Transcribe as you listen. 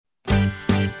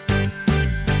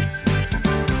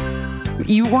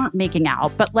You weren't making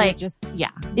out, but like, yeah.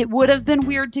 It would have been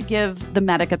weird to give the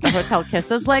medic at the hotel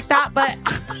kisses like that. But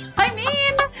I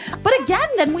mean, but again,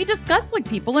 then we discuss like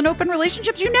people in open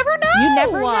relationships. You never know. You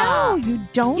never know. You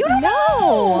don't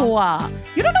know.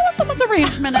 You don't know what someone's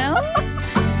arrangement is.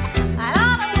 I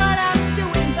don't know what I'm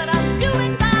doing, but I'm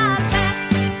doing my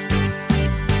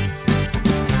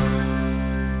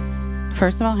best.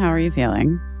 First of all, how are you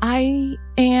feeling? I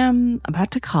am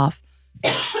about to cough.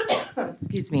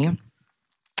 Excuse me.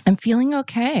 I'm feeling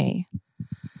okay.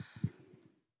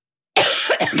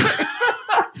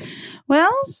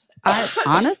 Well, I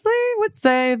honestly would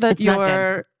say that It's not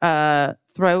your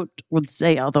throat would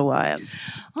say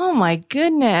otherwise. Oh my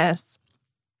goodness.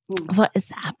 What is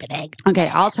happening? Okay,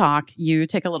 I'll talk. You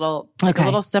take a little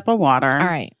sip of water. All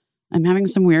right. I'm having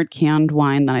some weird canned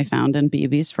wine that I found in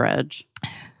BB's fridge.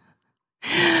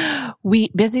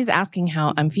 Busy's asking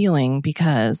how I'm feeling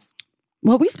because...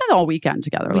 Well, we spent all weekend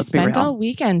together. We let's be real. spent all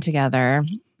weekend together.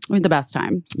 We had the best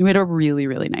time. We had a really,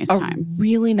 really nice time.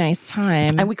 Really nice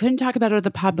time. And we couldn't talk about it at the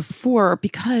pod before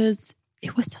because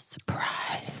it was a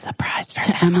surprise for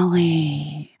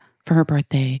Emily for her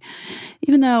birthday.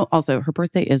 Even though also her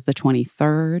birthday is the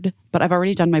 23rd, but I've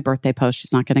already done my birthday post.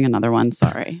 She's not getting another one.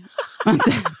 Sorry. That's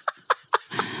it.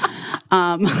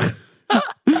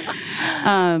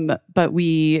 But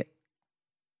we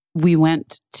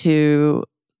went to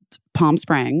Palm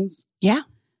Springs. Yeah.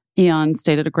 And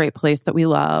stayed at a great place that we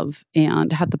love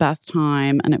and had the best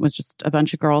time. And it was just a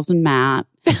bunch of girls and Matt.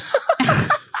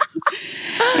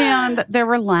 And there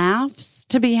were laughs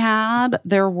to be had.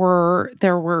 There were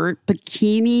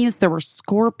bikinis. There were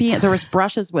scorpions. There was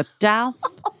brushes with death.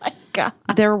 Oh my God.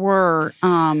 There were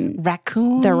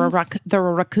raccoons. There were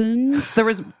raccoons.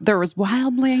 There was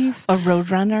wildlife. A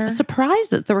roadrunner.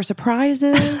 Surprises. There were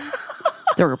surprises.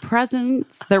 There were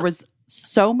presents. There was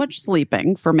so much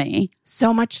sleeping for me.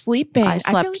 So much sleeping. I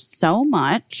slept so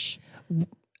much.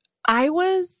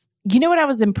 You know what I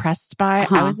was impressed by?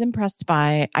 I was impressed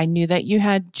by, I knew that you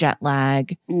had jet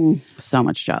lag. So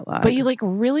much jet lag. But you like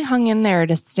really hung in there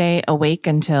to stay awake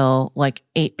until like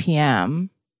 8 p.m.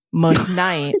 most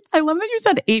nights. I love that you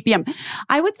said 8 p.m.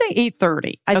 I would say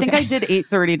 8:30. I think I did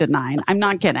 8:30 to 9. I'm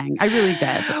not kidding. I really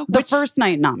did. The first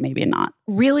night, maybe not.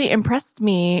 Really impressed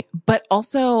me. But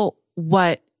also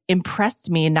what impressed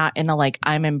me, not in a like,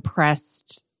 I'm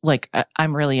impressed, like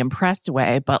I'm really impressed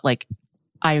way, but like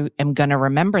I am going to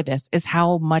remember this, is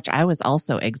how much I was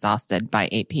also exhausted by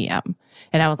 8 p.m.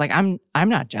 And I was like, I'm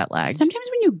not jet lagged. Sometimes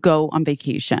when you go on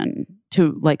vacation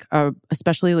to like,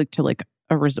 especially like to like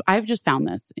a resort, I've just found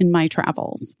this in my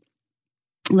travels.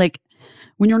 Like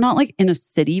when you're not like in a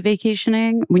city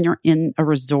vacationing, when you're in a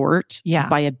resort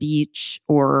by a beach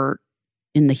or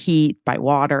in the heat by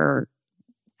water,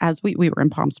 as we were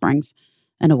in Palm Springs,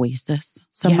 an oasis.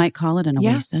 Some might call it an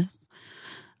oasis.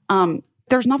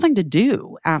 There's nothing to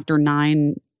do after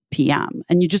 9 p.m.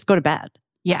 and you just go to bed.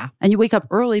 Yeah. And you wake up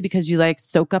early because you like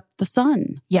soak up the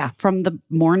sun. Yeah. From the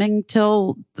morning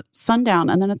till sundown.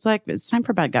 And then it's like, it's time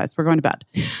for bed, guys. We're going to bed.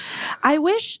 I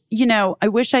wish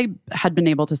I had been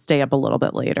able to stay up a little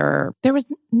bit later. There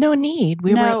was no need.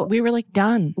 We were like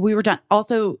done. We were done.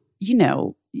 Also,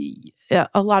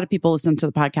 a lot of people listened to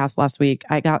the podcast last week.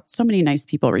 I got so many nice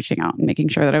people reaching out and making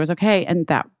sure that I was okay. And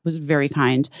that was very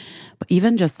kind. But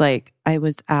even just like I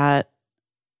was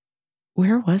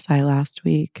where was I last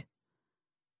week?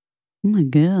 Oh my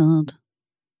God.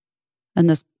 And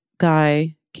this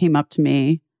guy came up to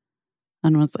me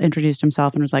and introduced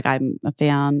himself and was like, I'm a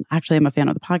fan. Actually, I'm a fan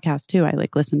of the podcast too. I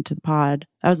like listened to the pod.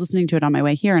 I was listening to it on my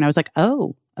way here and I was like,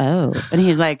 oh. And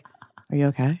he's like, are you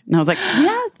okay? And I was like,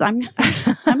 yes, I'm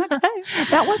okay.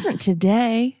 That wasn't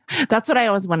today. That's what I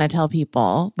always want to tell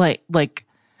people. Like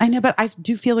I know, but I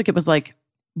do feel like it was like,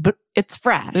 but it's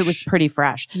fresh. It was pretty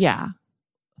fresh. Yeah.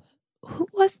 Who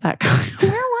was that guy?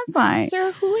 Where was I?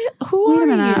 Sir, who are you?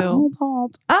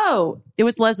 Hold. Oh, it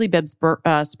was Leslie Bibb's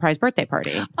surprise birthday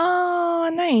party.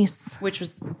 Oh, nice. Which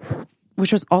was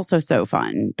also so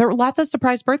fun. There were lots of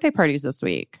surprise birthday parties this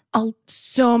week.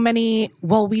 So many.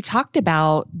 Well, we talked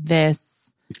about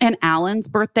this. And Alan's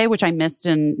birthday, which I missed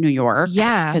in New York.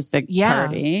 Yeah. His big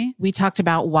party. We talked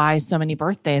about why so many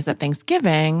birthdays at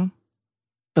Thanksgiving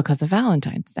because of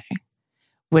Valentine's Day,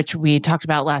 which we talked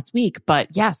about last week.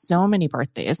 But yeah, so many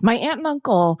birthdays. My aunt and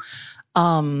uncle,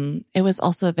 it was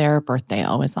also their birthday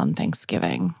always on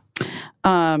Thanksgiving.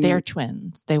 They're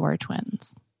twins. They were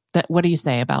twins. What do you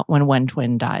say about when one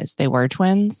twin dies? They were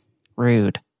twins?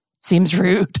 Rude. Seems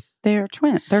rude. They're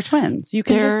twins. They're twins.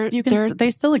 They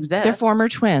still exist. They're former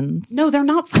twins. No, they're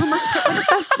not former twins.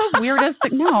 That's the weirdest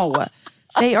thing. No,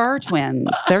 They are twins.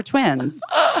 They're twins.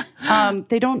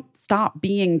 They don't stop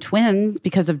being twins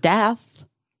because of death.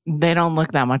 They don't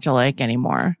look that much alike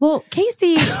anymore. Well,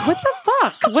 Casey, what the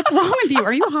fuck? What's wrong with you?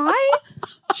 Are you high?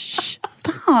 Shh,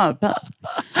 stop.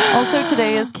 Also,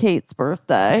 today is Kate's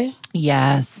birthday.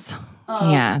 Yes.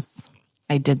 Yes.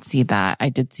 I did see that. I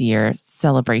did see your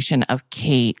celebration of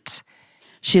Kate.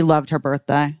 She loved her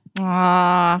birthday.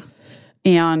 Ah.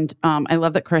 And I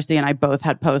love that Chrissy and I both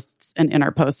had posts, and in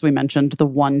our posts we mentioned the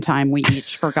one time we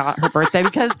each forgot her birthday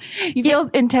because You feel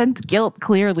intense guilt,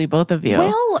 clearly, both of you.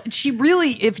 well, she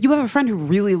really, if you have a friend who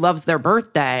really loves their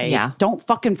birthday, Yeah. don't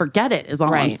fucking forget it is all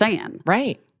I'm Right. saying.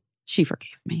 Right. She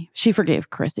forgave me. She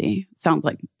forgave Chrissy. Sounds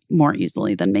like more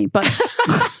easily than me, but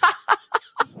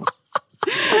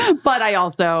but I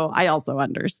also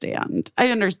understand.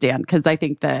 I understand because I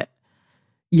think that,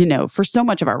 you know, for so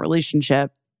much of our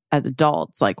relationship as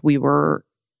adults, like we were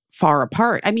far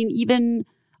apart. I mean, even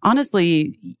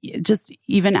honestly, just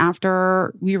even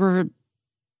after we were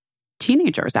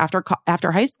teenagers, after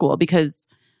high school, because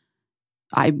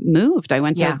I moved. I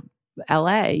went to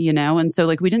LA, you know, and so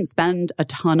like we didn't spend a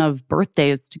ton of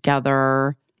birthdays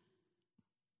together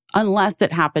unless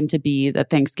it happened to be that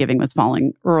Thanksgiving was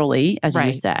falling early, as you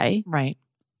Right. say, Right.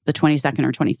 the 22nd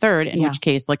or 23rd, in Yeah. which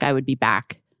case like I would be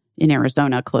back in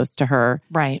Arizona close to her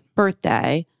Right.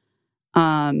 birthday.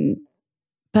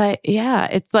 But yeah,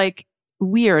 it's like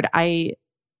weird. I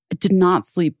did not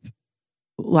sleep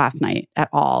last night at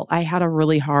all. I had a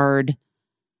really hard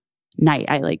night.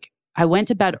 I went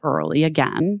to bed early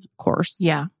again, of course.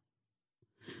 Yeah.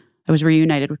 I was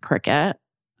reunited with Cricket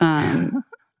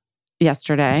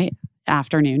yesterday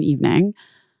afternoon, evening.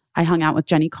 I hung out with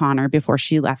Jenny Connor before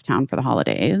she left town for the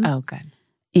holidays. Oh, good.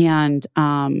 And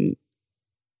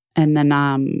then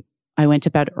I went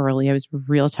to bed early. I was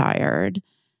real tired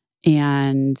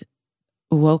and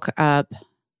woke up.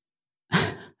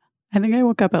 I think I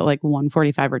woke up at like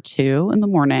 1:45 or 2 in the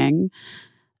morning.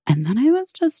 And then I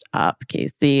was just up,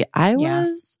 Casey. I Yeah.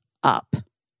 was up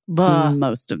Buh.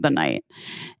 most of the night.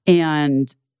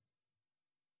 And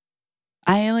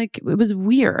it was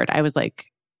weird. I was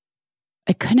like,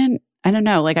 I couldn't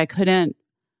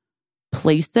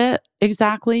place it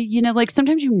exactly. You know, like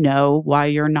sometimes you know why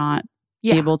you're not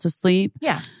Yeah. able to sleep.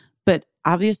 Yeah. But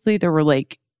obviously there were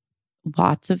like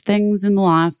lots of things in the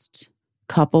last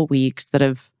couple weeks that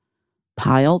have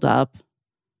piled up.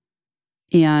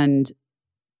 And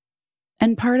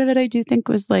part of it I do think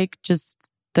was like just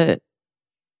that.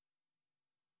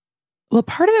 Well,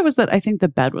 part of it was that I think the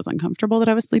bed was uncomfortable that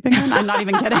I was sleeping in. I'm not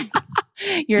even kidding.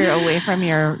 You're away from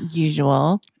your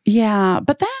usual. Yeah.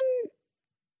 But then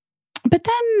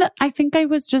I think I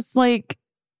was just like,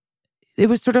 it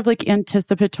was sort of like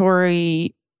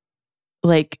anticipatory.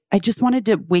 Like, I just wanted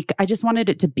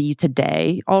it to be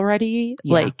today already.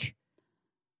 Yeah. Like,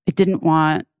 I didn't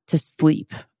want to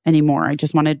sleep anymore. I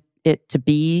just wanted it to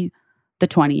be the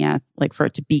 20th, like for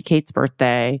it to be Kate's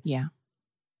birthday. Yeah.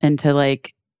 And to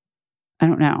like, I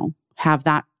don't know, have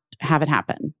it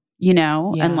happen, you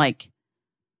know? Yeah. And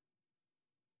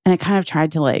I kind of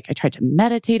tried to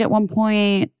meditate at one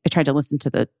point. I tried to listen to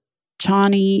the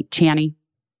Channy.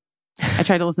 I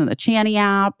tried to listen to the Channy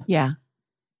app. Yeah.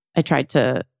 I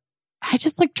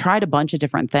just like tried a bunch of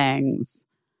different things.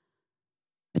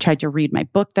 I tried to read my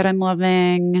book that I'm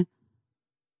loving.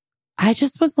 I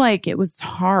just was like, it was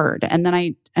hard. And then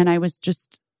I was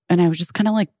just kind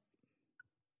of like,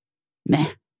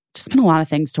 meh, just been a lot of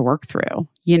things to work through,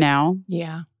 you know?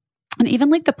 Yeah. And even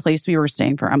like the place we were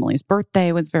staying for Emily's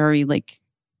birthday was very like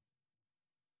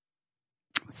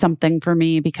something for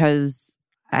me because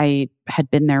I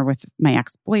had been there with my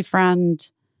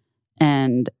ex-boyfriend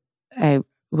and I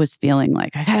was feeling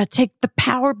like I gotta take the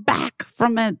power back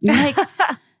from it.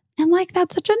 And like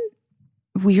that's such a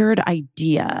weird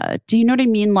idea. Do you know what I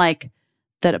mean? Like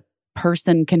that a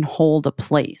person can hold a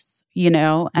place, you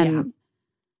know? And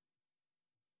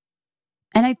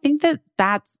I think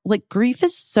that's like grief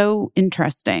is so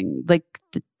interesting. Like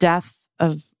the death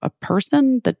of a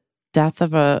person, the death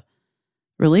of a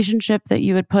relationship that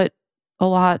you would put a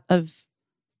lot of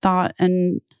thought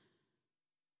and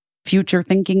future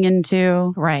thinking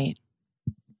into. Right.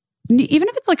 Even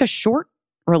if it's like a short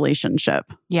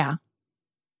relationship, Yeah.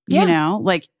 you know,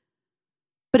 like,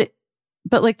 but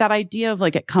like that idea of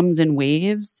like it comes in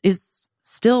waves is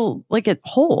still like it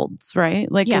holds, right?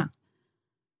 Like, Yeah.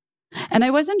 And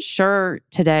I wasn't sure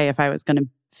today if I was going to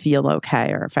feel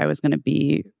okay or if I was going to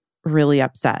be really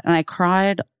upset. And I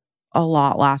cried a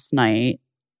lot last night,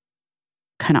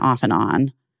 kind of off and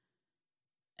on.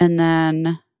 And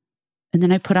then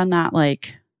I put on that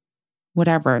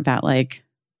whatever the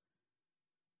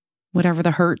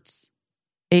Hertz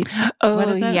 8. Oh, what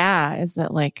is it? yeah. Is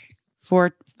it like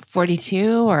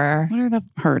 442 or what are the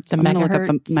hertz? the I'm gonna look up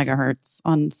megahertz? the megahertz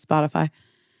on Spotify.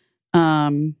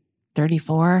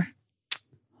 34?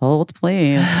 Hold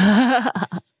please.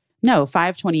 No,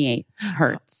 528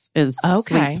 hertz is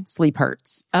Okay. sleep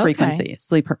hertz Okay. frequency.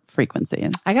 Frequency.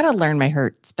 I got to learn my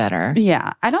hertz better.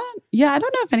 Yeah, I don't know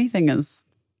if anything is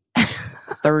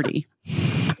 30.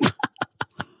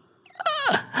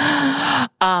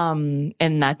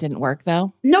 And that didn't work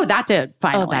though? No, that did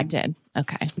finally. Oh, that did.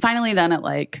 Okay. Finally, then it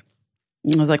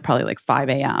was like probably like 5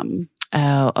 a.m.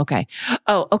 Oh, okay.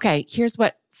 Oh, okay. Here's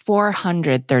what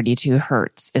 432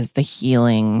 hertz is the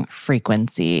healing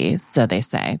frequency. So they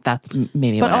say that's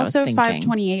maybe But what I was also thinking.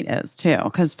 528 is too,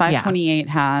 because 528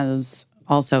 has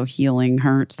also healing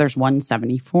hertz. There's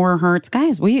 174 hertz.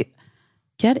 Guys, we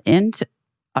get into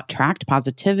attract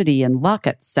positivity and luck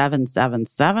at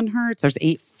 777 hertz. There's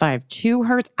 852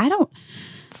 hertz.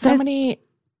 So many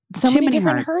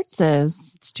different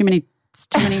hertzes. It's too many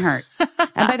hertz.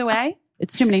 And by the way,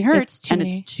 it's too many hertz It's too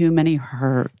many. it's too many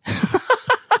hertz.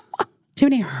 Too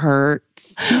many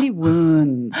hurts, too many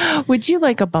wounds. Would you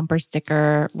like a bumper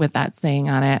sticker with that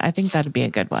saying on it? I think that'd be a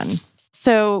good one.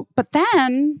 So, but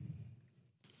then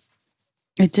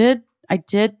I did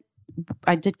get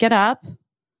up. I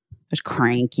was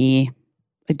cranky.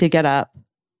 I did get up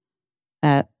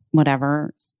at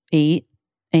whatever, 8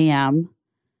 a.m.,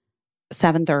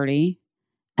 7:30.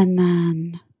 And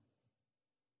then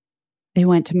I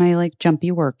went to my like jumpy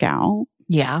workout.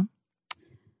 Yeah.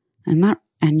 And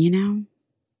you know,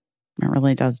 it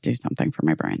really does do something for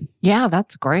my brain. Yeah,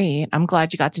 that's great. I'm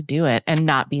glad you got to do it and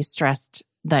not be stressed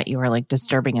that you were like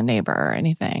disturbing a neighbor or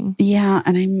anything. Yeah,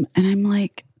 and I'm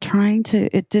like trying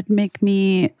to. It did make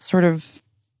me sort of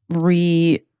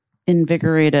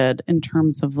reinvigorated in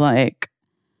terms of like,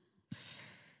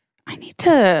 I need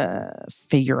to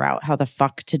figure out how the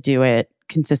fuck to do it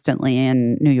consistently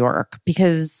in New York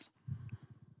because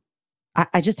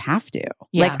I just have to.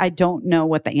 Yeah. Like, I don't know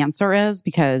what the answer is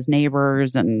because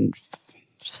neighbors and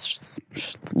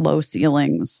low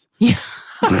ceilings Yeah.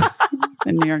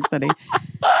 in New York City.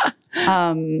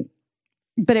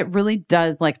 But it really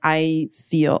does. Like, I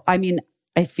feel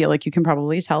like you can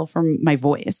probably tell from my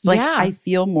voice. Like, Yeah. I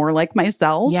feel more like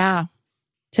myself Yeah.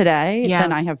 today Yeah.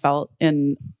 than I have felt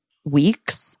in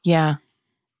weeks. Yeah.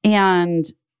 And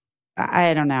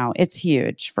I don't know. It's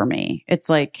huge for me. It's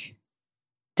like,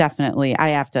 definitely,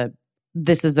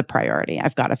 this is a priority.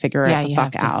 I've got to figure Yeah. it the You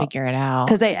fuck have to out. figure it out.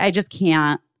 Because I just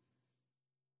can't,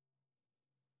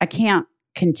 I can't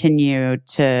continue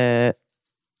to.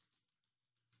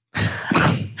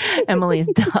 Emily's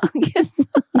dog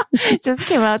just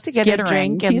came out to get a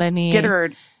drink and then he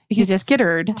skittered. He just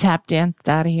skittered. tap danced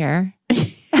out of here.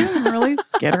 He was really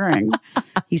skittering.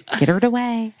 He skittered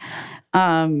away.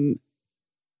 Yeah,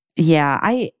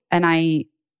 I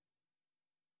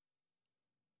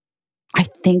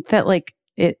think that like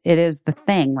it is the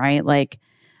thing, right? Like,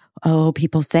 oh,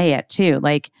 people say it too.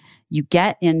 Like you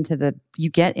get into the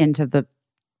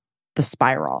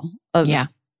spiral of Yeah.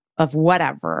 of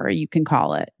whatever you can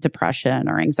call it, depression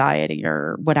or anxiety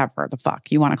or whatever the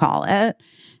fuck you want to call it,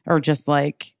 or just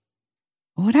like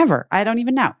whatever. I don't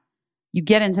even know. You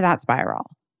get into that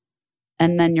spiral.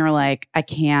 And then you're like, I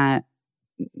can't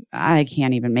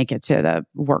even make it to the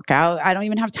workout. I don't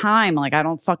even have time. Like, I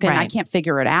don't fucking, I Right. can't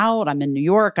figure it out. I'm in New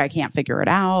York. I can't figure it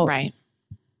out. Right.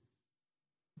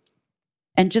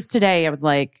 And just today I was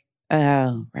like,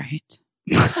 oh, right.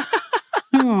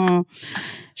 Oh,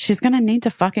 she's going to need to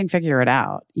fucking figure it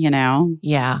out, you know?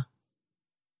 Yeah.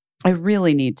 I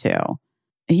really need to.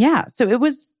 Yeah. So that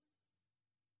was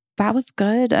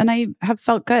good. And I have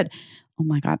felt good. Oh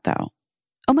my God, though.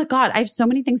 Oh my God. I have so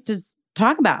many things to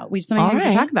talk about. We have so many All things to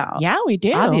right. talk about. Yeah, we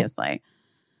do. Obviously.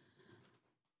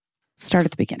 Start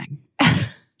at the beginning.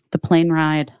 The plane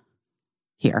ride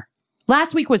here.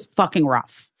 Last week was fucking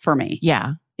rough for me.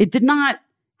 Yeah. It did not,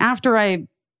 after I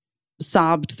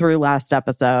sobbed through last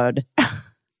episode,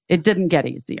 it didn't get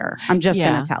easier. I'm just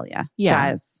Yeah. going to tell you. Yeah.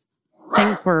 Guys,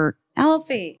 things were,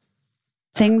 Elfie.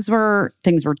 Things were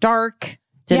dark.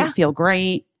 Didn't Yeah. feel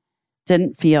great.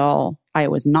 I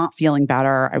was not feeling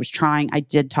better. I was trying. I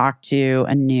did talk to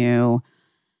a new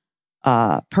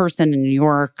person in New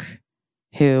York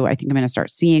who I think I'm going to start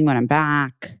seeing when I'm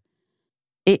back.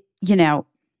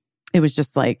 It was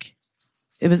just like,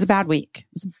 it was a bad week. It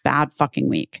was a bad fucking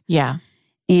week. Yeah.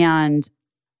 And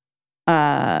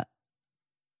then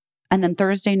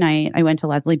Thursday night, I went to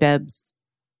Leslie Bibb's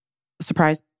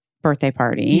surprise birthday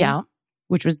party. Yeah.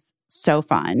 Which was so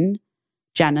fun.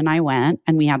 Jen and I went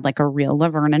and we had like a real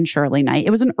Laverne and Shirley night.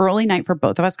 It was an early night for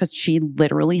both of us because she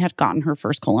literally had gotten her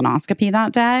first colonoscopy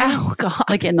that day. Oh, God.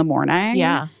 Like in the morning.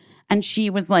 Yeah. And she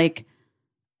was like,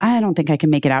 I don't think I can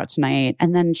make it out tonight.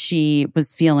 And then she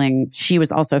was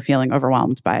also feeling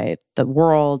overwhelmed by the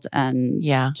world and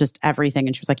Yeah. just everything.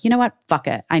 And she was like, you know what? Fuck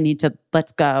it.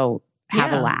 Let's go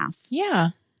have a laugh. Yeah.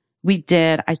 We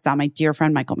did. I saw my dear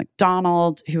friend, Michael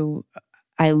McDonald, who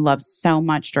I love so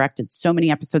much, directed so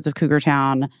many episodes of Cougar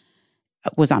Town,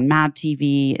 was on Mad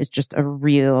TV, is just a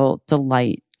real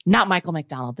delight. Not Michael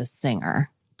McDonald, the singer,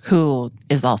 who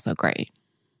is also great.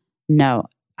 No,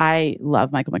 I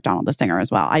love Michael McDonald, the singer,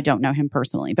 as well. I don't know him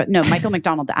personally, but no, Michael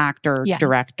McDonald, the actor, Yes.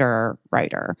 director,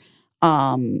 writer,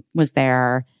 was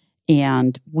there.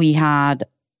 And we had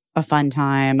a fun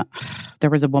time.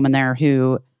 There was a woman there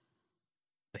who,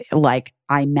 like,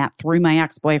 I met through my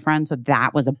ex-boyfriend, so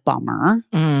that was a bummer.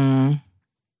 Mm.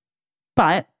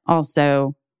 But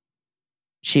also,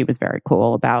 she was very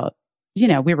cool about,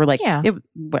 we were like, Yeah.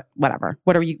 whatever.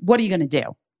 What are you going to do?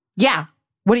 Yeah.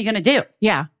 What are you going to do?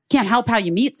 Yeah. Can't help how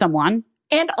you meet someone.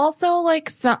 And also, like,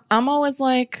 so I'm always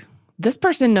like, this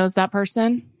person knows that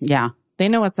person. Yeah. They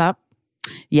know what's up.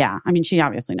 Yeah. I mean, she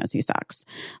obviously knows he sucks.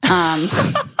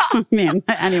 I mean,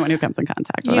 anyone who comes in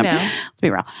contact with him. Let's be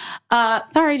real.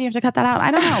 Sorry, do you have to cut that out?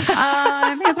 I don't know.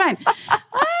 I think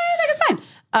it's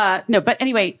fine. No, but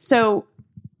anyway, so,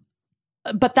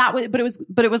 but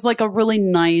it was like a really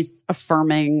nice,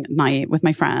 affirming night with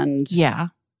my friend, Yeah.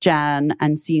 Jen,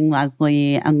 and seeing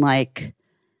Leslie, and like,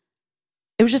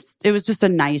 it was just a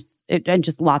nice, and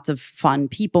just lots of fun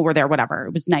people were there, whatever.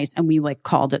 It was nice. And we like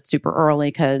called it super early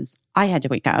because I had to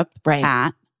wake up Right.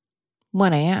 at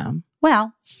 1 a.m.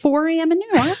 4 a.m. in New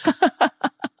York.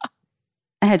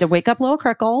 I had to wake up little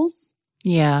Crickles.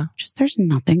 Yeah. Just there's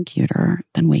nothing cuter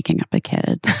than waking up a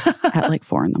kid at like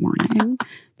 4 a.m.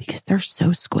 because they're so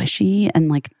squishy, and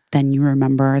like then you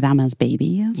remember them as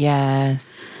babies.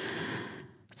 Yes.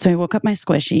 So I woke up my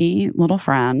squishy little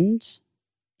friend,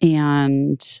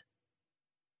 and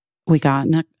we got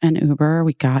in an Uber.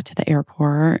 We got to the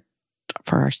airport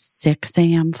for our 6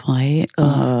 a.m. flight.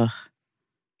 Ugh.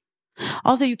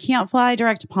 Also, you can't fly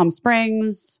direct to Palm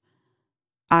Springs.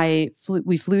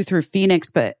 We flew through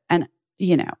Phoenix, it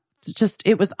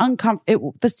was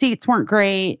uncomfortable. The seats weren't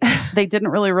great. They didn't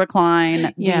really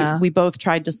recline. Yeah. We both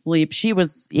tried to sleep. She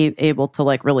was able to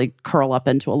like really curl up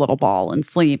into a little ball and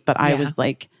sleep, but I was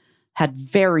like, had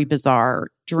very bizarre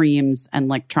dreams and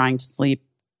like trying to sleep,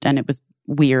 and it was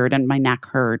weird, and my neck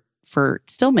hurt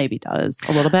still maybe does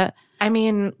a little bit. I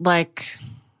mean, like,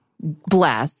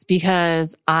 bless,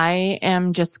 because I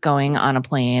am just going on a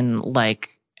plane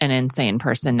like an insane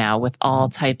person now with all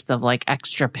types of like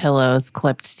extra pillows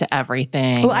clipped to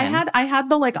everything. Well, I had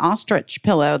the like ostrich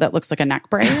pillow that looks like a neck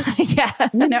brace. Yeah.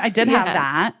 I did have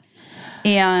that.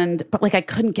 But like I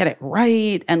couldn't get it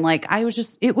right. And like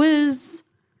it was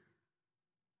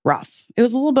rough. It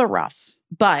was a little bit rough,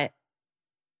 but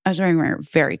I was wearing a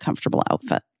very comfortable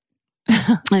outfit.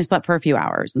 I slept for a few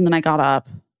hours, and then I got up.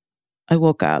 I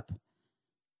woke up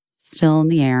still in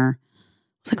the air. I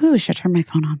was like, oh, I should turn my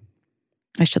phone on.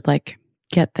 I should like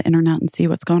get the internet and see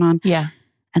what's going on. Yeah.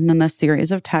 And then the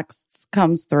series of texts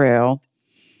comes through.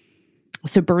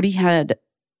 So Birdie had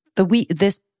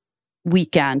past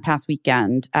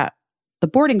weekend at the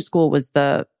boarding school was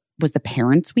the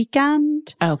parents'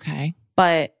 weekend. Okay.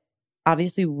 But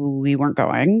obviously we weren't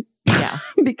going. Yeah.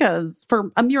 Because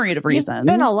for a myriad of reasons. It's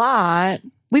been a lot.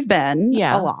 We've been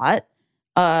Yeah. a lot.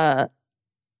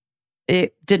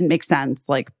 It didn't make sense,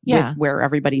 like with where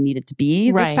everybody needed to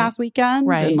be this past weekend,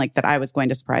 and like that I was going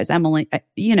to surprise Emily.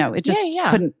 It just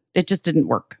couldn't. It just didn't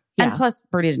work. Yeah. And plus,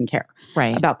 Birdie didn't care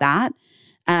About that.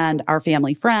 And our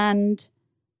family friend,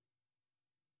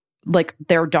 like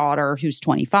their daughter, who's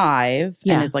 25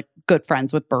 and is like good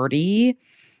friends with Birdie,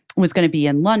 was going to be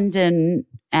in London,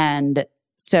 and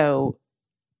so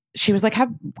she was like,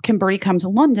 "Can Birdie come to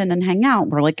London and hang out?"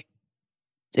 We're like,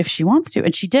 if she wants to,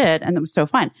 and she did, and it was so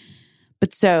fun.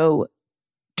 But so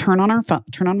turn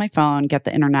on my phone, get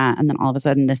the internet, and then all of a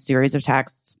sudden this series of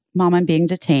texts, "Mom, I'm being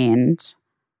detained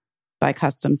by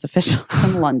customs officials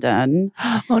in London."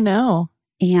 Oh no.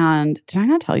 And did I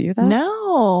not tell you this? No.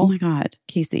 Oh my God,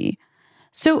 Casey.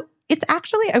 So it's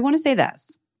actually, I want to say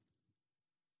this.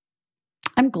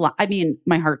 I'm glad,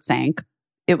 my heart sank.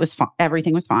 It was fine.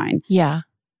 Everything was fine. Yeah.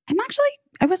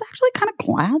 I was actually kind of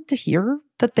glad to hear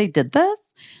that they did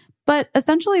this. But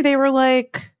essentially they were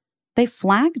like, they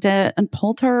flagged it and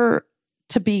pulled her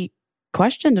to be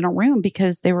questioned in a room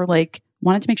because they were like,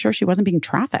 wanted to make sure she wasn't being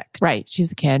trafficked. Right.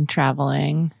 She's a kid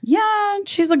traveling. Yeah. And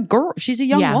she's a girl. She's a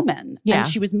young woman. Yeah. And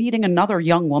she was meeting another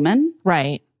young woman.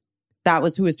 Right. That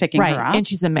was who was picking Right. her up. And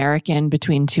she's American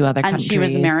between two other And countries. she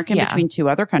was American Yeah. between two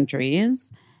other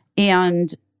countries.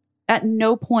 And at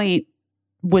no point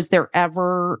was there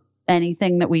ever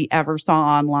anything that we ever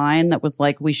saw online that was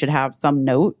like, we should have some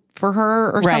note for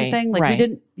her or Right, something. Like we right.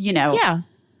 didn't, you know. Yeah.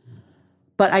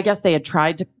 But I guess they had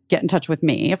tried to get in touch with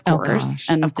me, of Oh, course. gosh.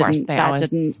 And Of course, they that always-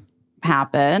 didn't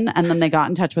happen. And then they got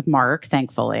in touch with Mark,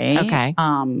 thankfully. Okay.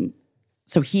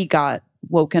 So he got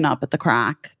woken up at the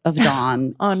crack of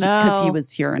dawn. Oh, Because he no.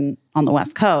 was here on the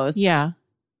West Coast. Yeah.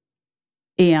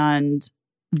 And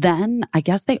then I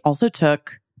guess they also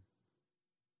took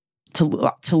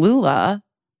Tallulah,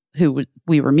 who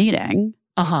we were meeting,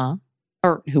 Uh-huh.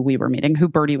 who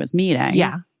Birdie was meeting.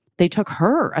 Yeah. They took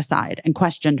her aside and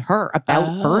questioned her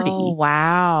about Birdie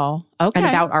Wow. Okay. and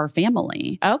about our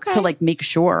family Okay. to like make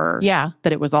sure Yeah.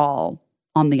 that it was all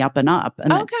on the up and up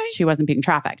and that Okay. she wasn't being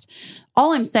trafficked.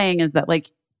 All I'm saying is that like,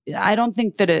 I don't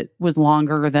think that it was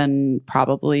longer than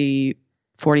probably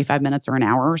 45 minutes or an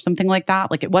hour or something like that.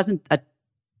 Like it wasn't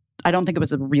I don't think it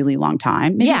was a really long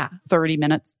time. Maybe Yeah. 30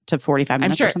 minutes to 45 I'm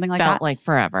minutes sure or something it like felt that. like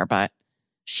forever, but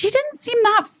She didn't seem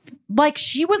that like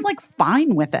she was like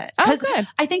fine with it. oh, 'Cause good.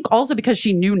 I think also because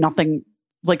she knew nothing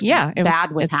like Yeah.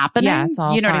 bad was happening. Yeah. It's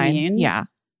all you know fine. what I mean? Yeah.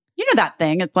 You know that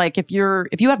thing. It's like if you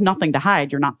have nothing to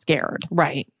hide, you're not scared.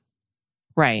 Right.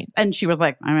 Right. And she was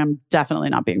like, I'm definitely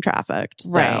not being trafficked.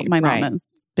 So Right, my mom right.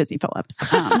 is Busy Phillips.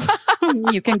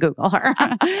 You can Google her.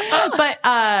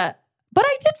 But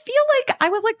I did feel like I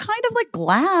was like kind of like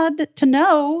glad to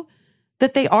know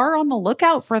that they are on the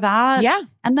lookout for that. Yeah.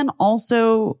 And then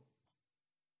also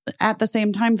at the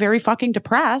same time, very fucking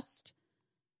depressed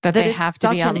That that they it's have to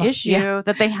such be on an the issue Yeah.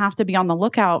 that they have to be on the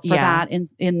lookout for Yeah. that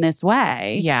in this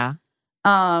way. Yeah.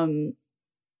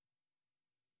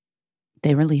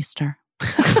 They released her.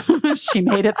 She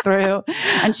made it through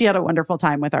and she had a wonderful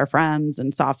time with our friends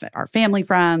and saw our family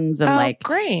friends and Oh, like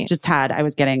great. I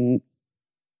was getting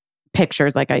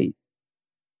pictures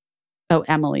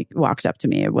Emily walked up to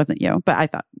me. It wasn't you, but I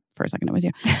thought for a second it was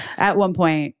you. At one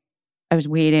point I was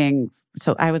waiting.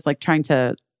 So I was like trying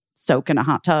to soak in a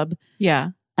hot tub Yeah.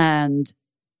 and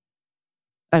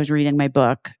I was reading my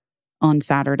book on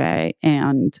Saturday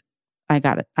and I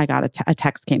got a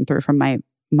text came through from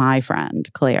my friend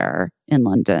Claire in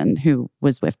London, who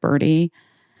was with Birdie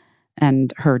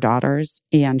and her daughters.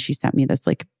 And she sent me this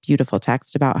like beautiful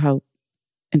text about how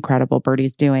incredible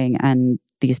Birdie's doing and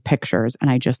these pictures. And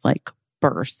I just like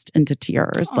burst into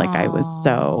tears. Like I was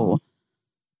so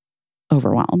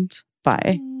overwhelmed by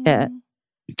it.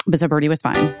 But so Birdie was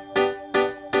fine.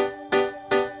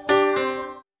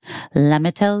 Let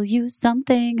me tell you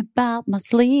something about my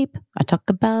sleep. I talk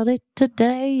about it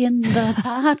today in the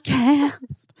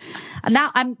podcast.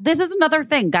 Now this is another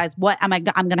thing, guys. What am I'm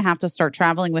going to have to start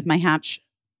traveling with my Hatch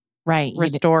Right.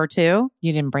 Restore too.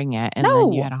 You didn't bring it. And No.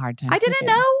 then you had a hard time. I didn't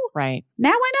sleeping. know. Right.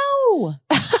 Now I know.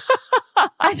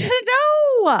 I didn't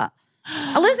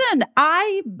know. Listen,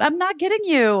 I'm not kidding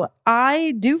you.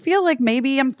 I do feel like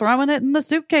maybe I'm throwing it in the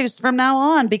suitcase from now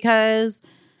on because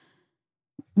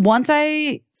once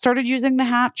I started using the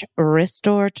Hatch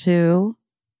Restore 2,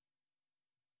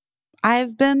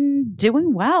 I've been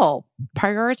doing well,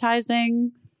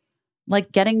 prioritizing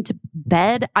like getting to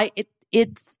bed.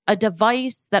 It's a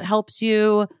device that helps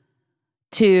you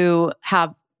to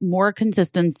have more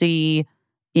consistency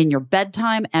in your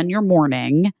bedtime and your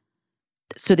morning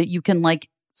so that you can like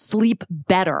sleep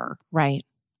better, Right.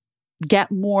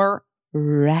 get more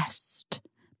rest.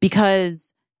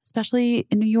 Because especially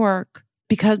in New York,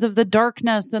 because of the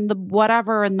darkness and the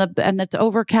whatever and it's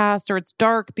overcast or it's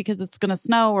dark because it's going to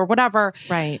snow or whatever.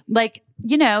 Right. Like,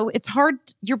 you know, it's hard.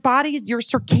 Your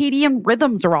circadian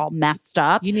rhythms are all messed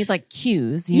up. You need like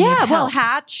cues. You need Well, help.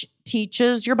 Hatch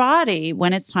teaches your body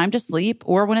when it's time to sleep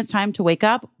or when it's time to wake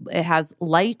up. It has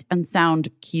light and sound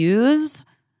cues.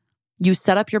 You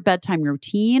set up your bedtime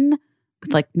routine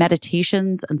with like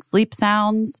meditations and sleep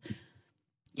sounds.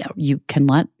 Yeah, you can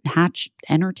let Hatch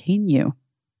entertain you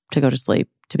to go to sleep,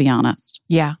 to be honest.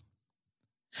 Yeah.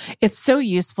 It's so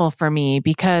useful for me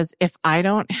because if I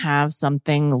don't have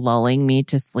something lulling me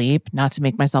to sleep, not to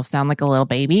make myself sound like a little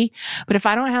baby, but if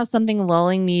I don't have something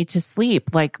lulling me to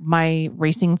sleep, like my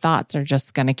racing thoughts are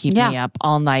just going to keep me up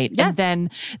all night. Yes. And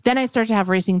then I start to have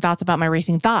racing thoughts about my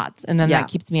racing thoughts. And then that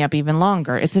keeps me up even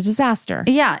longer. It's a disaster.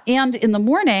 Yeah. And in the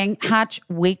morning, Hatch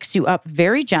wakes you up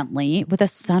very gently with a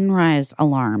sunrise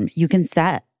alarm. You can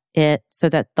set it so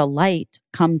that the light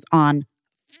comes on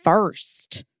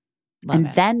first. Love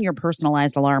it. Then your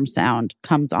personalized alarm sound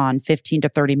comes on 15 to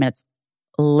 30 minutes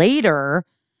later,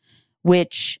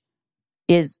 which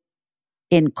is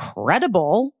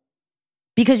incredible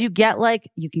because you get like,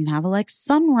 you can have a like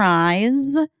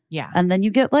sunrise Yeah. And then you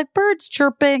get like birds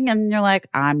chirping and you're like,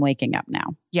 I'm waking up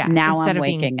now. Yeah. Now Instead I'm of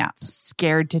being waking up.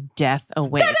 scared to death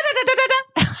awake.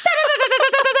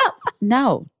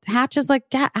 No, Hatch is like,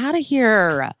 get out of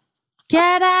here.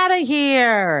 Get out of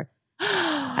here.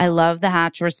 I love the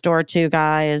Hatch Restore too,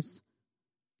 guys.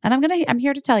 And I'm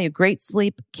here to tell you, great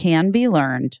sleep can be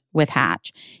learned with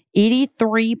Hatch.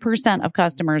 83% of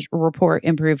customers report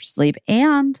improved sleep,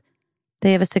 and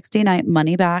they have a 60-night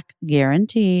money-back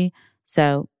guarantee.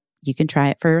 So you can try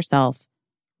it for yourself,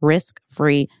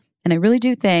 risk-free. And I really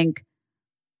do think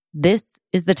this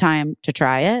is the time to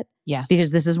try it. Yes.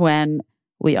 Because this is when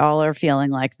we all are feeling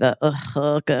like the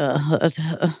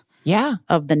yeah.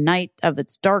 of the night, of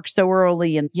it's dark so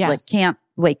early and Yes. like can't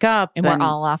wake up. And we're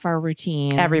all off our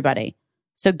routines. Everybody.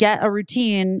 So get a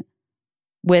routine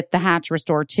with the Hatch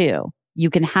Restore 2. You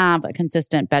can have a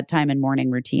consistent bedtime and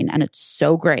morning routine, and it's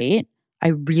so great. I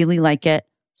really like it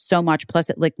so much. Plus,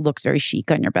 it like looks very chic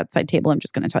on your bedside table. I'm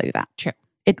just going to tell you that. True.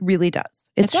 It really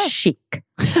does. It's It does. chic.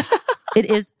 It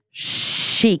is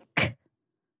chic.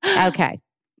 Okay.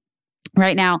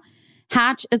 Right now,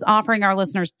 Hatch is offering our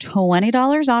listeners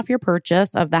 $20 off your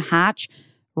purchase of the Hatch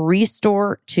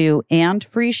Restore 2 and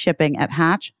free shipping at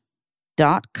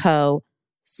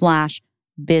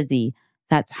hatch.co/busy.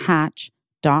 That's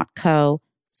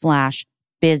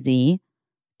hatch.co/busy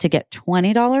to get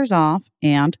 $20 off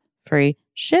and free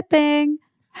shipping.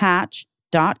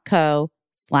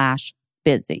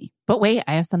 Hatch.co/busy. But wait,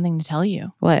 I have something to tell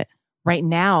you. What? Right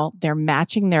now, they're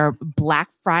matching their Black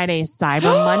Friday, Cyber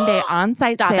Monday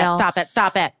on-site sale.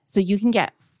 Stop it. So you can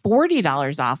get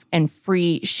 $40 off and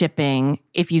free shipping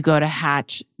if you go to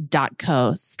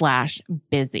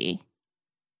hatch.co/busy.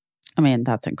 I mean,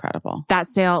 that's incredible. That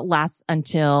sale lasts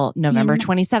until November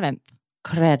 27th.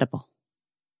 Incredible.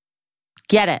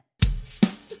 Get it.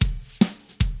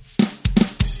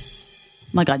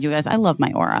 Oh my God, you guys, I love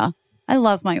my Aura. I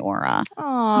love my Aura.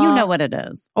 Aww. You know what it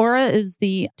is. Aura is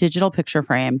the digital picture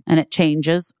frame, and it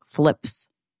changes, flips.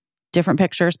 Different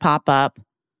pictures pop up.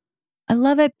 I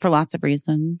love it for lots of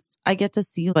reasons. I get to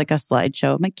see like a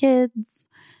slideshow of my kids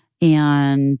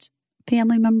and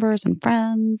family members and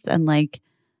friends and like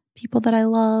people that I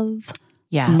love.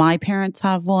 Yeah. My parents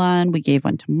have one. We gave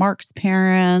one to Mark's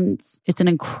parents. It's an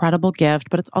incredible gift,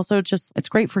 but it's also just, it's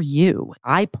great for you.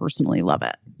 I personally love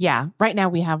it. Yeah. Right now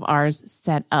we have ours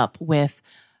set up with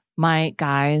my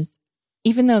guys,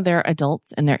 even though they're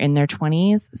adults and they're in their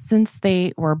 20s, since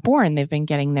they were born, they've been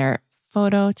getting their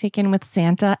photo taken with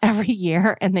Santa every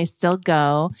year and they still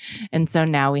go. And so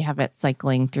now we have it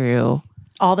cycling through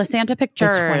all the Santa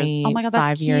pictures. Oh my God,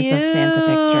 that's 5 years of Santa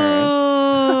pictures.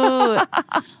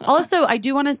 Also, I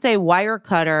do want to say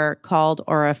Wirecutter called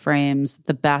Aura Frames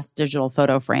the best digital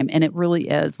photo frame. And it really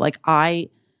is. Like, I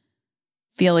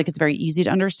feel like it's very easy to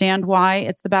understand why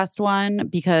it's the best one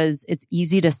because it's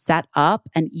easy to set up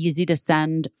and easy to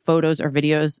send photos or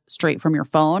videos straight from your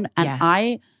phone. And Yes.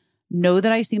 I know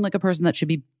that I seem like a person that should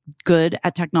be good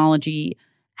at technology.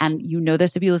 And you know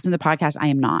this if you listen to the podcast, I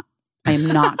am not. I am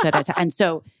not good at and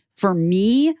so for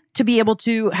me to be able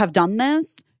to have done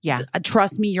this, Yeah.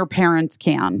 trust me, your parents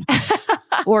can.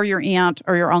 Or your aunt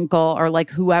or your uncle or like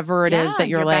whoever it is Yeah, that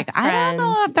you're your like, best I don't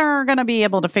know friend. if they're going to be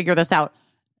able to figure this out.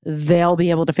 They'll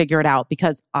be able to figure it out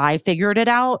because I figured it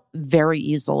out very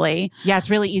easily. Yeah,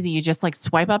 it's really easy. You just like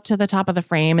swipe up to the top of the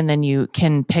frame and then you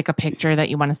can pick a picture that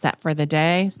you want to set for the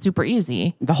day. Super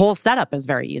easy. The whole setup is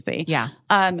very easy. Yeah.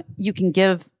 You can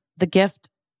give the gift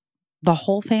the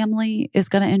whole family is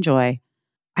going to enjoy.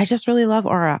 I just really love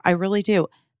Aura. I really do.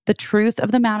 The truth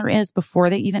of the matter is, before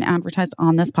they even advertised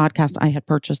on this podcast, I had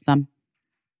purchased them.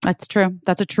 That's true.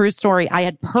 That's a true story. I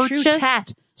had True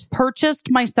test.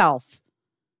 purchased myself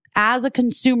as a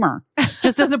consumer,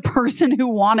 just as a person who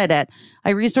wanted it. I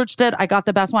researched it. I got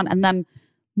the best one. And then,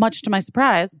 much to my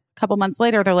surprise, a couple months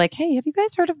later, they're like, hey, have you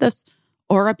guys heard of this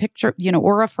Aura picture,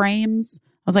 Aura frames?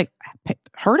 I was like,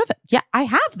 heard of it? Yeah, I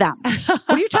have them. What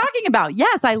are you talking about?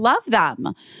 Yes, I love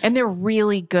them. And they're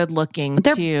really good looking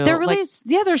They're too. really, Like,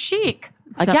 they're chic.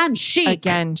 So- Again, chic.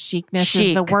 Again, chicness is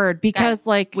Chic. the word because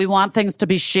like We want things to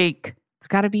be chic. it's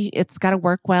got to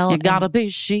work well. You and- gotta be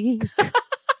chic.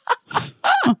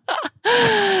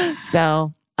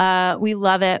 So We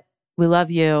love it. We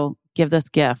love you. Give this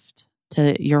gift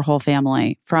to your whole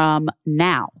family from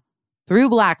now through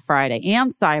Black Friday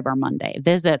and Cyber Monday.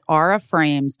 Visit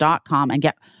auraframes.com and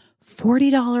get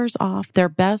 $40 off their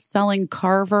best-selling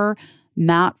Carver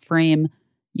matte frame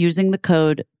using the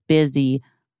code BUSY.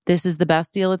 This is the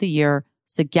best deal of the year,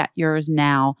 so get yours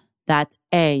now. That's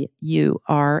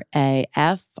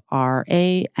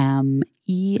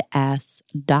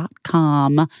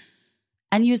auraframes.com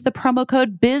and use the promo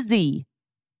code BUSY.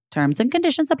 Terms and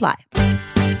conditions apply.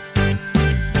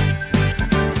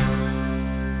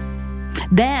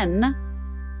 Then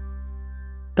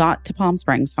got to Palm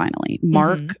Springs finally.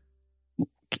 Mark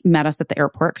met us at the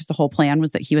airport because the whole plan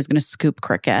was that he was going to scoop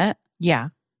Cricket Yeah.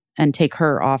 and take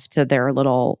her off to their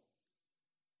little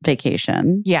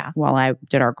vacation Yeah. while I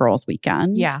did our girls'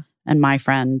 weekend. Yeah. And my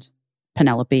friend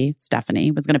Penelope,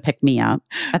 Stephanie, was going to pick me up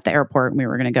at the airport and we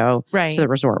were going to go Right. to the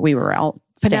resort we were out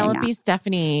staying Penelope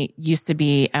Stephanie used to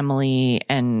be Emily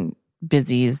and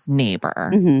Busy's neighbor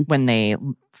at. Mhm. when they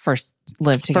first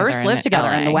lived together. First lived together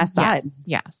LA. in the West Side.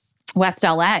 Yes. West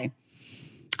LA.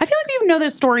 I feel like you know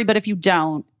this story, but if you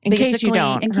don't, In case you basically,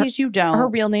 don't. in case you don't, Her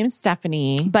real name is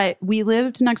Stephanie. but we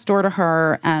lived next door to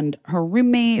her and her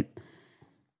roommate.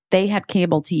 They had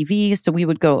cable TV, so we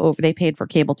would go over. They paid for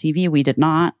cable TV. We did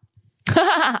not.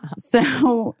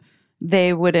 So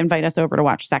they would invite us over to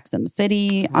watch Sex in the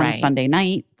City on Right. Sunday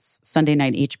nights, Sunday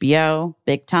night HBO,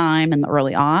 big time in the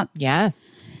early aughts.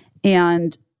 Yes.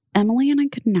 And Emily and I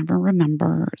could never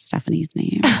remember Stephanie's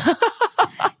name.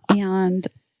 And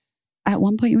at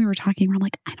one point we were talking, we're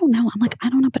like, I don't know. I'm like, I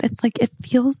don't know, but it's like, it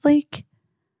feels like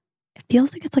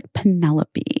it's like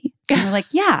Penelope. And we're like,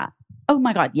 yeah. Oh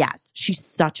my God, yes. She's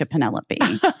such a Penelope.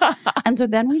 And so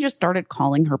then we just started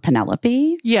calling her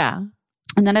Penelope. Yeah.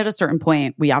 And then at a certain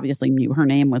point, we obviously knew her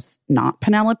name was not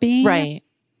Penelope. Right.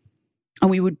 And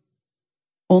we would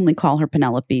only call her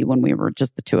Penelope when we were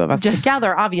just the two of us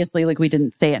together. Obviously, like we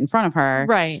didn't say it in front of her.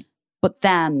 Right. But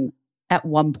then at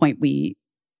one point we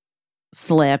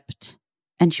slipped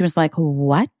and she was like,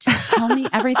 what? Tell me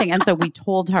everything. And so we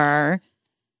told her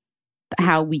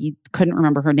how we couldn't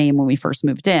remember her name when we first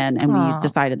moved in. And Aw. we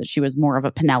decided that she was more of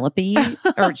a Penelope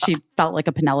or she felt like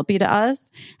a Penelope to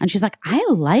us. And she's like, I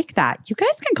like that. You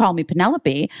guys can call me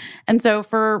Penelope. And so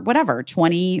for whatever,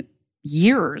 20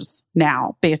 years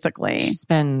now, basically, She's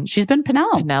been she's been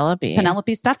Penelope.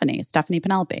 Penelope. Stephanie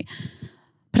Penelope.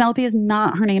 Penelope is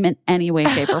not her name in any way,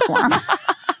 shape, or form.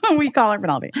 We call her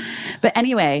Penelope. But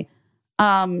anyway,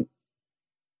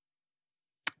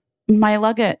 my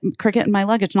luggage, Cricket and my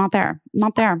luggage, not there.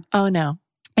 Oh, no.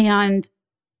 And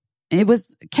it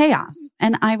was chaos.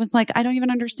 And I was like, I don't even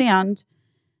understand.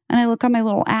 And I look on my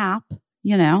little app,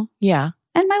 you know, Yeah.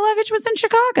 and my luggage was in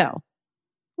Chicago.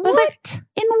 I was like,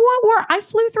 in what world? I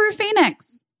flew through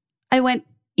Phoenix. I went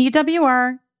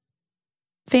EWR,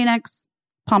 Phoenix,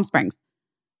 Palm Springs.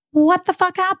 What the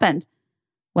fuck happened?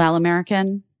 Well,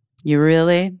 American, you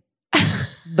really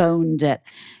boned it.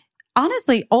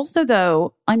 Honestly, also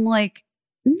though, I'm like,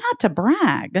 not to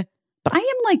brag, but I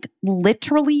am like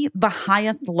literally the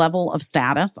highest level of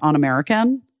status on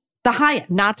American. The highest.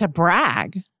 Not to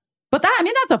brag. But that, I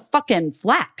mean, that's a fucking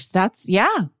flex. That's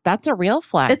a real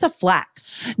flex. It's a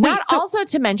flex. Not Wait, so- also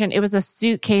to mention, it was a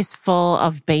suitcase full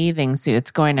of bathing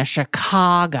suits going to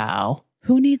Chicago.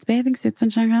 Who needs bathing suits in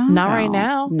Chicago? Not right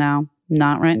now. No,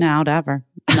 not right now, ever.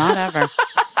 Not ever.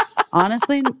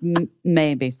 Honestly,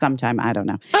 maybe sometime. I don't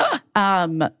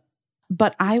know.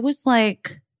 But I was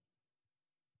like,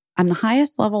 I'm the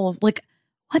highest level of like,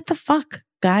 what the fuck,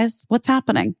 guys? What's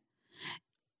happening?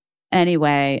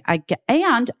 Anyway,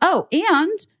 and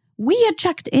we had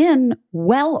checked in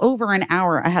well over an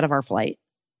hour ahead of our flight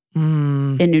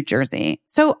in New Jersey.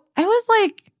 So I was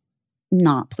like,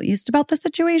 not pleased about the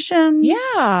situation.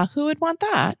 Yeah. Who would want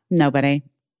that? Nobody.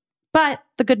 But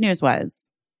the good news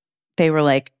was they were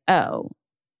like, oh,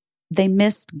 they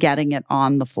missed getting it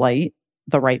on the flight,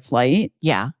 the right flight.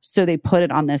 Yeah. So they put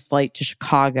it on this flight to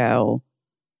Chicago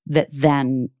that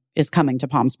then is coming to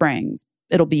Palm Springs.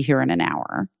 It'll be here in an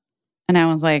hour. And I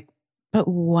was like, but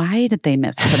why did they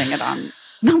miss putting it on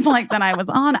the flight that I was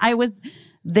on? I was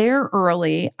there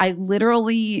early. I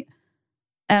literally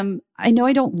I know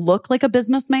I don't look like a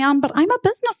businessman, but I'm a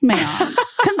businessman.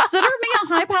 Consider me a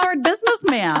high-powered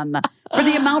businessman for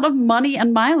the amount of money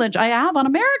and mileage I have on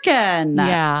American.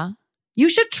 Yeah. You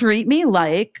should treat me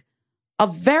like a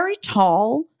very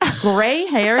tall,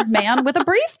 gray-haired man with a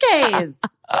briefcase.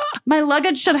 My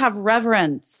luggage should have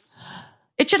reverence.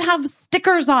 It should have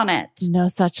stickers on it. No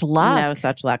such luck. No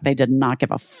such luck. They did not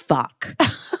give a fuck.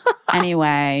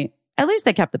 Anyway, at least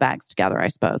they kept the bags together, I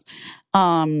suppose.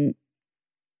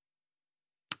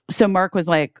 So Mark was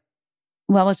like,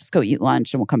 well, let's just go eat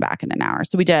lunch and we'll come back in an hour.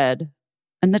 So we did.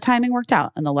 And the timing worked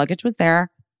out and the luggage was there.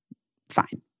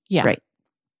 Fine. Yeah. Great.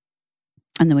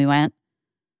 And then we went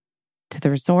to the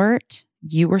resort.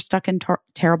 You were stuck in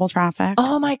terrible traffic.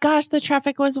 Oh my gosh, the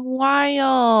traffic was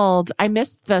wild. I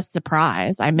missed the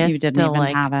surprise. I missed you didn't the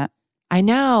even have it. I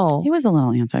know. He was a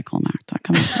little anticlimactic.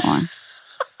 I'm not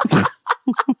gonna lie.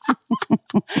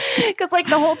 Because like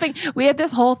the whole thing, we had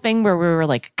this whole thing where we were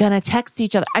like gonna text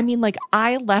each other. I mean, like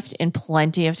I left in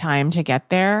plenty of time to get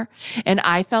there, and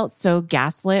I felt so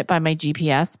gaslit by my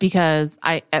GPS because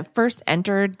I at first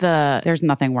entered the There's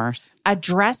nothing worse.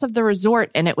 address of the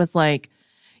resort, and it was like,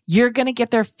 you're gonna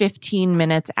get there 15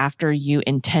 minutes after you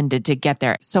intended to get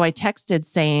there. So I texted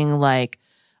saying like,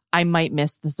 I might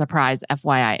miss the surprise,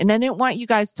 FYI. And I didn't want you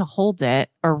guys to hold it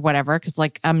or whatever, because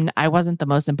like I wasn't the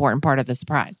most important part of the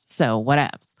surprise. So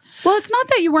whatevs. Well, it's not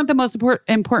that you weren't the most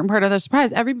important part of the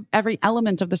surprise. Every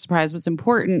element of the surprise was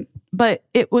important, but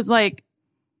it was like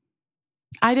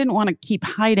I didn't want to keep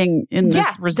hiding in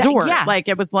this resort. Yes. Like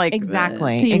it was like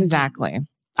Exactly.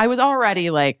 I was already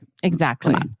like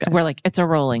Exactly. Come on, guys. We're like, it's a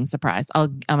rolling surprise.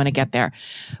 I'm going to get there.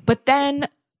 But then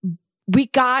we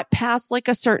got past like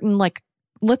a certain like,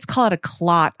 let's call it a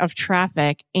clot of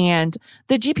traffic. And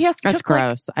the GPS that's took like,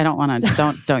 gross. I don't want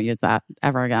to don't use that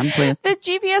ever again, please. the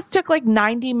GPS took like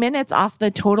 90 minutes off the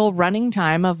total running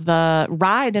time of the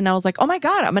ride. And I was like, oh my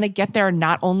God, I'm going to get there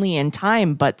not only in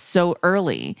time, but so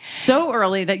early. So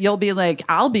early that you'll be like,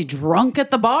 I'll be drunk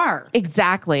at the bar.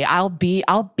 Exactly. I'll be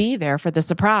there for the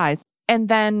surprise. And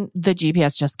then the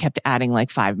GPS just kept adding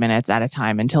like 5 minutes at a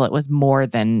time until it was more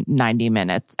than 90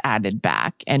 minutes added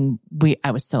back. And I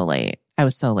was so late.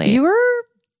 You were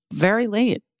very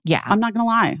late. Yeah. I'm not going to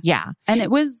lie. Yeah. And it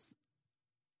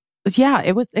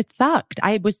sucked.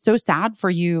 I was so sad for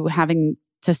you having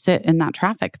to sit in that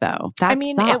traffic though. That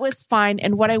sucks. It was fine.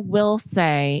 And what I will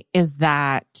say is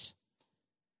that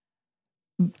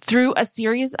through a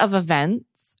series of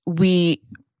events,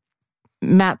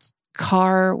 Matt's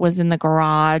car was in the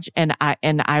garage and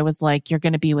I was like, you're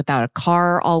going to be without a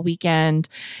car all weekend.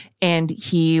 And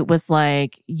he was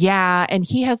like, yeah. And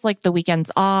he has like the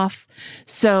weekends off.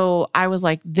 So I was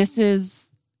like, this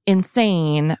is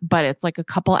insane, but it's like a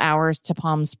couple hours to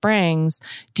Palm Springs.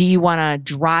 Do you want to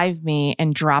drive me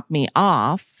and drop me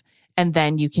off? And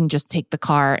then you can just take the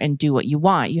car and do what you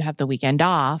want. You have the weekend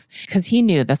off, because he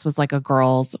knew this was like a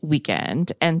girls'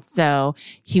 weekend. And so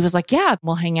he was like, yeah,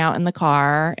 we'll hang out in the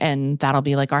car and that'll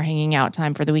be like our hanging out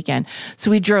time for the weekend.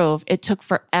 So we drove. It took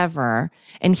forever.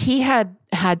 And he had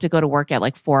to go to work at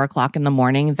like 4:00 in the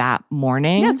morning that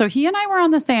morning. Yeah, so he and I were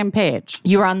on the same page.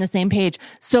 You were on the same page.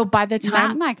 So by the time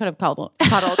Matt and I could have cuddled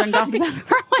and gone to bed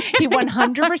early. he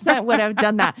 100% would have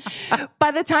done that.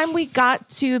 By the time we got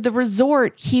to the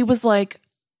resort, he was like,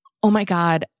 oh my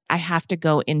God, I have to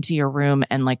go into your room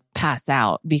and like pass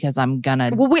out because I'm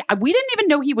gonna. Well, we didn't even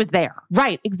know he was there.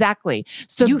 Right, exactly.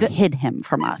 So you hid him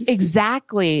from us.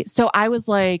 Exactly. So I was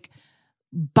like,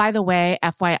 by the way,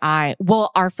 FYI,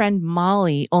 well, our friend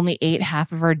Molly only ate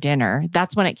half of her dinner.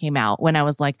 That's when it came out. When I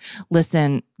was like,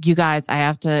 listen, you guys, I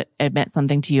have to admit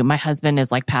something to you. My husband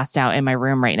is like passed out in my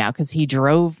room right now because he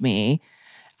drove me.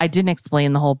 I didn't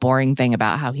explain the whole boring thing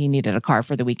about how he needed a car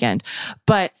for the weekend.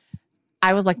 But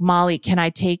I was like, Molly, can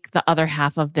I take the other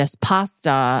half of this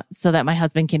pasta so that my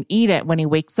husband can eat it when he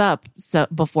wakes up, so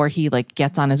before he like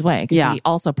gets on his way? Because he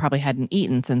also probably hadn't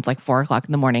eaten since like 4:00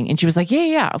 in the morning. And she was like,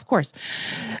 yeah, of course.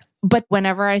 But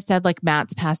whenever I said like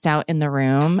Matt's passed out in the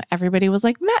room, everybody was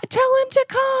like, Matt, tell him to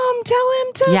come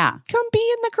come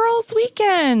be in the girls'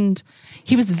 weekend.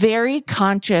 He was very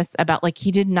conscious about like,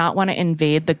 he did not want to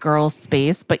invade the girls'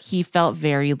 space, but he felt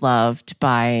very loved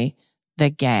by the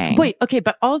gang. Wait, okay,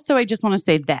 but also I just want to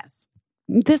say this.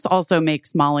 This also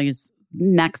makes Molly's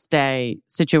next day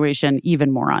situation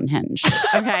even more unhinged.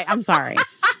 Okay, I'm sorry.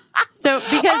 So,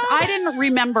 because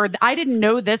I didn't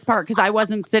know this part because I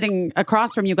wasn't sitting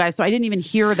across from you guys, so I didn't even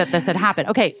hear that this had happened.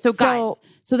 Okay, so guys,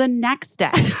 so the next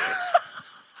day,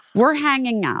 we're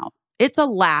hanging out. It's a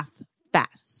laugh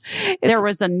fest. There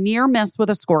was a near miss with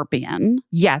a scorpion.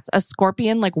 Yes, a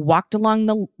scorpion like walked along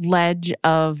the ledge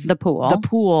of the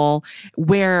pool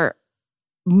where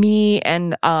me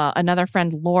and another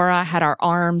friend, Laura, had our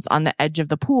arms on the edge of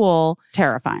the pool.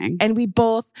 Terrifying. And we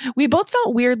both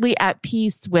felt weirdly at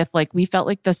peace with like, we felt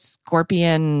like the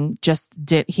scorpion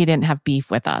he didn't have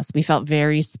beef with us. We felt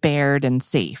very spared and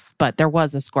safe, but there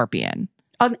was a scorpion.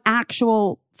 An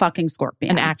actual fucking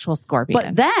scorpion. An actual scorpion.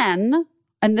 But then,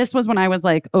 and this was when I was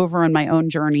like over on my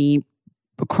own journey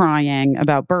crying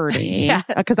about Birdie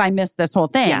because I missed this whole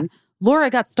thing. Yes. Laura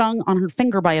got stung on her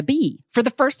finger by a bee. For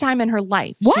the first time in her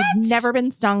life. What? She'd never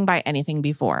been stung by anything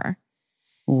before.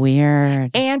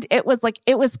 Weird. And it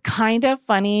was kind of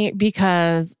funny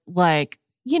because like,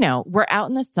 you know, we're out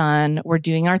in the sun, we're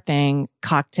doing our thing,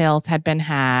 cocktails had been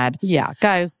had. Yeah,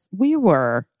 guys, we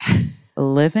were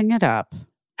living it up.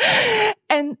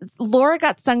 And Laura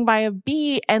got stung by a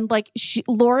bee, and like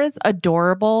Laura's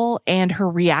adorable, and her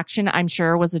reaction, I'm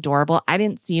sure, was adorable. I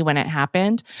didn't see when it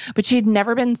happened, but she'd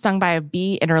never been stung by a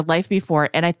bee in her life before.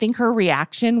 And I think her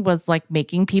reaction was like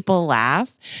making people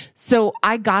laugh. So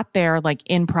I got there like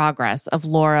in progress of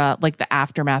Laura, like the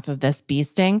aftermath of this bee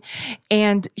sting.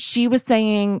 And she was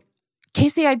saying,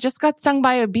 Casey, I just got stung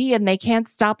by a bee and they can't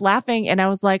stop laughing. And I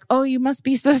was like, oh, you must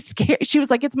be so scared. She was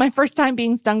like, it's my first time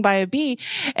being stung by a bee.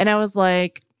 And I was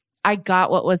like, I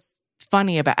got what was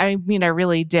funny about it. I mean, I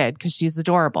really did because she's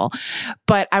adorable.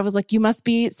 But I was like, you must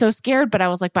be so scared. But I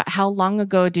was like, but how long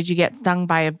ago did you get stung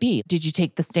by a bee? Did you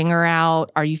take the stinger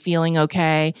out? Are you feeling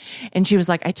okay? And she was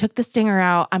like, I took the stinger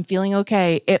out. I'm feeling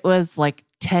okay. It was like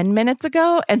 10 minutes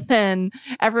ago. And then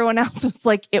everyone else was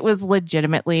like, it was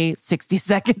legitimately 60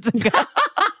 seconds ago.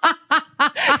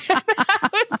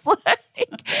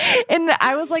 And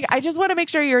I was like, I just want to make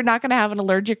sure you're not going to have an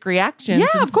allergic reaction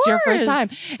since it's your first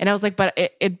time. And I was like, but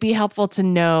it'd be helpful to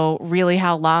know really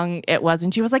how long it was.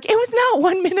 And she was like, it was not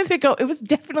 1 minute ago. It was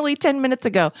definitely 10 minutes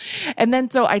ago. And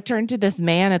then so I turned to this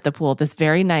man at the pool, this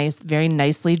very nice, very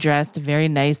nicely dressed, very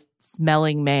nice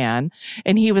smelling man.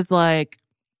 And he was like,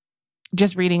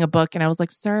 just reading a book. And I was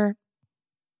like, sir,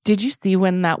 did you see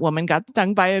when that woman got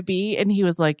stung by a bee? And he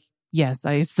was like, yes,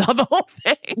 I saw the whole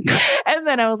thing. And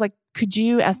then I was like, could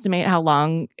you estimate how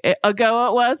long ago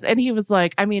it was? And he was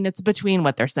like, I mean, it's between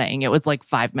what they're saying. It was like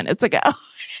 5 minutes ago.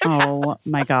 Oh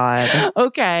my God.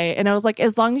 Okay. And I was like,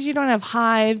 as long as you don't have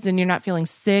hives and you're not feeling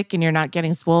sick and you're not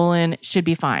getting swollen, it should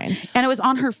be fine. And it was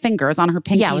on her fingers, on her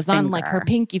pinky finger. Yeah, it was on like her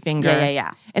pinky finger.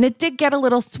 Yeah. And it did get a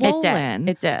little swollen.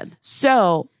 It did.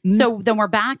 So then we're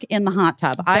back in the hot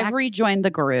tub. I've rejoined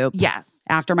the group. Yes.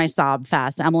 After my sob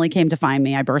fest, Emily came to find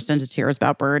me. I burst into tears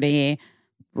about Birdie.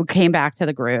 We came back to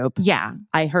the group. Yeah.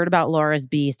 I heard about Laura's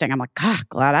bee sting. I'm like, God,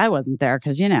 glad I wasn't there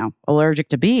because, allergic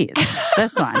to bees.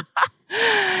 This one.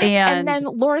 And then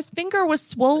Laura's finger was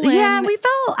swollen. Yeah,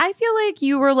 I feel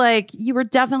like you were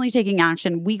definitely taking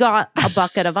action. We got a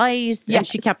bucket of ice and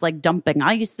she kept like dumping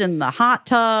ice in the hot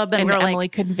tub. And we were Emily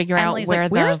couldn't figure out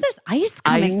where's this ice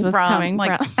coming from?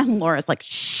 And Laura's like,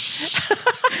 shh,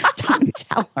 don't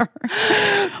tell her.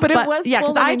 But it was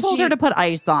because I told her to put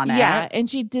ice on it. Yeah, and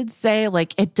she did say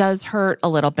like, it does hurt a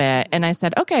little bit. And I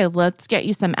said, okay, let's get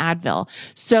you some Advil.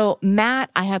 So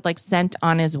Matt, I had like sent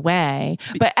on his way,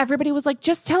 but everybody was like,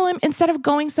 just tell him instead of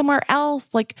going somewhere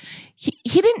else. Like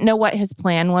he didn't know what his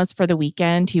plan was for the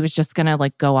weekend. He was just going to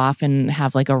like go off and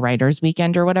have like a writer's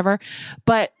weekend or whatever.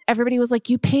 But everybody was like,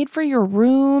 you paid for your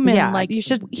room and like he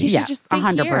should just stay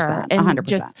 100%, here. And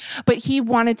 100%. But he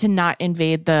wanted to not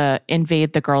invade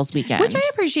the girls' weekend. Which I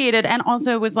appreciated. And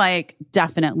also was like,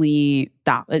 definitely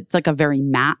that it's like a very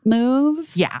Matt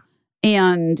move. Yeah.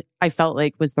 And I felt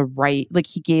like was the right, like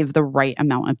he gave the right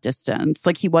amount of distance.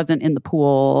 Like he wasn't in the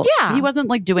pool. Yeah. He wasn't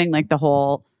like doing like the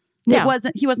whole,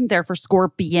 he wasn't there for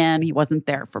scorpion. He wasn't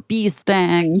there for bee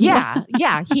sting. Yeah.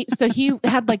 So he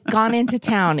had like gone into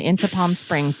town, into Palm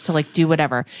Springs to like do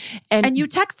whatever. And you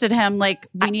texted him like,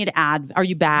 we need are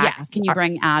you back? Yes. Can you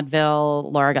bring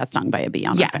Advil? Laura got stung by a bee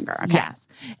on her finger. Okay. Yes.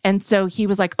 And so he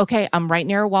was like, okay, I'm right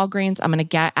near Walgreens. I'm going to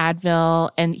get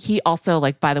Advil. And he also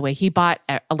like, by the way, he bought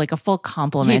a full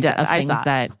complement of things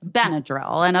that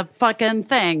Benadryl and a fucking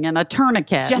thing and a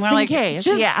tourniquet. Just in case.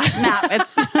 No,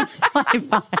 it's fine.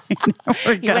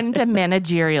 He went into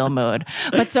managerial mode.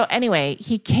 But so anyway,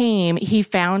 he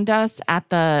found us at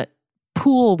the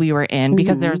pool we were in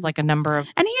because there's like a number of...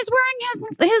 And he's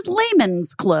wearing his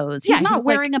layman's clothes. He's not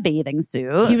wearing a bathing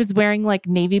suit. He was wearing like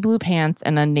navy blue pants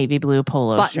and a navy blue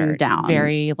polo shirt. Down.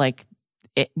 Very like,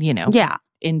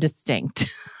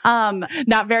 indistinct.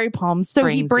 Not very Palm Springs. So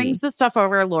he brings the stuff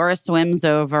over. Laura swims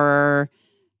over.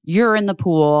 You're in the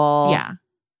pool. Yeah.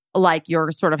 Like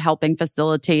you're sort of helping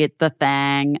facilitate the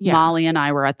thing. Yeah. Molly and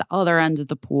I were at the other end of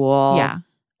the pool. Yeah.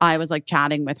 I was like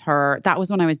chatting with her. That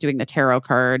was when I was doing the tarot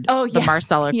card. Oh, the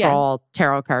Marcella Kroll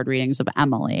tarot card readings of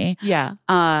Emily. Yeah.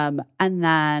 And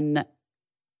then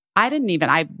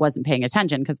I wasn't paying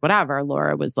attention because whatever,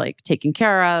 Laura was like taken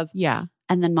care of. Yeah.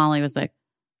 And then Molly was like,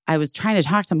 I was trying to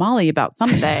talk to Molly about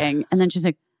something. And then she's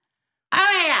like, oh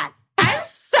my God, I'm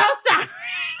so sorry.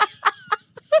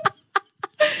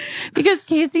 Because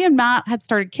Casey and Matt had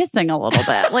started kissing a little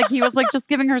bit. Like he was like just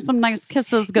giving her some nice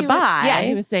kisses goodbye.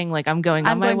 He was saying like, I'm going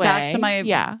on my way. Back to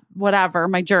my whatever,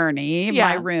 my journey,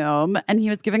 my room. And he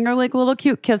was giving her like little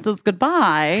cute kisses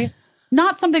goodbye.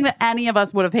 Not something that any of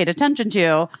us would have paid attention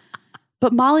to.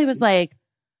 But Molly was like,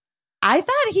 I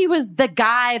thought he was the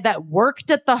guy that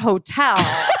worked at the hotel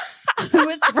who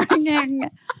was bringing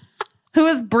who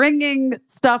was bringing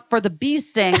stuff for the bee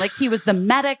sting. Like he was the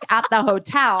medic at the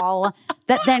hotel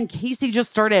that then Casey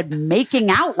just started making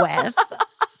out with.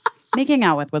 Making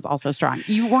out with was also strong.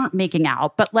 You weren't making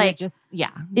out, but like,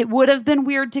 it would have been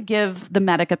weird to give the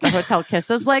medic at the hotel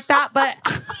kisses like that. But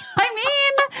I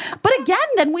mean, but again,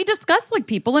 then we discuss like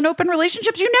people in open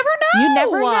relationships. You never know. You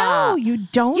never know. You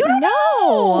don't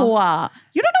know.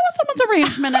 You don't know what someone's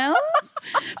arrangement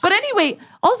is. But anyway,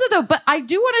 also though, but I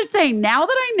do want to say now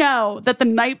that I know that the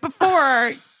night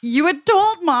before you had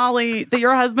told Molly that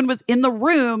your husband was in the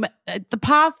room at the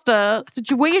pasta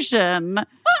situation.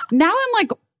 Now I'm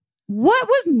like, what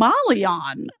was Molly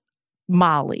on?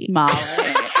 Molly.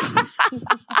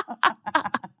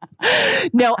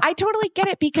 No, I totally get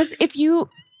it because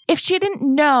if she didn't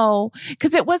know,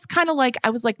 because it was kind of like, I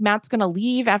was like, Matt's going to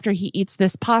leave after he eats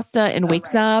this pasta and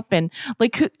wakes up. And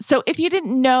like, so if you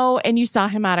didn't know and you saw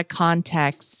him out of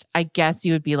context, I guess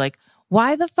you would be like,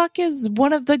 why the fuck is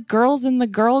one of the girls in the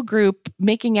girl group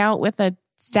making out with a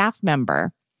staff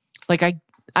member? Like,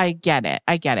 I get it.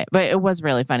 But it was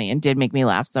really funny and did make me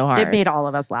laugh so hard. it made all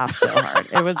of us laugh so hard.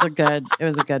 It was a good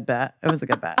bet. It was a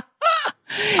good bet.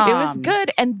 It was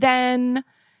good. And then,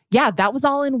 yeah, that was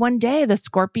all in one day, the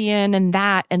scorpion and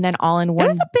that, and then all in one. It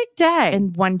was a big day.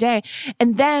 In one day.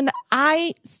 And then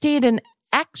I stayed an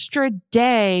extra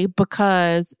day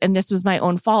because, and this was my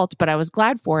own fault, but I was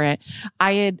glad for it.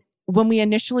 When we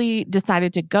initially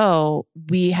decided to go,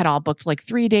 we had all booked like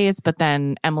 3 days, but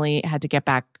then Emily had to get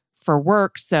back for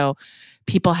work. So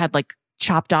people had like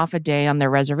chopped off a day on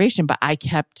their reservation, but I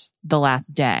kept the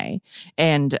last day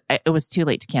and it was too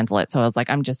late to cancel it. So I was like,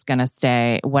 I'm just going to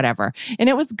stay, whatever. And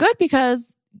it was good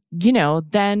because,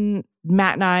 then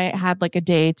Matt and I had like a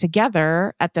day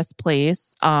together at this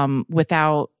place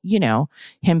without,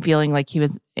 him feeling like he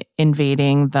was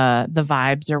invading the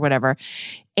vibes or whatever.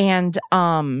 And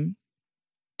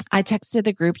I texted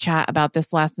the group chat about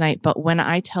this last night, but when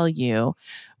I tell you,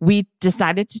 we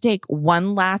decided to take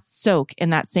one last soak in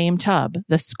that same tub,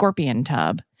 the scorpion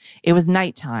tub. It was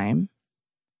nighttime.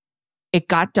 It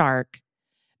got dark.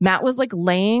 Matt was like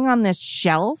laying on this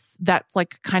shelf that's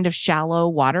like kind of shallow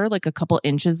water, like a couple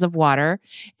inches of water.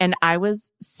 And I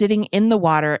was sitting in the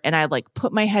water and I like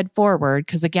put my head forward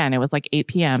because again, it was like 8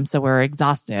 p.m. So we were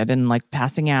exhausted and like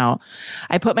passing out.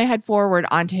 I put my head forward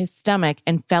onto his stomach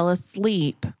and fell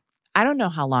asleep. I don't know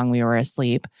how long we were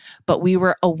asleep, but we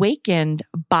were awakened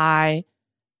by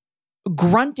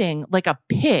grunting like a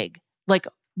pig, like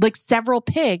several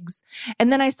pigs.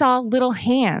 And then I saw little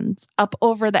hands up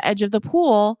over the edge of the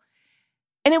pool.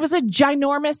 And it was a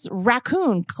ginormous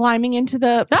raccoon climbing into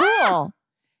the pool.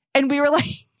 And we were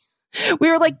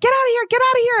like, get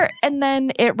out of here. And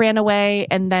then it ran away.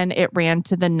 And then it ran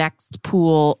to the next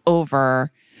pool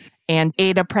over and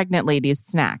ate a pregnant lady's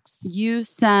snacks. You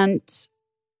sent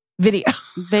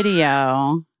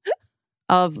video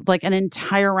of like an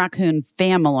entire raccoon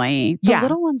family. The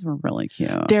little ones were really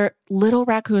cute. Their little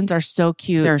raccoons are so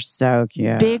cute. They're so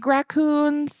cute. Big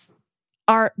raccoons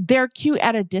they're cute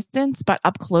at a distance, but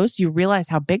up close you realize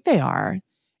how big they are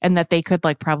and that they could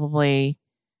like probably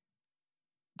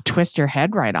twist your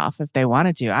head right off if they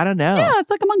wanted to. I don't know. Yeah, it's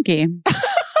like a monkey.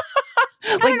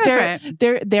 Like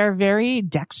they're very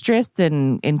dexterous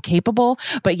and capable,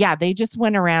 but yeah, they just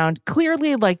went around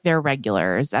clearly like they're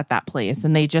regulars at that place,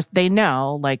 and they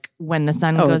know like when the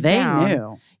sun goes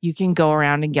down, you can go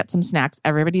around and get some snacks.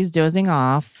 Everybody's dozing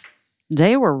off.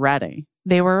 They were ready.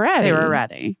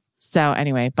 So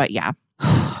anyway, but yeah,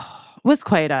 it was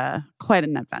quite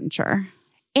an adventure.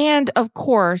 And of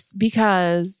course,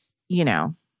 because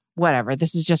whatever,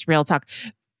 this is just real talk.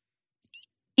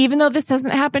 Even though this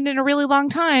hasn't happened in a really long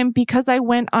time, because I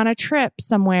went on a trip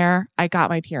somewhere, I got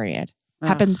my period.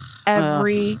 Happens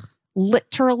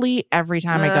literally every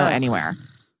time I go anywhere.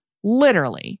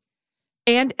 Literally.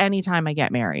 And anytime I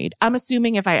get married. I'm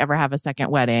assuming if I ever have a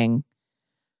second wedding,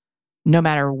 no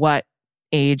matter what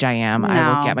age I am,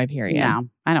 I will get my period. No,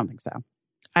 I don't think so.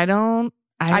 I mean,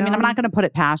 I'm not going to put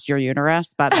it past your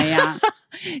uterus, but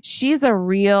she's a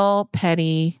real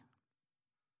petty...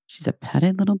 She's a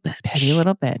petty little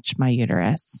bitch. My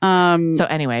uterus. So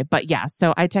anyway, but yeah,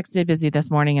 so I texted Busy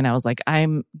this morning and I was like,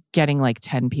 I'm getting like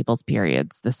 10 people's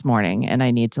periods this morning and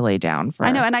I need to lay down for...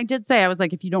 I know. And I did say, I was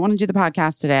like, if you don't want to do the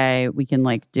podcast today, we can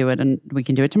like do it and we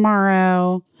can do it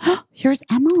tomorrow. Here's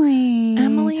Emily.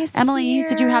 Emily, here.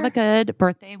 Did you have a good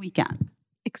birthday weekend?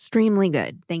 Extremely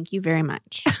good. Thank you very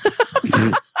much.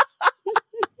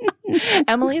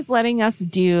 Emily's letting us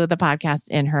do the podcast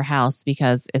in her house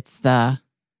because it's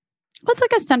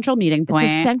like a central meeting point.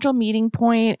 It's a central meeting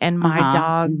point, and my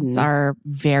dogs are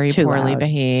very poorly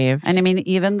behaved. And I mean,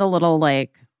 even the little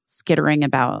like skittering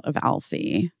about of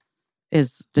Alfie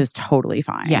is totally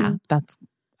fine. Yeah,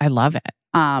 I love it.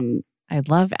 I I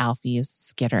love Alfie's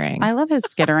skittering. love his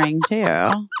skittering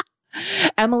too.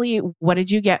 Emily, what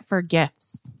did you get for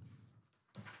gifts?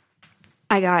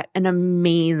 I got an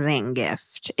amazing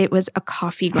gift. It was a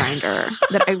coffee grinder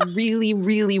that I really,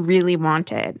 really, really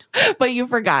wanted. But you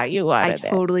forgot you I wanted it.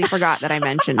 totally forgot that I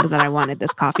mentioned that I wanted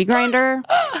this coffee grinder,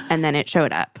 and then it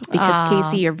showed up because Aw.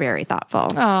 Casey, you're very thoughtful.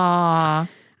 Aw.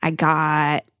 I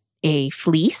got a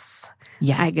fleece.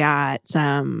 Yes. I got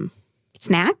some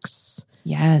snacks.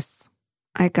 Yes.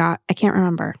 I can't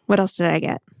remember. What else did I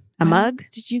get? A What mug? else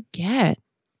did you get?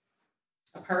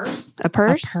 A purse. A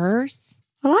purse? A purse?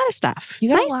 A lot of stuff. You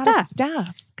got Nice a lot stuff. of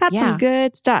stuff. Got Yeah. some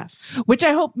good stuff. Which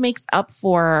I hope makes up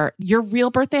for your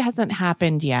real birthday hasn't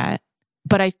happened yet.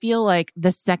 But I feel like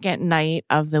the second night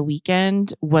of the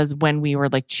weekend was when we were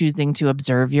like choosing to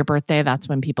observe your birthday. That's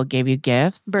when people gave you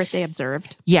gifts. Birthday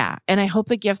observed. Yeah. And I hope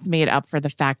the gifts made up for the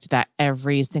fact that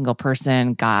every single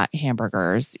person got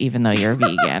hamburgers, even though you're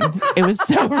vegan. It was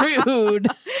so rude.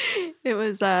 It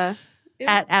was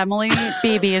At Emily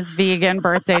Beebe's vegan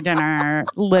birthday dinner,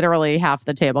 literally half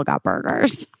the table got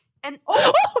burgers. and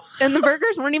the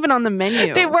burgers weren't even on the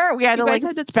menu. They were. We had You to guys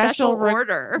like had to special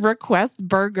order. request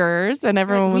burgers. And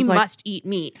everyone we was like, must eat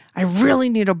meat. I really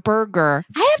need a burger.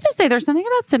 I have to say, there's something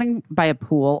about sitting by a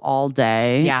pool all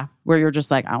day Yeah. where you're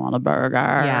just like, I want a burger.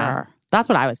 Yeah. That's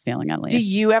what I was feeling at least. Do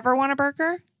you ever want a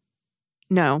burger?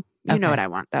 No, you know Okay. what I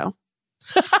want though.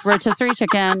 Rotisserie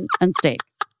chicken and steak.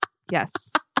 Yes.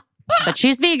 But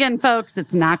she's vegan, folks.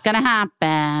 It's not going to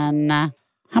happen.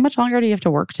 How much longer do you have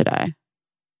to work today?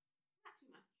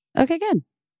 Okay, good.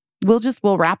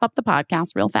 We'll wrap up the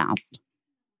podcast real fast.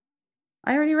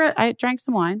 I drank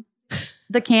some wine.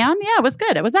 The can, yeah, it was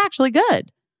good. It was actually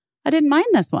good. I didn't mind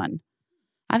this one.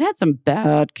 I've had some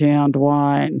bad canned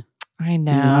wine. I I'm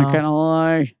not know. gonna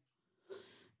lie.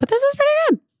 But this is pretty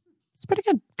good. It's pretty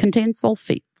good. Contains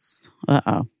sulfates.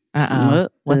 Uh-oh.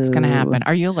 What's going to happen?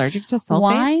 Are you allergic to sulfates?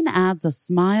 Wine adds a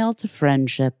smile to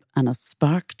friendship and a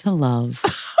spark to love.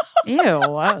 Ew,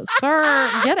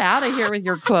 sir, get out of here with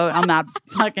your quote on that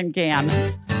fucking can.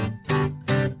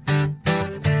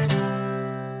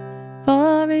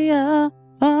 Faria,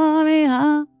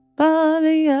 Faria,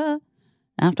 Faria.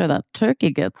 After that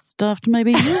turkey gets stuffed,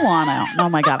 maybe you want to. Oh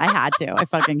my God, I had to. I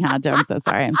fucking had to. I'm so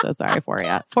sorry. I'm so sorry for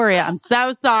you. Faria, I'm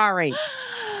so sorry.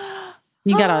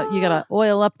 You gotta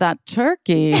oil up that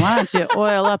turkey. Why don't you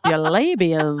oil up your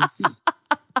labias?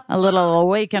 A little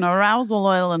awaken arousal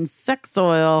oil and sex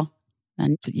oil.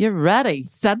 And you're ready.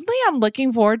 Suddenly, I'm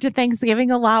looking forward to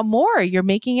Thanksgiving a lot more. You're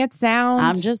making it sound.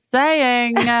 I'm just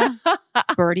saying.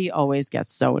 Birdie always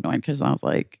gets so annoyed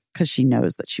because she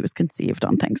knows that she was conceived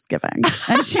on Thanksgiving.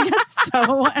 And she gets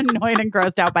so annoyed and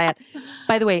grossed out by it.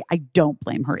 By the way, I don't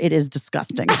blame her. It is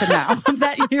disgusting to know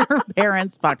that your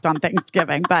parents fucked on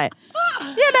Thanksgiving. But,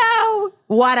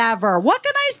 whatever. What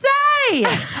can I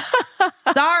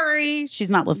say? Sorry. She's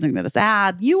not listening to this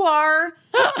ad. You are.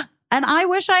 And I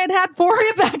wish I had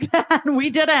Foria back then. We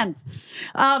didn't.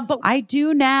 But I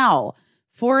do now.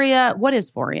 Foria. What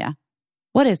is Foria?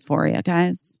 What is Foria,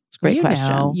 guys? It's a great You question.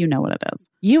 know. You know what it is.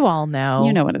 You all know.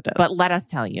 You know what it is. But let us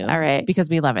tell you. All right. Because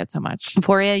we love it so much.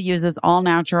 Foria uses all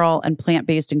natural and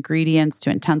plant-based ingredients to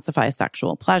intensify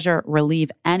sexual pleasure, relieve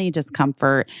any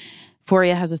discomfort.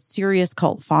 Foria has a serious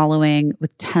cult following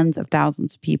with tens of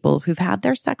thousands of people who've had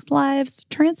their sex lives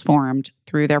transformed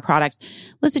through their products.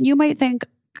 Listen, you might think,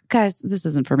 guys, this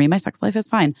isn't for me. My sex life is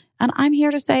fine. And I'm here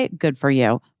to say, good for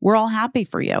you. We're all happy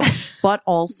for you. But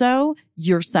also,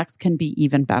 your sex can be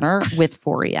even better with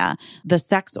Foria. The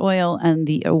sex oil and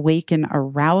the Awaken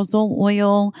Arousal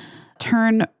oil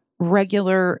turn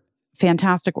regular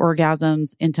fantastic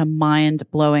orgasms into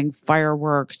mind-blowing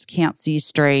fireworks, can't see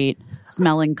straight,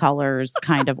 smelling colors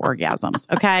kind of orgasms,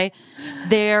 okay?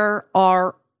 There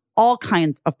are all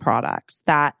kinds of products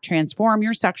that transform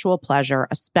your sexual pleasure,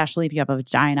 especially if you have a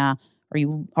vagina or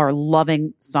you are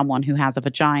loving someone who has a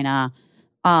vagina.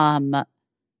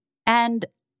 And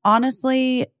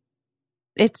honestly,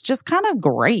 it's just kind of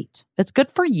great. It's good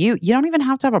for you. You don't even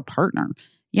have to have a partner.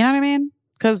 You know what I mean?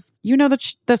 Because you know that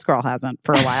this girl hasn't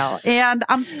for a while. And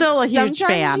I'm still a huge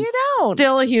Sometimes fan. you don't.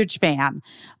 Still a huge fan.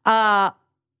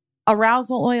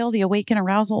 Arousal oil, the Awaken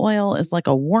Arousal oil is like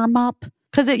a warm-up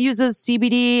because it uses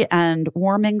CBD and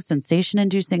warming,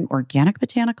 sensation-inducing organic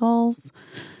botanicals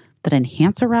that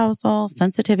enhance arousal,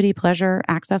 sensitivity, pleasure,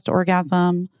 access to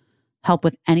orgasm, help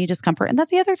with any discomfort. And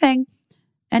that's the other thing.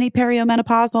 Any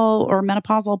perimenopausal or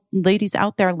menopausal ladies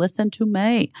out there, listen to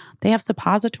me. They have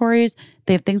suppositories.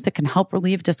 They have things that can help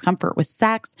relieve discomfort with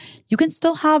sex. You can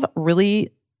still have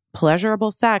really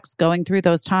pleasurable sex going through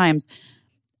those times.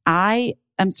 I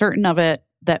am certain of it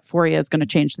that Foria is going to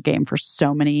change the game for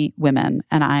so many women.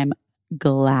 And I'm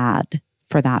glad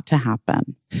for that to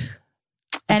happen.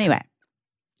 Anyway,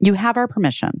 you have our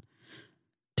permission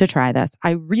to try this. I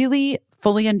really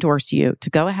fully endorse you to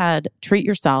go ahead, treat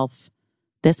yourself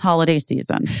this holiday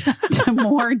season to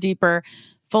more, deeper,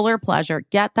 fuller pleasure.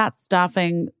 Get that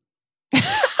stuffing. I'm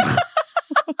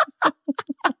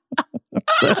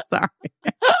so sorry.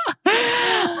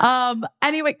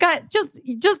 Anyway, guys, just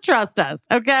trust us,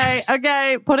 okay?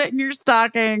 Okay, put it in your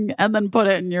stocking and then put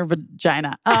it in your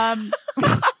vagina.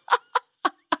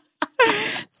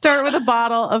 Start with a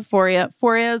bottle of Foria.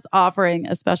 Foria is offering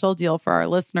a special deal for our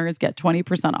listeners. Get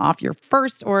 20% off your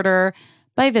first order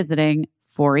by visiting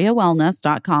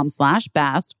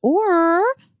ForiaWellness.com/best or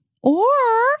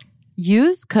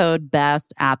use code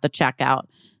BEST at the checkout.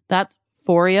 That's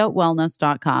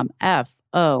ForiaWellness.com,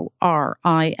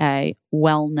 FORIA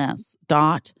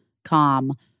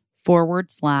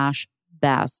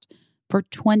wellness.com/best for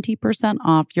 20%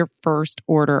 off your first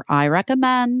order. I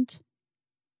recommend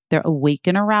their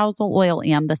Awaken Arousal Oil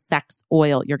and the Sex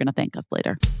Oil. You're going to thank us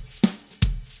later.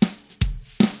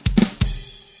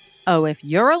 Oh, if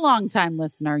you're a longtime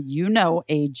listener, you know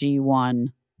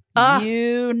AG1.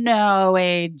 You know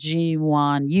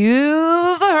AG1.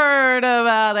 You've heard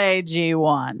about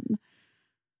AG1.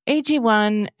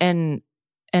 AG1 and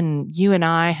you and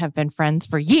I have been friends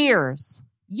for years.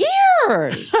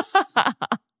 Years!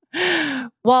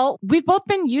 Well, we've both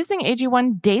been using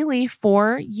AG1 daily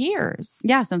for years.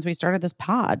 Yeah, since we started this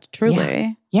pod,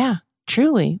 truly. Yeah,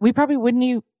 truly. We probably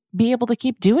wouldn't be able to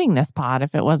keep doing this pod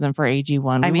if it wasn't for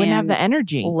AG1. We wouldn't have the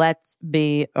energy. Let's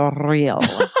be real.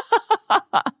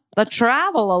 The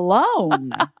travel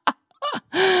alone.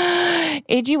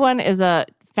 AG1 is a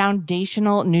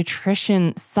foundational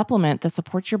nutrition supplement that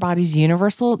supports your body's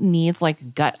universal needs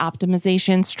like gut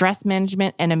optimization, stress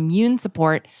management, and immune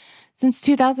support. Since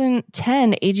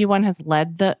 2010, AG1 has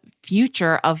led the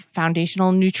future of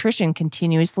foundational nutrition,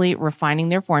 continuously refining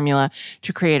their formula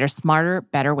to create a smarter,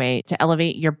 better way to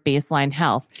elevate your baseline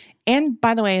health. And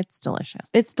by the way, it's delicious.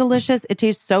 It's delicious. It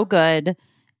tastes so good.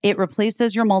 It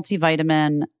replaces your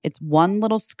multivitamin. It's one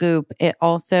little scoop. It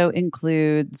also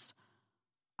includes,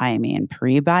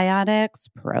 prebiotics,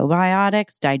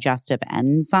 probiotics, digestive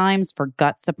enzymes for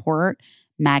gut support,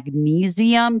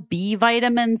 magnesium, B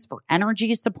vitamins for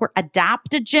energy support,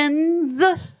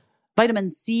 adaptogens, vitamin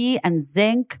C and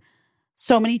zinc.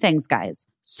 So many things, guys.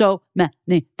 So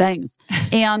many things.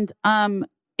 And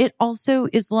it also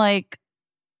is like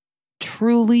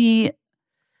truly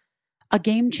a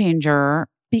game changer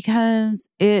because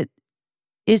it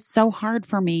is so hard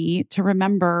for me to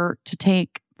remember to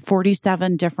take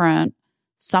 47 different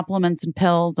supplements and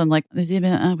pills and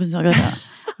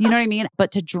you know what I mean?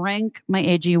 But to drink my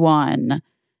AG1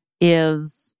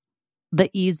 is the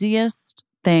easiest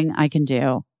thing I can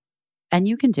do. And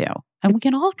you can do. And we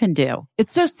can all do.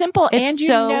 It's so simple. It's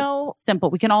so simple.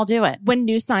 We can all do it. When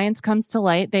new science comes to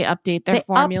light, they update their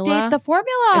formula. Update the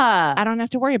formula. I don't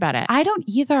have to worry about it. I don't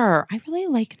either. I really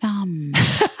like them.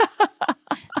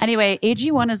 Anyway,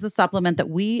 AG1 is the supplement that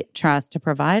we trust to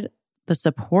provide the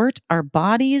support our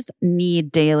bodies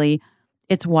need daily.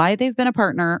 It's why they've been a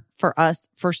partner for us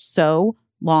for so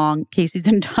long. Casey's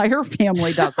entire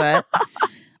family does it.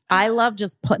 I love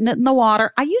just putting it in the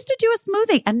water. I used to do a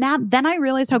smoothie, and then I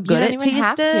realized how good it tasted.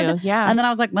 Have to. Yeah, and then I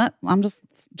was like, I'm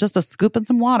just a scoop in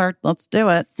some water. Let's do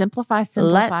it. Simplify.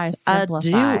 Let's simplify.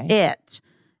 do it.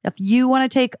 If you want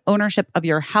to take ownership of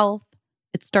your health,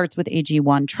 it starts with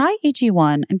AG1. Try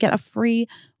AG1 and get a free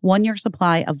 1-year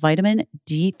supply of vitamin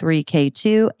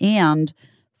D3K2 and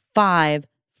 5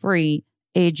 free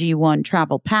AG1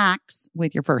 travel packs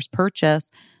with your first purchase.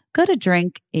 Go to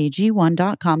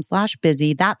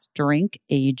drinkag1.com/busy. That's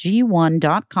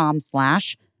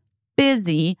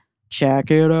drinkag1.com/busy.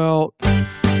 Check it out.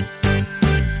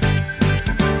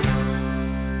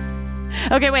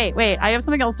 Okay, wait. I have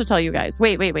something else to tell you guys.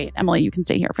 Wait. Emily, you can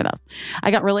stay here for this.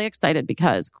 I got really excited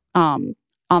because on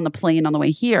the plane on the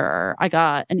way here, I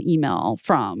got an email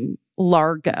from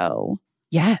Largo.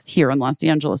 Yes. Here in Los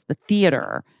Angeles, the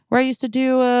theater, where I used to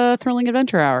do a Thrilling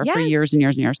Adventure Hour for years and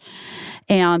years and years.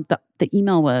 And the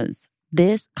email was,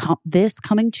 this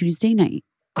coming Tuesday night,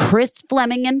 Chris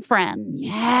Fleming and friends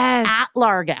at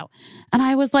Largo. And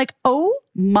I was like, oh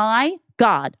my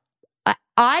God,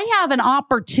 I have an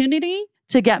opportunity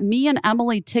to get me and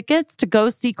Emily tickets to go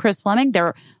see Chris Fleming.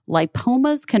 Their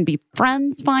lipomas can be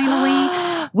friends finally.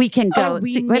 We can go.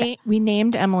 We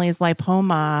named Emily's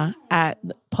lipoma at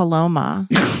Paloma.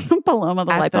 Paloma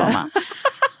the lipoma.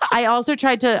 I also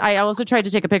tried to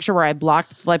take a picture where I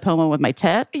blocked lipoma with my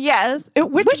tit. Yes,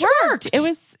 which worked. It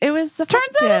was effective.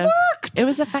 Turns out it worked. It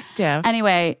was effective.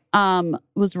 Anyway,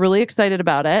 was really excited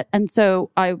about it. And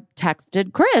so I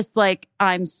texted Chris, like,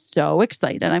 I'm so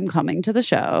excited. I'm coming to the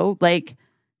show. Like,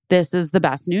 this is the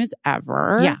best news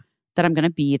ever. Yeah. That I'm going to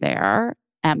be there.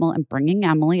 I'm bringing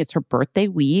Emily. It's her birthday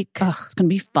week. Ugh. It's going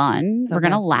to be fun. So We're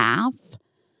going to good. laugh.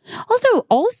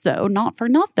 Also, not for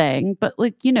nothing, but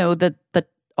like, you know,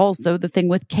 also the thing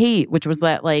with Kate, which was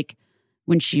that like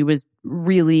when she was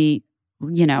really,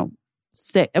 you know,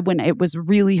 sick, when it was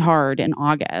really hard in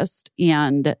August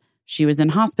and she was in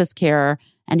hospice care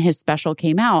and his special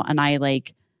came out and I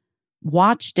like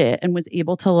watched it and was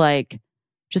able to like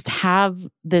just have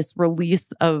this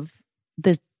release of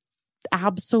this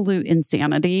absolute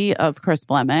insanity of Chris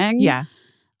Fleming. Yes.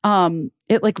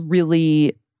 It like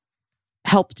really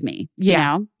helped me, you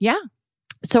know? Yeah.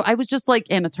 So I was just like,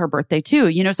 and it's her birthday too,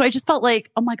 you know? So I just felt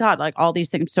like, oh my God, like all these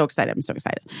things. I'm so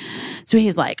excited. So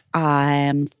he's like,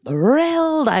 I'm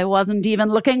thrilled. I wasn't even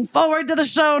looking forward to the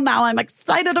show. Now I'm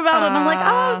excited about it. And I'm like,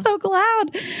 oh, I'm so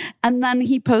glad. And then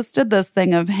he posted this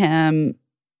thing of him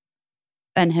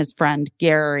and his friend,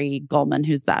 Gary Goldman,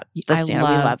 who's that? We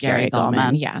love Gary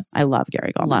Goldman. Yes. I love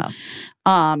Gary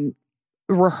Goldman.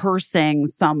 Rehearsing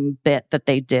some bit that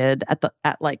they did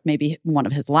at like maybe one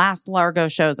of his last Largo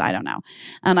shows. I don't know.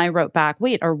 And I wrote back,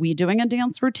 wait, are we doing a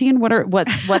dance routine?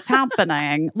 What's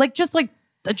happening?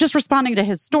 Just responding to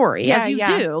his story as you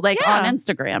do, like on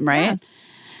Instagram, right? Yes.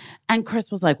 And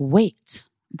Chris was like, wait,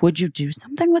 would you do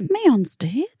something with me on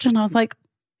stage? And I was like,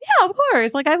 yeah, of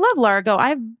course. Like I love Largo.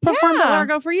 I've performed at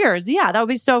Largo for years. Yeah, that would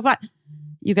be so fun.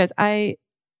 You guys,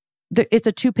 it's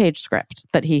a 2-page script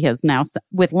that he has now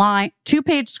with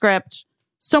 2-page script.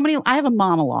 So many, I have a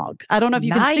monologue. I don't know if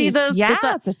you can see this. Yeah,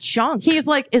 it's a chunk. He's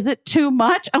like, is it too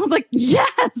much? I was like,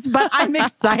 yes, but I'm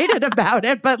excited about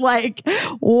it. But like,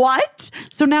 what?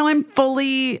 So now I'm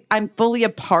fully a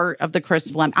part of the Chris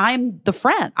Fleming. I'm the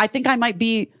friend. I think I might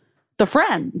be the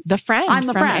friends. The friend. I'm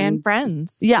the from friend. And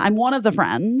Friends. Yeah, I'm one of the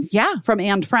friends. Yeah. From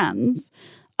And Friends.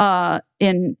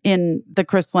 In the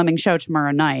Chris Fleming show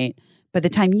tomorrow night. By the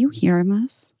time you hear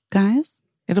this, guys,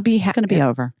 It'll be it's going to be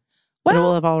over. Well, it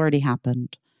will have already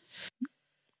happened.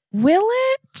 Will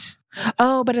it?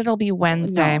 Oh, but it'll be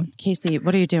Wednesday. No. Casey,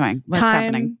 what are you doing? What's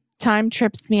happening? Time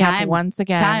trips me up once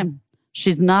again.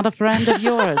 She's not a friend of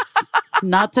yours.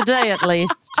 Not today, at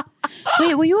least.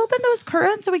 Wait, will you open those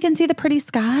curtains so we can see the pretty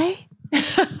sky?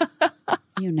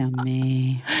 You know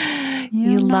me.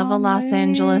 You love a Los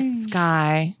Angeles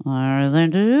sky. More than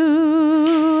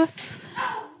do.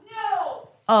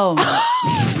 Oh, no.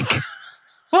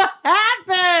 What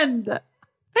happened?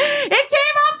 It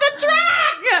came off the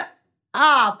track.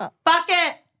 Oh, fuck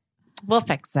it. We'll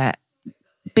fix it.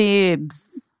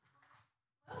 Babes.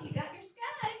 Oh, you got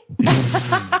your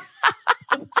sky.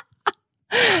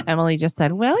 Emily just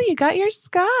said, well, you got your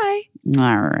sky.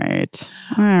 All right.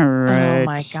 Oh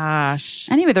my gosh.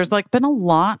 Anyway, there's like been a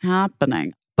lot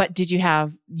happening. But you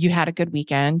had a good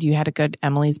weekend? You had a good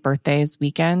Emily's birthdays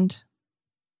weekend?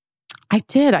 I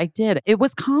did. It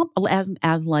was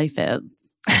as life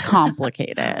is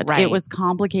complicated. Right. It was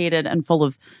complicated and full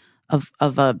of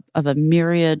a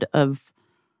myriad of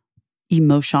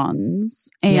emotions.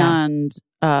 And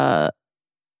and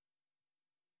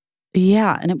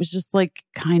it was just like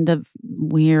kind of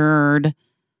weird.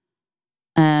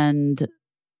 And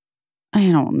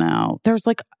I don't know. There's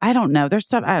stuff I don't know.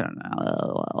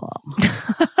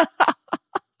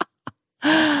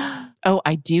 Oh,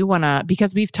 I do want to,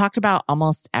 because we've talked about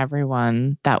almost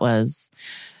everyone. That was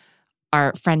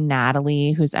our friend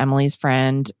Natalie, who's Emily's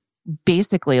friend,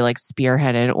 basically like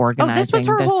spearheaded organizing this was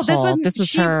her whole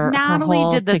Natalie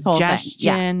whole did this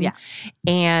suggestion. whole thing. Yes.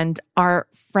 And our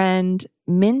friend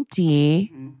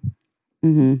Minty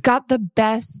got the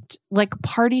best like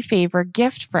party favor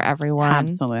gift for everyone.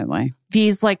 Absolutely.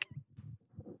 These like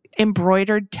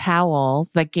embroidered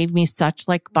towels that gave me such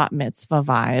like bat mitzvah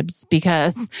vibes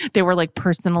because they were like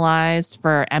personalized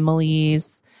for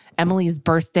Emily's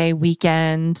birthday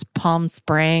weekend, Palm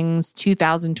Springs,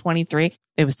 2023.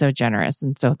 It was so generous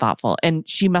and so thoughtful. And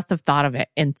she must have thought of it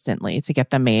instantly to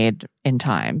get them made in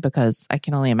time, because I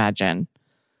can only imagine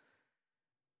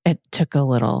it took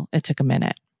a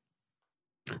minute.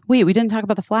 Wait, we didn't talk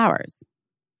about the flowers.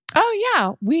 Oh,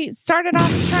 yeah. We started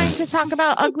off trying to talk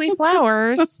about ugly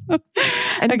flowers.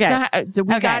 And so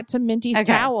we got to Minty's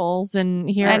towels and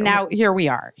now here we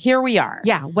are.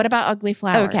 Yeah. What about ugly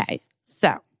flowers? Okay.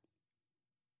 So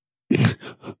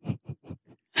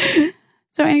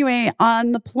anyway,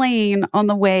 on the plane on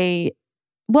the way,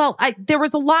 there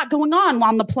was a lot going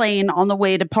on the plane on the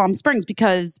way to Palm Springs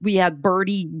because we had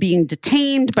Birdie being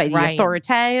detained by the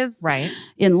authorities right.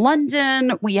 in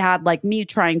London. We had like me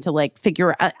trying to like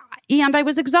figure out, and I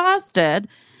was exhausted.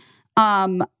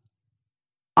 I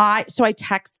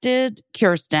texted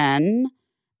Kirsten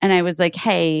and I was like,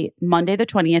 hey, Monday the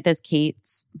 20th is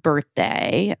Kate's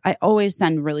birthday. I always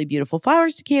send really beautiful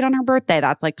flowers to Kate on her birthday.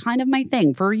 That's like kind of my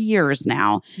thing for years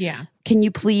now. Yeah. Can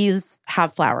you please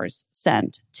have flowers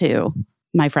sent to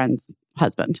my friend's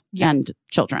husband and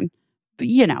children?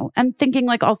 You know, and thinking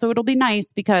like also it'll be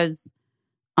nice because,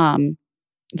 you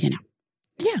know.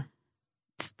 Yeah.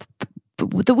 It's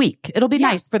the week. It'll be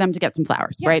nice for them to get some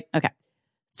flowers, right? Okay.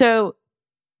 So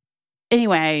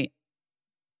anyway,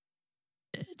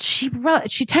 she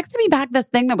texted me back this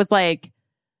thing that was like,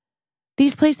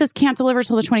 these places can't deliver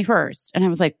till the 21st. And I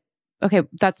was like, okay,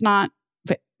 that's not,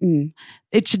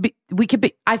 it should be,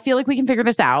 I feel like we can figure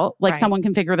this out. Like someone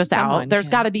can figure this out. There's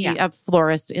got to be a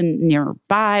florist in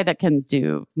nearby that can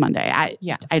do Monday.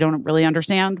 I don't really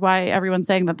understand why everyone's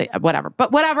saying that whatever.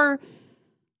 But whatever,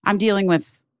 I'm dealing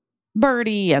with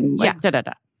Birdie and like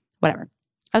whatever.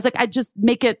 I was like, I just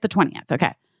make it the 20th.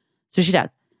 Okay. So she does.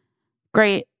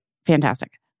 Great.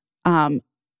 Fantastic.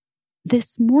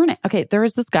 This morning, okay, there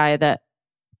was this guy that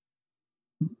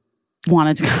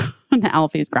wanted to go, and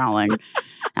Alfie's growling.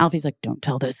 Alfie's like, don't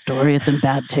tell this story. It's in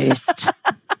bad taste.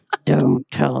 Don't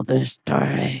tell this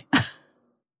story.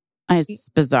 It's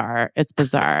bizarre. It's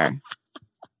bizarre.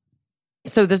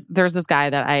 So there's this guy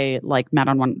that I like met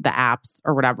on one of the apps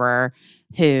or whatever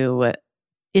who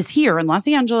is here in Los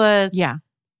Angeles. Yeah.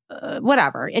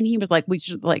 Whatever. And he was like, we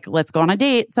should like, let's go on a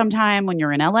date sometime when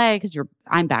you're in LA because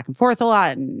I'm back and forth a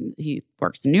lot and he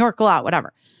works in New York a lot,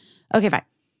 whatever. Okay, fine.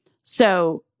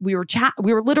 So we were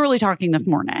literally talking this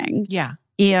morning. Yeah.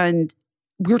 And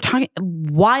we were talking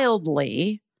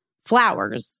wildly.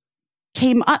 Flowers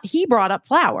came up. He brought up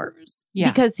flowers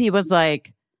because he was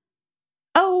like,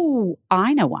 oh,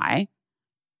 I know why.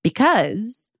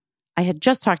 Because I had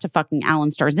just talked to fucking Alan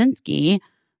Starzinski,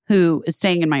 who is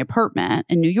staying in my apartment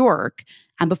in New York.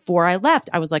 And before I left,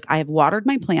 I was like, I have watered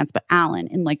my plants, but Alan,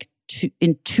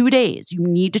 in 2 days, you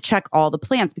need to check all the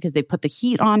plants because they put the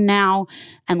heat on now.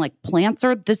 And like plants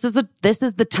are, this is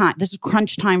the time, this is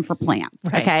crunch time for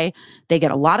plants. Right. Okay. They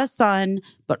get a lot of sun,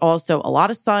 but also a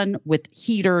lot of sun with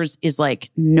heaters is like,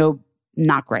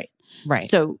 not great. Right.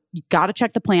 So you got to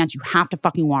check the plants. You have to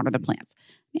fucking water the plants.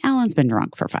 Alan's been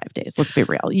drunk for 5 days. Let's be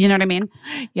real. You know what I mean?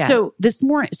 Yes. So this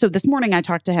morning I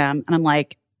talked to him and I'm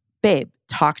like, babe,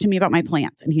 talk to me about my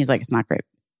plants. And he's like, it's not great.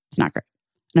 It's not great.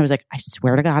 And I was like, I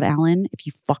swear to God, Alan, if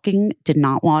you fucking did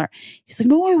not water. He's like,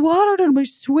 no, I watered them. I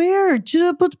swear.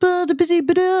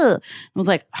 I was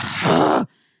like, ugh.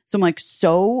 So I'm like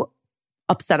so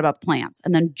upset about the plants.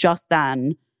 And then just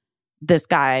then this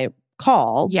guy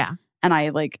called. Yeah. And I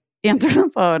like answered the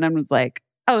phone and was like,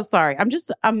 oh, sorry.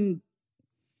 I'm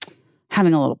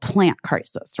having a little plant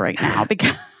crisis right now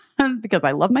because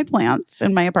I love my plants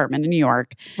in my apartment in New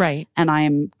York. Right. And I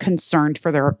am concerned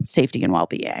for their safety and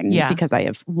well-being. Yeah. Because I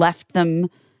have left them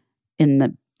in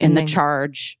the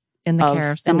charge. In the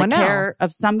care of someone else.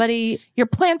 Of somebody. Your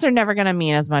plants are never going to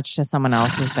mean as much to someone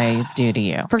else as they do to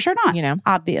you. For sure not. You know?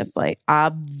 Obviously.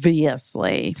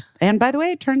 And by the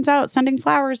way, it turns out sending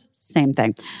flowers, same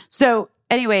thing. So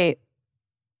anyway,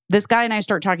 this guy and I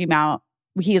start talking about,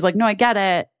 he's like, no, I get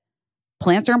it.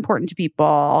 Plants are important to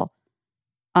people.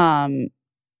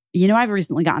 I've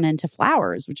recently gotten into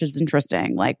flowers, which is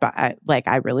interesting. But I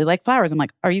really like flowers. I'm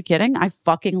like, are you kidding? I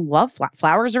fucking love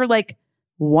flowers. Are like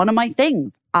one of my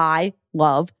things. I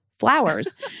love flowers.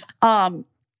 And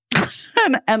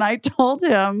I told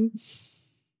him,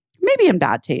 maybe in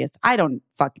bad taste, I don't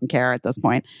fucking care at this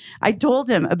point. I told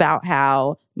him about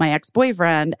how my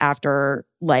ex-boyfriend, after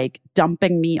like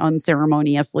dumping me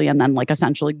unceremoniously and then like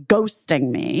essentially ghosting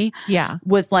me,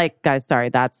 was like, guys, sorry,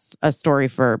 that's a story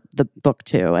for the book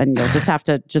too. And you'll just have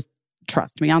to just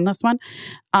trust me on this one.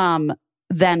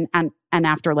 Then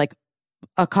after like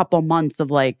a couple months of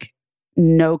like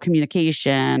no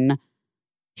communication,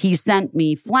 he sent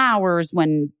me flowers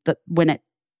when it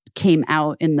came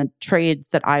out in the trades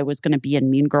that I was going to be in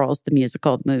Mean Girls, the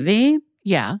musical movie.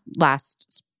 Yeah.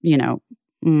 Last,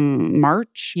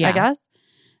 March, I guess.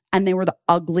 And they were the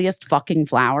ugliest fucking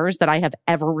flowers that I have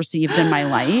ever received in my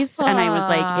life. And I was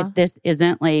like, if this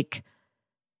isn't like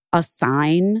a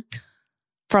sign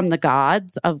from the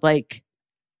gods of like,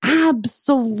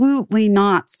 absolutely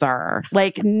not, sir.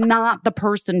 Like, not the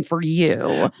person for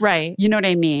you. Right. You know what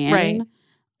I mean? Right.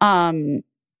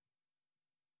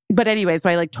 But anyway, so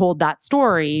I like told that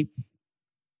story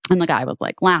and the guy was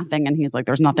like laughing and he's like,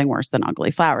 there's nothing worse than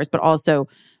ugly flowers. But also,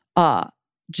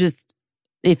 just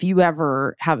if you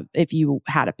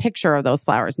had a picture of those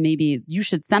flowers, maybe you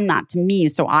should send that to me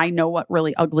so I know what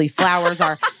really ugly flowers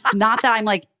are. Not that I'm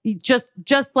like, just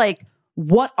like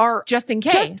what are Just in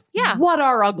case. Yeah. what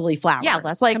are ugly flowers? Yeah,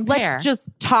 let's like compare. let's just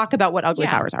talk about what ugly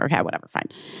Yeah. flowers are. Okay, whatever, fine.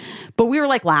 But we were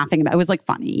like laughing about it. It was like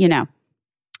funny, you know.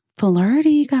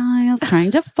 Flirty guys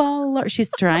trying to flirt. She's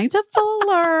trying to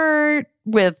flirt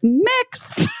with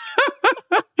mixed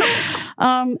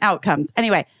outcomes.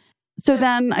 Anyway, so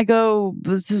then I go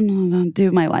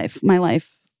do my life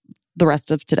the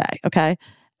rest of today. Okay.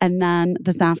 And then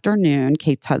this afternoon,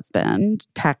 Kate's husband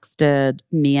texted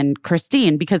me and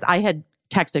Christine because I had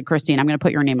texted Christine, I'm going to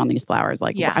put your name on these flowers.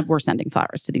 Like we're sending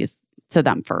flowers to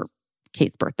them for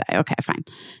Kate's birthday. Okay, fine.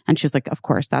 And she was like, of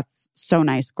course, that's so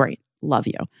nice. Great. Love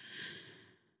you.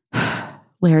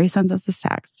 Larry sends us this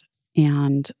text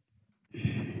and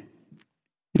okay,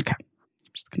 I'm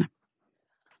just going to.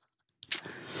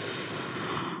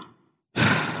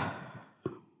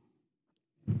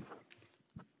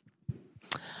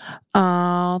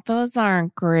 Oh, those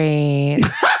aren't great.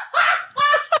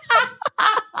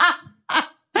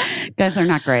 Guys, they're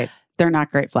not great. They're not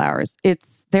great flowers.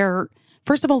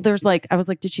 First of all, there's like, I was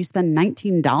like, did she spend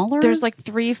 $19? There's like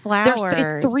 3 flowers.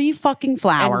 It's 3 fucking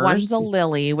flowers. And one's a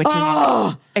lily, which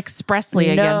is expressly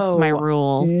against my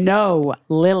rules. No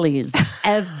lilies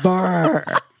ever.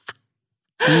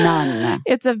 None.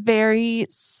 It's a very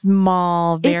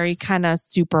small, very It's kind of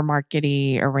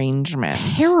supermarket-y arrangement.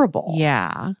 Terrible.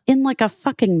 Yeah. In like a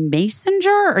fucking mason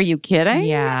jar? Are you kidding?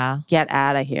 Yeah. Get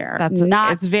out of here.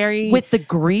 It's very with the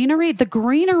greenery. The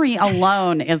greenery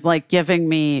alone is like giving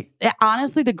me,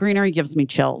 honestly, the greenery gives me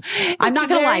chills. I'm not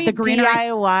going to lie. The greenery.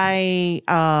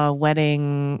 DIY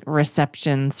wedding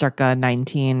reception circa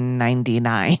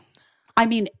 1999. I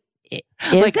mean,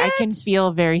 I can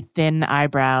feel very thin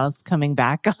eyebrows coming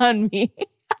back on me.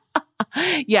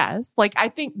 Yes. Like I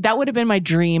think that would have been my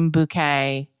dream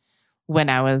bouquet when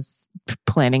I was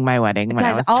planning my wedding when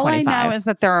I was 25. All I know is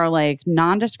that there are like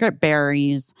nondescript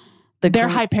berries. They're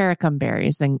hypericum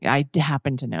berries, and I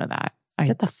happen to know that.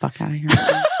 Get the fuck out of here.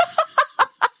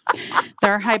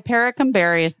 There are hypericum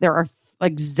berries. There are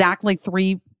exactly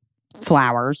 3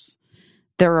 flowers.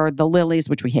 There are the lilies,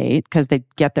 which we hate because they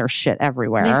get their shit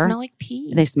everywhere. They smell like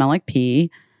pee. They smell like pee.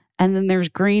 And then there's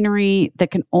greenery that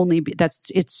can only be,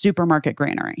 it's supermarket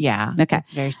greenery. Yeah. Okay.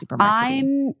 It's very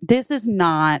supermarket. This is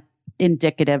not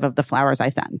indicative of the flowers I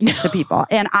send to people.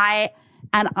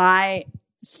 I'm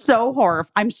so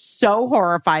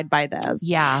horrified by this.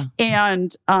 Yeah.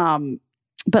 And,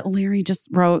 but Larry just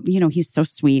wrote, he's so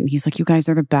sweet. And he's like, you guys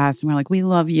are the best. And we're like, we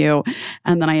love you.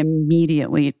 And then I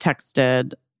immediately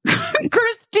texted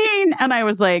Christine and I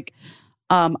was like,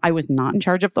 I was not in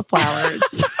charge of the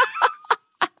flowers.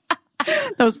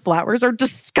 Those flowers are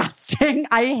disgusting.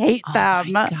 I hate them.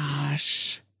 Oh my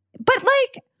gosh. But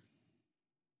like,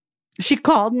 she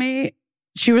called me.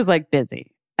 She was like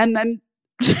busy. And then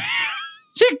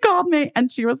she called me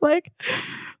and she was like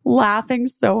laughing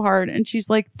so hard. And she's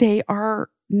like, they are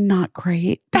not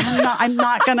great. I'm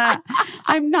not gonna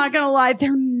lie.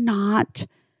 They're not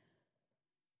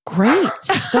great.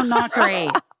 They're not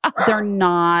great. They're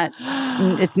not,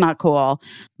 it's not cool.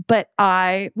 But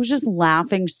I was just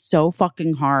laughing so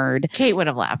fucking hard. Kate would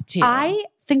have laughed too. I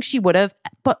think she would have,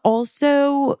 but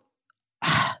also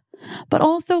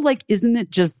like, isn't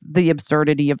it just the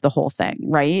absurdity of the whole thing,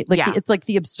 right? Like, it's like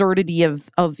the absurdity of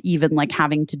even like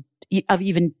having to, of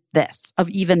even that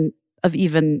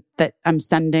I'm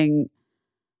sending,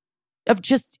 of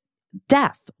just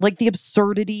death, like the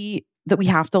absurdity that we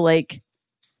have to like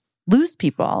lose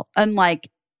people and like,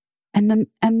 and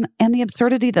the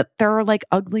absurdity that there are like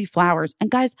ugly flowers. And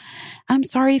guys, I'm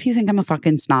sorry if you think I'm a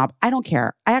fucking snob. I don't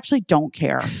care. I actually don't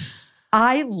care.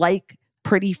 I like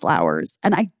pretty flowers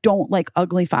and I don't like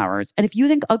ugly flowers. And if you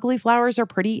think ugly flowers are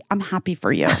pretty, I'm happy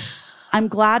for you. I'm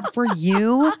glad for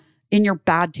you in your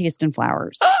bad taste in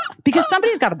flowers because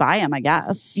somebody's got to buy them, I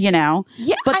guess, Yeah.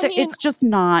 But it's just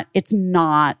not, it's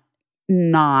not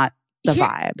the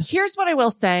vibe. Here's what I will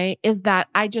say is that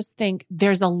I just think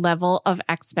there's a level of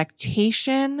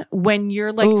expectation when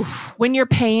you're like, when you're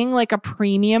paying like a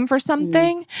premium for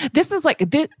something. This is like,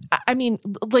 I mean,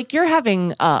 like you're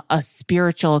having a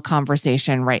spiritual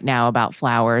conversation right now about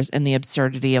flowers and the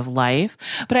absurdity of life.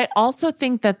 But I also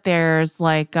think that there's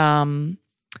like, there's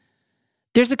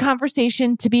a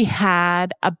conversation to be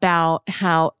had about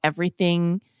how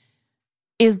everything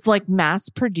is like mass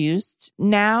produced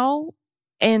now.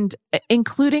 And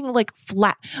including like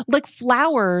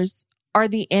flowers are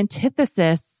the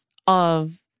antithesis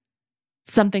of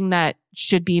something that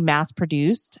should be mass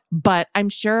produced. But I'm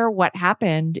sure what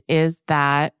happened is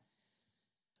that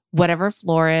whatever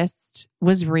florist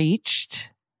was reached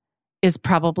is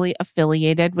probably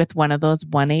affiliated with one of those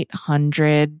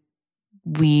 1-800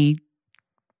 we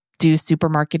do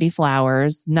supermarket-y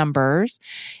flowers numbers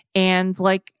and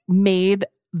like made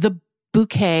the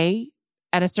bouquet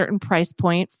at a certain price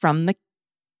point from the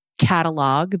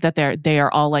catalog that they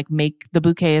are all like, make the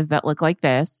bouquets that look like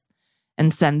this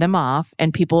and send them off,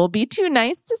 and people will be too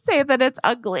nice to say that it's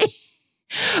ugly.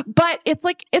 But it's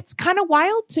like, it's kind of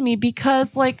wild to me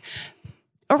because like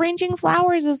arranging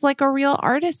flowers is like a real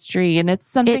artistry, and it's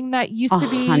something that used to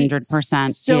be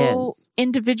 100% so is.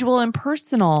 individual and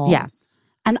personal. Yes.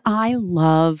 And I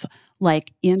love,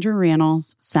 like, Andrew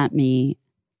Rannells sent me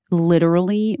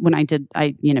literally when I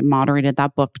moderated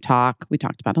that book talk. We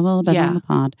talked about it a little bit on the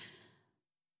pod.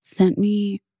 Sent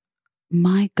me,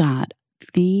 my God,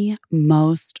 the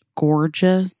most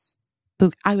gorgeous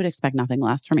book. I would expect nothing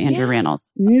less from Andrew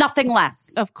Rannells. Nothing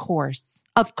less. Of course.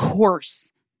 Of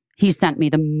course. He sent me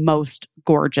the most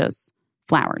gorgeous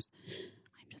flowers.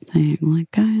 I'm just saying,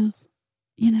 like, guys,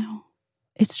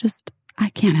 it's just, I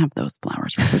can't have those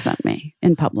flowers represent me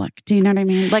in public. Do you know what I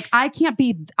mean? Like,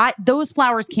 those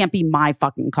flowers can't be my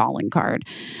fucking calling card.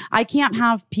 I can't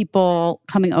have people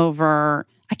coming over.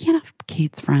 I can't have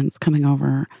Kate's friends coming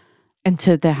over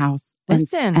into the house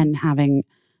and having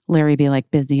Larry be like,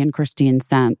 Busy and Christine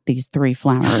sent these 3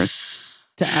 flowers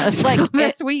to us like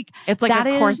this week. It's like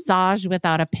a corsage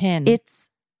without a pin. It's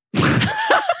it's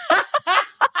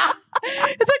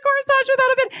a corsage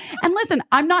without a pin. And listen,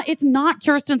 it's not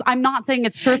Kirsten's. I'm not saying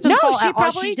it's Kirsten's fault. She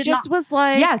probably was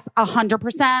like, yes,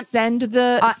 100%. Send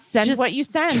what you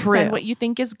send. True. Send what you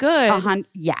think is good.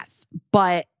 Yes.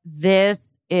 But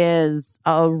this is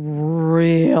a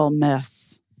real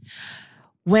miss.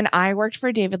 When I worked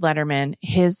for David Letterman,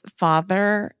 his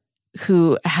father,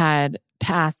 who had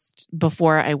passed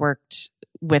before I worked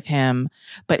with him,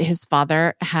 but his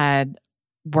father had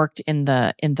worked in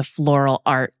the floral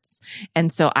arts.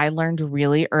 And so I learned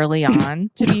really early on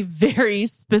to be very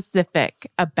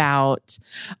specific about,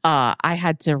 I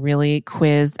had to really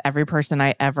quiz every person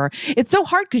it's so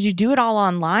hard because you do it all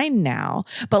online now.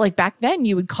 But like back then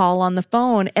you would call on the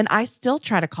phone, and I still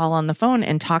try to call on the phone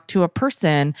and talk to a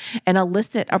person and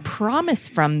elicit a promise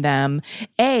from them.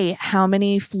 How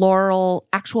many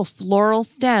actual floral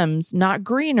stems, not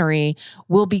greenery,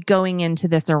 will be going into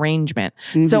this arrangement.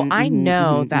 So I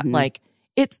know that like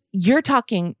you're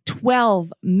talking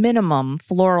 12 minimum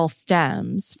floral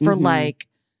stems for like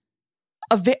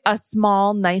a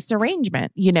small, nice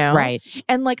arrangement, Right.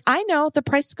 And like, I know the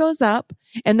price goes up,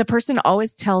 and the person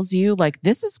always tells you like,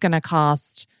 this is going to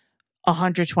cost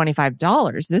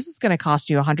 $125. This is going to cost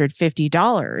you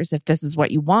 $150 if this is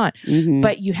what you want.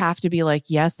 But you have to be like,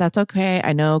 yes, that's okay.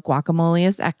 I know guacamole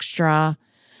is extra,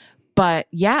 but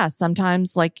yeah,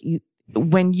 sometimes like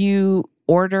when you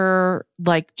order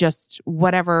like just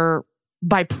whatever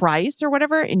by price or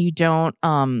whatever, and you don't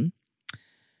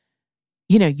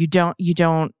you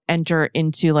don't enter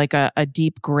into like a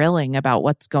deep grilling about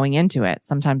what's going into it.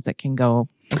 Sometimes it can go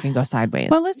sideways.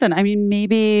 Well, listen, I mean,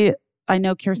 maybe I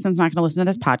know Kirsten's not going to listen to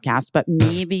this podcast, but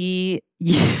maybe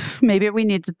we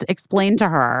need to explain to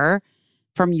her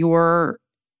from your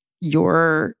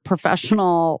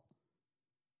professional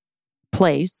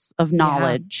place of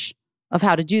knowledge of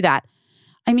how to do that.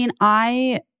 I mean,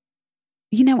 I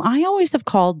always have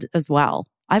called as well.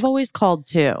 I've always called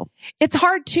too. It's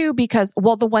hard too because,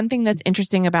 well, the one thing that's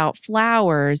interesting about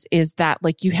flowers is that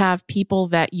like you have people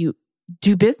that you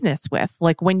do business with.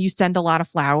 Like when you send a lot of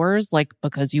flowers, like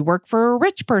because you work for a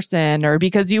rich person or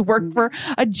because you work for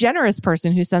a generous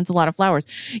person who sends a lot of flowers,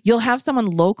 you'll have someone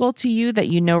local to you that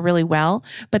you know really well.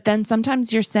 But then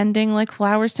sometimes you're sending like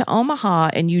flowers to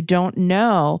Omaha and you don't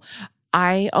know.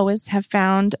 I always have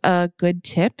found a good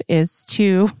tip is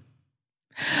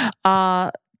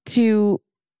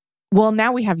well,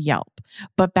 now we have Yelp,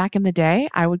 but back in the day,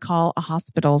 I would call a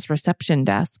hospital's reception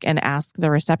desk and ask the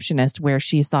receptionist where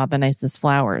she saw the nicest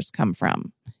flowers come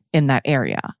from in that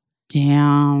area.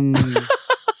 Damn.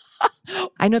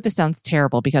 I know this sounds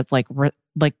terrible because like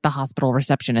the hospital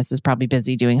receptionist is probably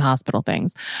busy doing hospital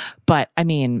things, but I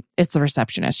mean, it's the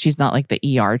receptionist. She's not like the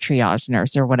ER triage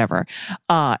nurse or whatever.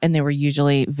 And they were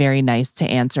usually very nice to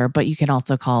answer, but you can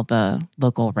also call the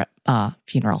local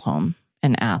funeral home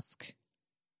and ask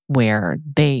where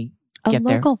they get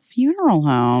their local funeral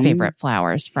home favorite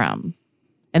flowers from.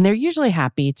 And they're usually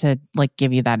happy to like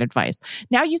give you that advice.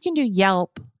 Now you can do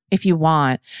Yelp if you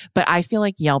want, but I feel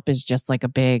like Yelp is just like a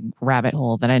big rabbit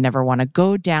hole that I never want to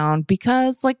go down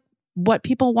because like what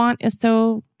people want is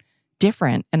so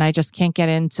different. And I just can't get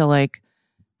into like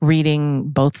reading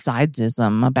both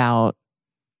sidesism about,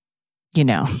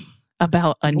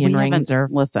 about onion rings or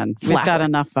listen, flowers. We've got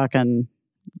enough fucking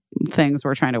things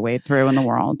we're trying to wade through in the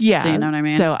world. Yeah. Do you know what I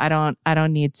mean? So I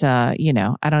don't need to,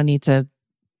 I don't need to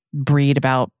breed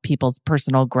about people's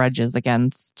personal grudges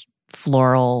against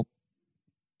floral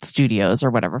studios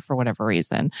or whatever for whatever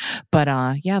reason. But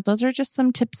yeah, those are just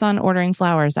some tips on ordering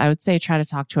flowers. I would say try to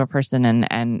talk to a person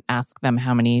and ask them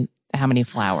how many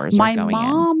flowers My are going in.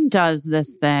 mom does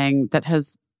this thing that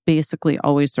has basically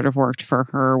always sort of worked for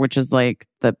her, which is like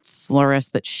the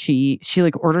florist that she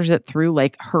like orders it through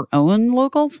like her own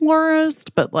local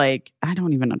florist, but like I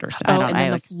don't even understand. Oh, and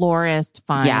then the florist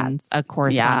finds a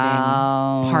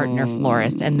corresponding partner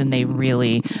florist, and then they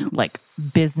really like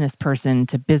business person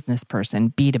to business person,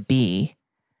 B2B,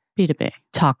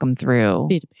 talk them through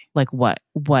B2B, like what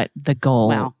the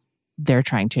goal they're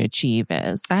trying to achieve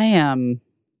is. I am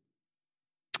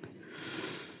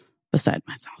beside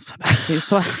myself about these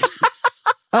flowers.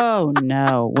 Oh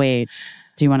no! Wait,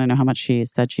 do you want to know how much she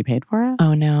said she paid for it?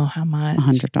 Oh no, how much?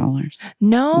 $100.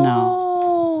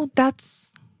 No,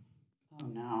 that's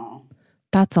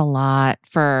a lot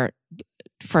for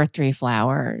 3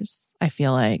 flowers. I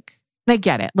feel like, and I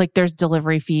get it. Like there's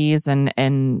delivery fees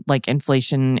and like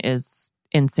inflation is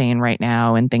insane right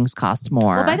now, and things cost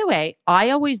more. Well, by the way,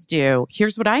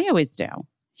 here's what I always do.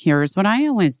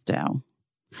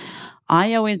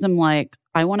 I always am like,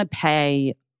 I want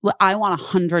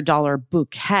 $100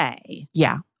 bouquet.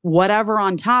 Yeah. Whatever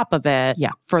on top of it. Yeah.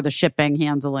 For the shipping,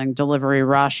 handling, delivery,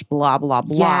 rush, blah, blah,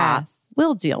 blah. Yes.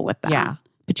 We'll deal with that. Yeah.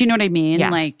 But you know what I mean?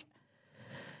 Yes. Like,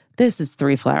 this is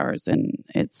 3 flowers and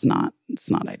it's not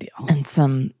ideal. And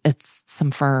some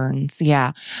ferns.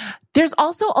 Yeah. There's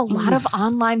also a lot of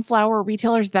online flower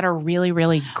retailers that are really,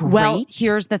 really great. Well,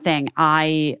 here's the thing.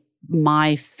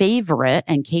 My favorite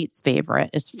and Kate's favorite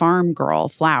is Farm Girl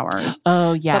Flowers.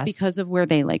 Oh, yes. But because of where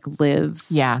they like live,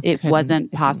 it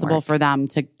wasn't possible for them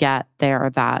to get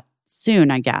there that soon,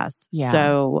 I guess. Yeah.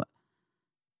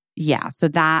 So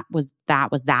that was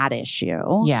that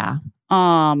issue. Yeah.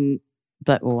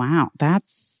 But wow, that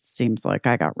seems like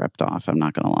I got ripped off. I'm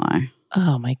not gonna lie.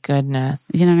 Oh my goodness.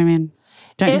 You know what I mean?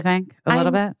 Don't you think? A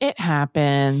little bit? It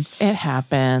happens.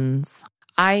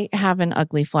 I have an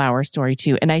ugly flower story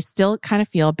too, and I still kind of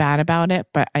feel bad about it,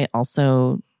 but I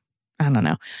don't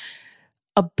know.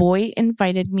 A boy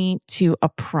invited me to a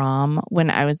prom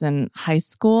when I was in high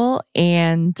school,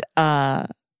 and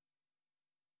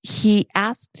he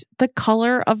asked the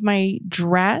color of my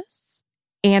dress.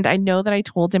 And I know that I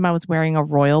told him I was wearing a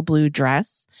royal blue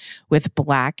dress with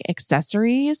black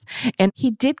accessories. And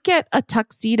he did get a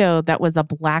tuxedo that was a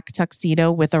black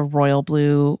tuxedo with a royal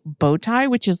blue bow tie,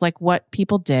 which is like what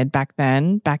people did back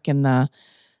then, back in the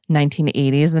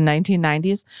 1980s and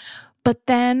 1990s. But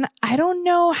then I don't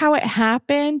know how it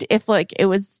happened, if like it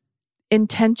was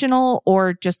intentional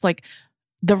or just like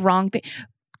the wrong thing.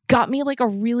 Got me like a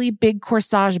really big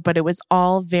corsage, but it was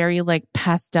all very like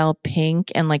pastel pink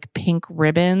and like pink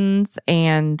ribbons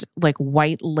and like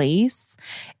white lace.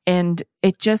 And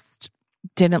it just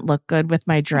didn't look good with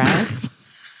my dress.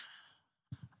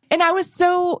 And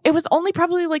it was only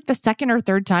probably like the second or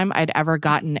third time I'd ever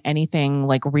gotten anything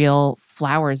like real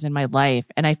flowers in my life.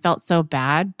 And I felt so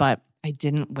bad, but I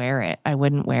didn't wear it. I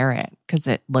wouldn't wear it because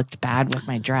it looked bad with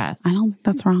my dress. I don't think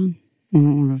that's wrong.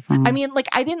 I mean, like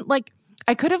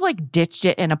I could have like ditched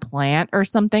it in a plant or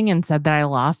something and said that I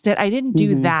lost it. I didn't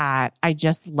do that. I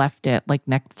just left it like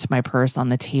next to my purse on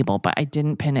the table, but I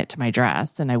didn't pin it to my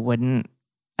dress, and I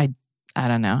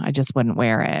don't know. I just wouldn't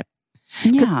wear it.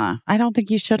 Yeah. I don't think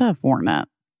you should have worn it.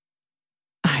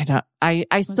 I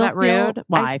Was still that rude?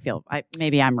 Well,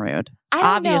 maybe I'm rude. I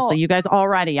don't know. Obviously, you guys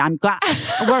already.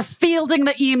 We're fielding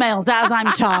the emails as I'm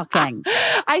talking.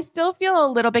 I still feel a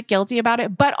little bit guilty about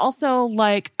it, but also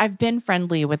like I've been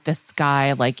friendly with this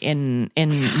guy like in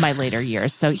my later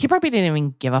years, so he probably didn't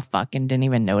even give a fuck and didn't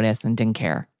even notice and didn't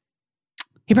care.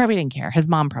 He probably didn't care. His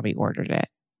mom probably ordered it.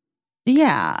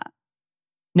 Yeah,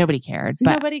 nobody cared.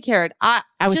 But nobody cared. I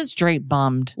was just straight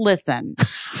bummed. Listen.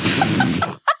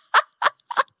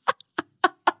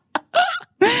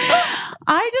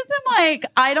 I just am like,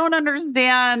 I don't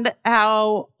understand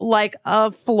how like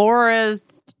a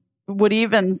florist would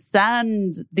even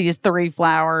send these 3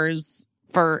 flowers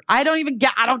for, I don't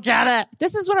get it.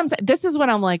 This is what I'm saying. This is what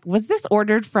I'm like, was this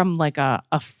ordered from like a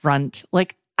front?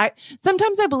 Like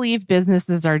sometimes I believe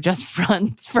businesses are just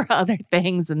fronts for other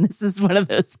things. And this is one of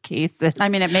those cases. I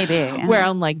mean, it may be. Where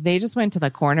I'm like, they just went to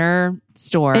the corner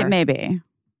store. It may be.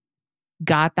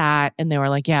 Got that, and they were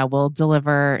like, yeah, we'll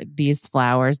deliver these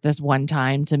flowers this one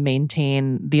time to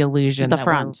maintain the illusion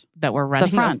that we're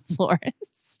running a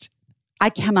florist.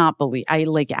 I cannot believe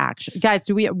actually, guys,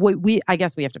 do we I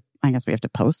guess we have to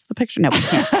post the picture. No, we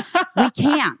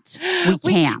can't. We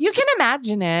can't. You can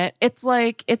imagine it. It's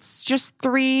like it's just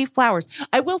 3 flowers.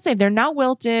 I will say they're not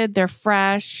wilted, they're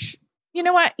fresh. You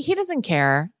know what? He doesn't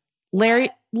care.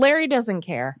 Larry doesn't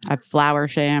care. I've flower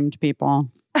shamed people.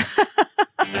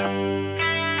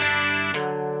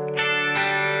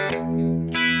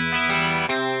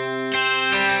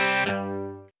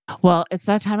 Well, it's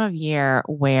that time of year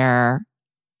where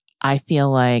I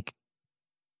feel like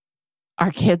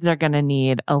our kids are going to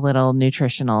need a little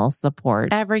nutritional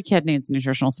support Every kid needs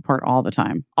nutritional support all the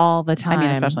time. all the time. I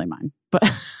mean, especially mine.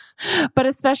 But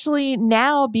especially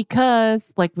now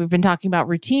because like we've been talking about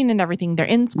routine and everything. They're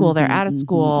in school, they're out of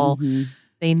school.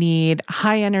 They need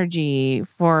high energy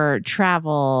for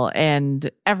travel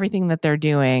and everything that they're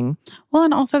doing. Well,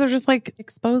 and also they're just like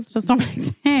exposed to so many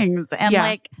things. And Yeah.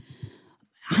 like,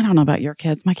 I don't know about your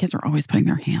kids. My kids are always putting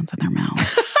their hands in their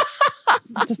mouth.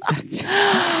 It's disgusting.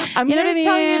 I'm You know going what to I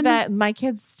tell you mean? that my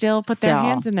kids still put their Still.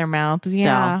 hands in their mouth.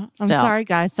 Yeah. I'm Still. sorry,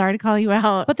 guys. Sorry to call you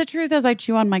out. But the truth is, I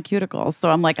chew on my cuticles. So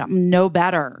I'm like, I'm no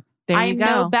better. There you I'm go.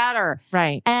 no better.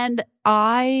 Right. And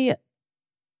I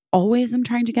always am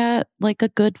trying to get like a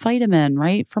good vitamin,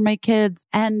 right, for my kids.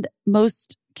 And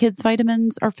most kids'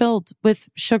 vitamins are filled with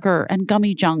sugar and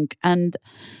gummy junk. And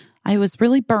I was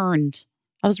really burned.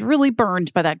 I was really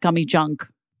burned by that gummy junk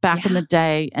back in the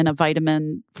day in a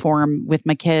vitamin form with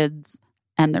my kids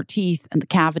and their teeth and the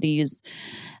cavities.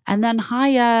 And then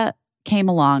Hiya came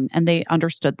along and they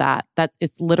understood that.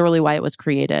 It's literally why it was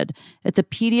created. It's a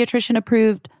pediatrician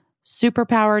approved, super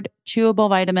powered, chewable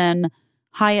vitamin.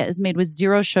 Hiya is made with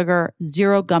zero sugar,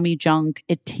 zero gummy junk.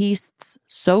 It tastes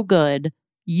so good.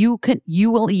 You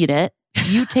will eat it.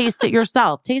 You taste it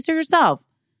yourself. Taste it yourself.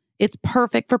 It's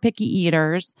perfect for picky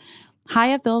eaters.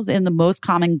 Hiya fills in the most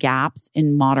common gaps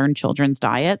in modern children's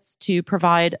diets to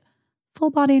provide full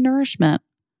body nourishment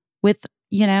with,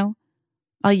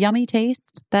 a yummy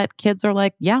taste that kids are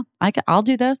like, yeah, I'll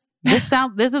do this. This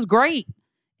is great.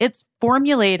 It's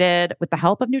formulated with the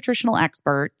help of nutritional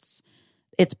experts.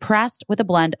 It's pressed with a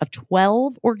blend of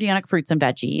 12 organic fruits and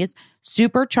veggies,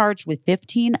 supercharged with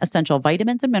 15 essential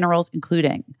vitamins and minerals,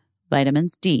 including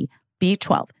vitamins D,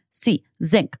 B12, C,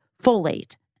 zinc,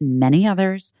 folate, and many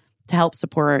others to help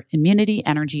support immunity,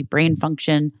 energy, brain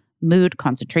function, mood,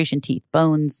 concentration, teeth,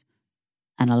 bones,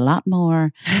 and a lot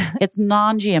more. It's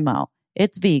non-GMO.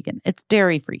 It's vegan. It's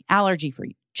dairy-free,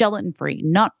 allergy-free, gelatin-free,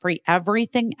 nut-free,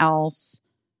 everything else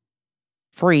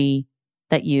free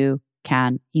that you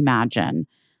can imagine.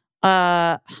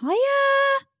 Hiya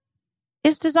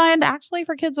is designed actually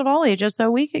for kids of all ages, so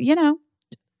we could,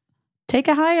 take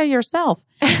a Hiya yourself.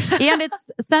 And it's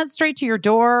sent straight to your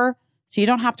door, so you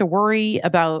don't have to worry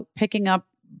about picking up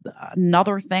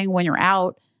another thing when you're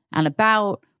out and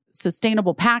about.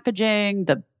 Sustainable packaging.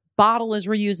 The bottle is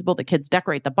reusable. The kids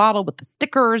decorate the bottle with the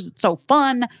stickers. It's so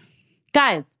fun.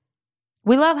 Guys,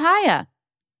 we love Hiya.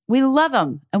 We love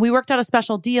them. And we worked out a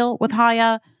special deal with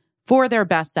Hiya for their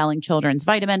best-selling children's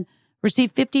vitamin.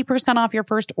 Receive 50% off your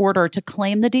first order. To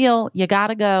claim the deal, you got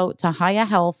to go to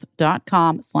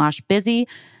hiyahealth.com/busy.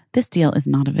 This deal is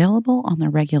not available on their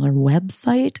regular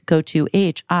website. Go to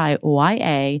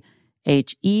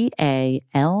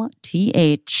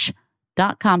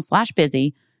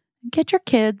hiyahealth.com/busy. Get your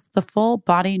kids the full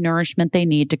body nourishment they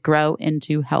need to grow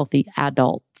into healthy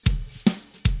adults.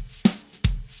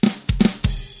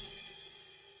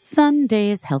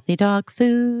 Sundays, healthy dog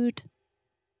food.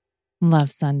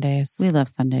 Love Sundays. We love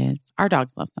Sundays. Our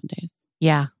dogs love Sundays.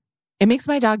 Yeah. It makes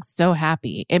my dogs so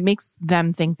happy. It makes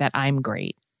them think that I'm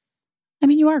great. I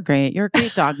mean, you are great. You're a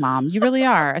great dog mom. You really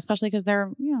are, especially because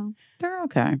they're okay. They're,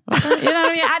 They're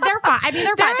fine. I mean,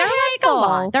 they're fine.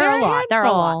 They're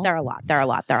a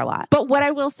lot. But what I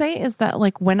will say is that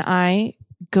like when I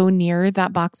go near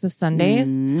that box of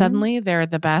Sundays, suddenly they're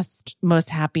the best, most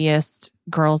happiest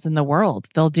girls in the world.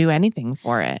 They'll do anything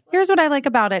for it. Here's what I like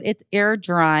about it. It's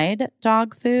air-dried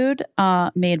dog food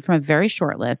made from a very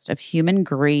short list of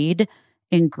human-grade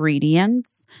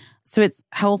ingredients. So it's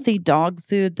healthy dog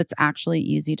food that's actually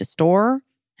easy to store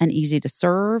and easy to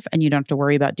serve. And you don't have to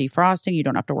worry about defrosting. You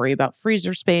don't have to worry about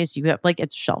freezer space. You have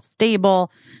it's shelf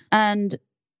stable. And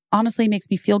honestly, it makes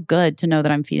me feel good to know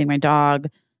that I'm feeding my dog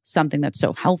something that's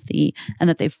so healthy and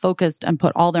that they've focused and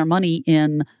put all their money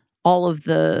in all of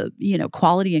the,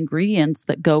 quality ingredients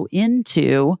that go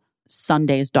into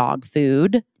Sunday's dog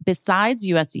food. Besides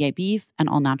USDA beef and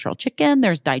all natural chicken,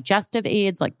 there's digestive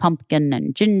aids like pumpkin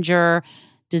and ginger,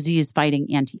 disease-fighting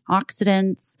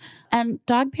antioxidants. And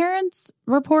dog parents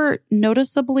report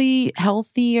noticeably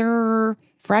healthier,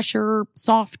 fresher,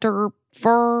 softer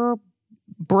fur,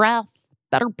 breath,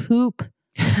 better poop,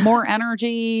 more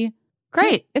energy.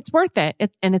 Great. It's worth it.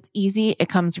 And it's easy. It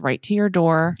comes right to your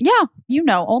door. Yeah.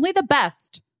 Only the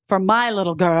best for my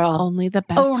little girl. Only the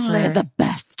best Only the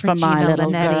best for from my Gina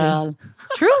little Linetti. girl.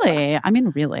 Truly. I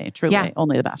mean, really, truly. Yeah.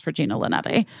 Only the best for Gina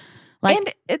Linetti.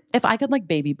 Like, if I could like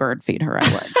baby bird feed her,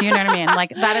 I would. Do you know what I mean?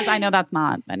 Like, that is, I know that's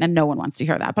not, and no one wants to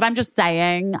hear that, but I'm just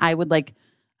saying, I would like,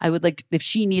 if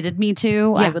she needed me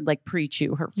to, I would like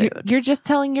pre-chew her food. You're just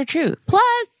telling your truth.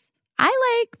 Plus,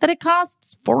 I like that it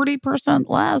costs 40%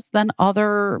 less than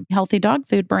other healthy dog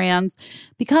food brands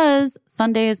because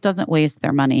Sundays doesn't waste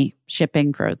their money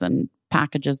shipping frozen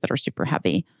packages that are super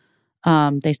heavy.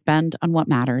 They spend on what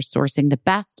matters, sourcing the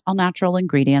best all natural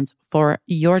ingredients for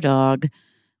your dog.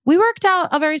 We worked out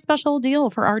a very special deal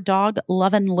for our dog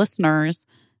loving listeners.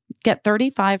 Get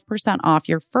 35% off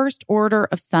your first order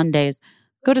of Sundays.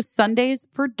 Go to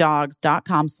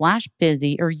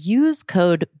sundaysfordogs.com/busy or use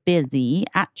code BUSY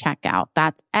at checkout.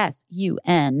 That's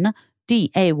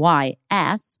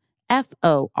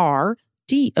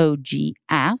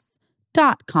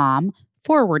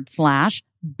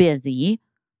sundaysfordogs.com/busy.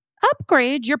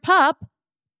 Upgrade your pup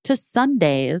to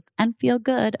Sundays and feel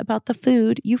good about the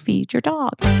food you feed your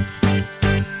dog.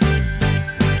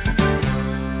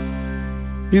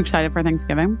 You excited for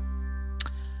Thanksgiving?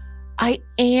 I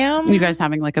am. You guys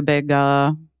having like a big,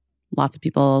 lots of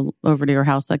people over to your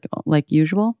house like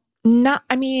usual? Not,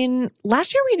 I mean,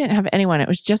 last year we didn't have anyone. It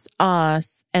was just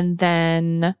us. And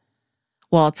then,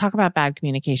 well, talk about bad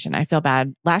communication. I feel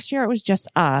bad. Last year it was just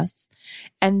us.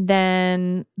 And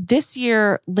then this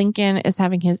year, Lincoln is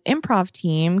having his improv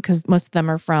team because most of them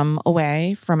are from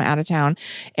out of town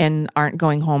and aren't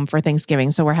going home for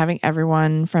Thanksgiving. So we're having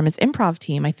everyone from his improv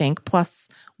team, I think, plus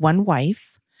one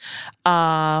wife,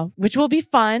 which will be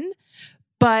fun.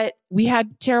 But we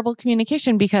had terrible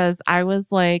communication because I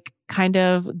was like kind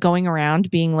of going around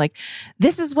being like,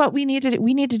 this is what we need to do.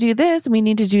 We need to do this and we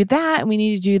need to do that and we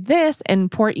need to do this.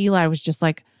 And poor Eli was just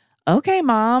like, okay,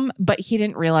 Mom. But he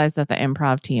didn't realize that the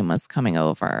improv team was coming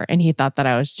over. And he thought that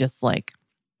I was just like,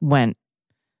 went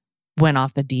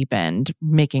off the deep end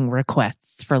making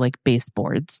requests for like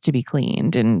baseboards to be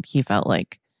cleaned. And he felt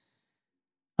like,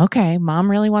 okay,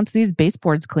 Mom really wants these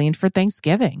baseboards cleaned for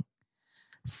Thanksgiving.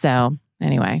 So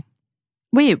anyway.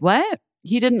 Wait, what?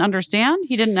 He didn't understand?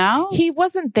 He didn't know? He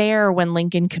wasn't there when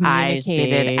Lincoln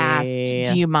communicated, I asked, see.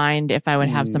 do you mind if I would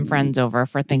have some friends over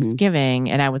for Thanksgiving?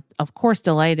 And I was, of course,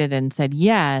 delighted and said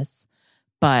yes.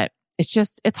 But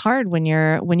it's hard when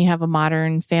you have a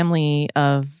modern family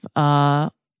of 2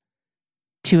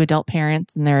 adult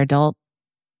parents and their adult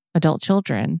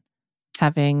children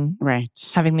having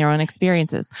their own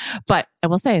experiences. But I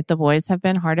will say the boys have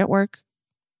been hard at work,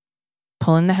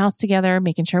 pulling the house together,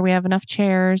 making sure we have enough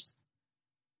chairs.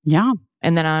 Yeah.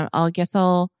 And then I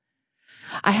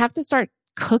have to start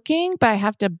cooking, but I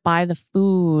have to buy the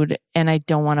food and I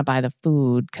don't want to buy the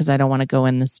food because I don't want to go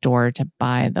in the store to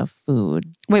buy the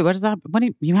food. Wait, what is that? What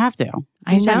do you have to? What are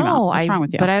I you talking about? know. What's wrong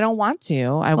with you? But I don't want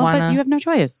to. But you have no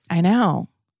choice. I know.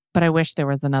 But I wish there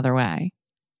was another way.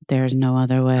 There's no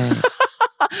other way.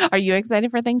 Are you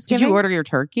excited for Thanksgiving? Did you order your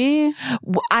turkey?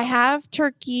 I have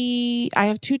turkey. I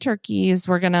have 2 turkeys.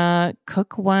 We're going to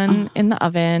cook one in the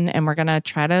oven and we're going to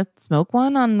try to smoke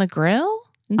one on the grill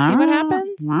and see what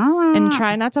happens and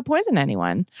try not to poison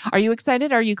anyone. Are you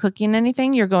excited? Are you cooking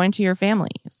anything? You're going to your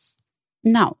families.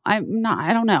 No, I'm not.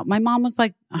 I don't know. My mom was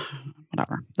like,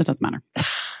 whatever. This doesn't matter.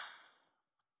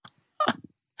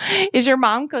 Is your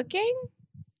mom cooking?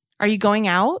 Are you going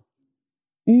out?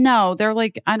 No, they're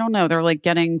like, I don't know. They're like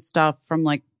getting stuff from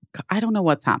like, I don't know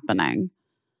what's happening.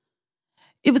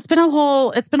 It's been a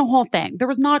whole thing. There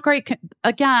was not great.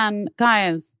 Again,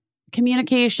 guys,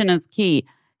 communication is key.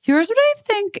 Here's what I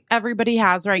think everybody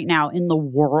has right now in the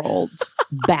world.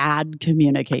 Bad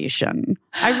communication.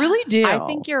 I really do. I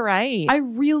think you're right. I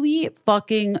really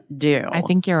fucking do. I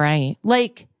think you're right.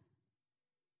 Like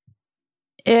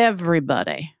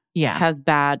everybody Yeah. has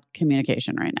bad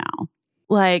communication right now.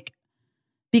 Like,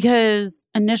 because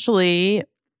initially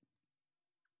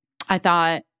I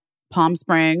thought Palm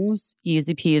Springs,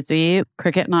 easy peasy.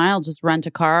 Cricket and I'll just rent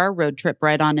a car, road trip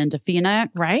right on into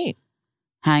Phoenix. Right.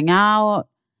 Hang out.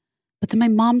 But then my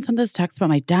mom sent this text about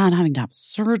my dad having to have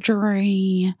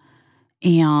surgery.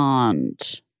 And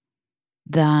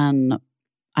then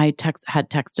I had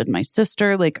texted my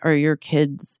sister, like, are your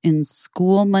kids in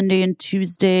school Monday and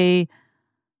Tuesday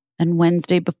and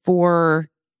Wednesday before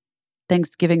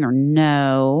Thanksgiving or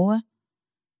no?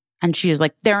 And she was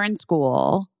like, they're in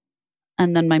school.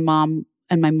 And then my mom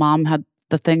had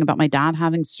the thing about my dad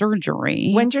having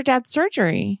surgery. When's your dad's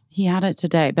surgery? He had it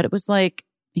today, but it was like,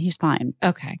 he's fine.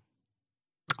 Okay.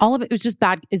 All of it was just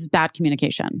bad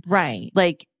communication. Right.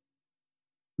 Like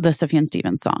the Sufjan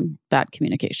Stevens song, bad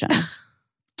communication.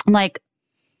 Like,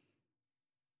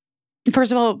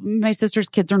 first of all, my sister's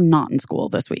kids are not in school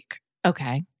this week.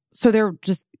 Okay. So they're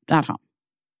just at home.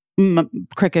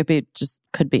 Cricket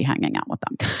could be hanging out with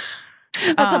them.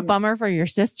 That's a bummer for your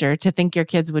sister to think your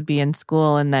kids would be in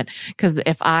school and that, because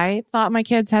if I thought my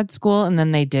kids had school and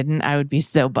then they didn't, I would be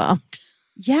so bummed.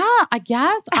 Yeah, I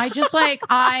guess. I'm just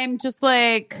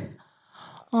like,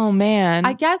 oh man.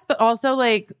 I guess, but also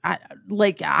I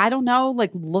don't know,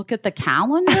 look at the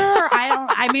calendar.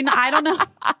 I don't know.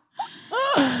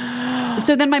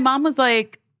 So then my mom was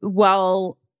like,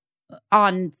 well,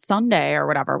 on Sunday or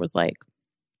whatever, was like,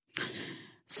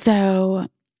 so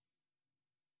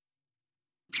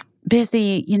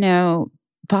busy,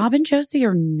 Bob and Josie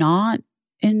are not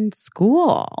in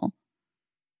school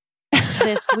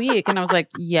this week. And I was like,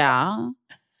 yeah.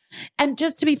 And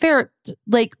just to be fair,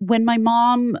 when my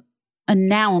mom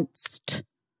announced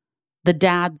the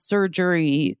dad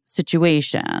surgery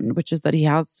situation, which is that he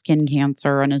has skin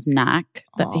cancer in his neck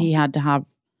that he had to have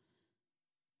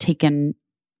taken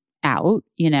out,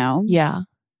 Yeah.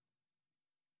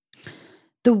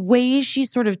 The way she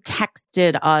sort of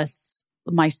texted us,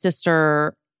 my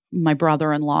sister, my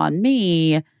brother-in-law, and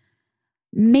me,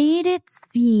 made it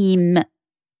seem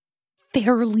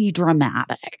fairly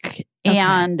dramatic. Okay.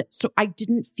 And so I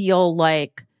didn't feel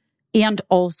and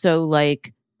also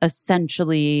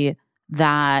essentially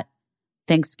that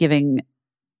Thanksgiving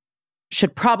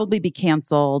should probably be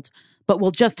canceled, but we'll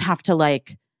just have to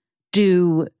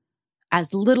do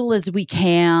as little as we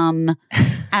can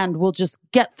and we'll just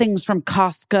get things from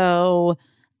Costco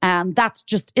and that's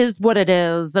just is what it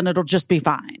is and it'll just be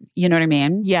fine. You know what I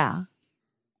mean? Yeah.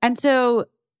 And so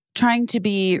trying to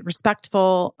be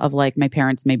respectful of my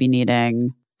parents maybe needing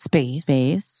space.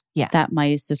 Yeah. That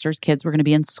my sister's kids were going to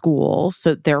be in school.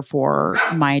 So therefore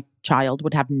my child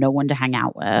would have no one to hang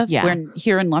out with. Yeah. When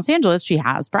here in Los Angeles, she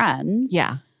has friends.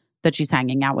 Yeah. That she's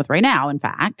hanging out with right now, in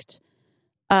fact.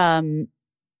 I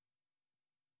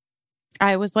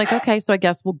was like, okay, so I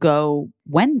guess we'll go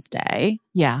Wednesday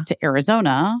to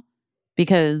Arizona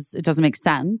because it doesn't make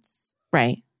sense.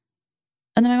 Right.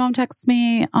 And then my mom texts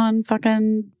me on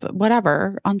fucking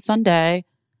whatever on Sunday.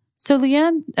 So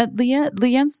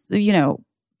Leanne's,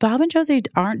 Bob and Josie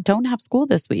don't have school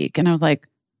this week. And I was like,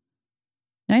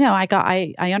 no,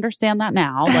 I understand that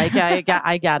now.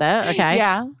 I get it. Okay.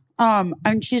 Yeah.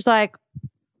 And she's like,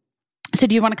 so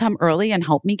do you want to come early and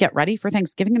help me get ready for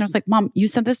Thanksgiving? And I was like, Mom, you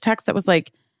sent this text that was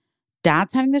like,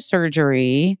 Dad's having the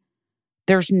surgery.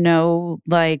 There's no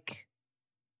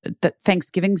that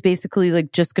Thanksgiving's basically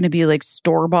just going to be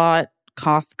store-bought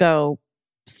Costco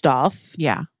stuff.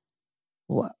 Yeah.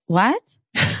 What?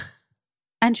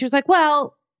 And she was like,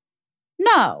 well,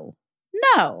 no,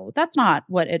 that's not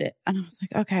what it is. And I was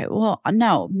like, okay, well,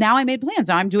 no. Now I made plans.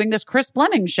 Now I'm doing this Chris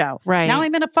Fleming show. Right. Now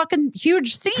I'm in a fucking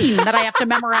huge scene that I have to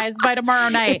memorize by tomorrow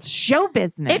night. It's show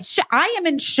business. I am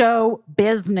in show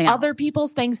business. Other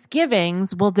people's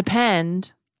Thanksgivings will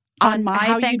depend on my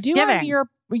how Thanksgiving. you do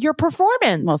on your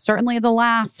performance. Well, certainly the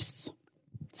laughs.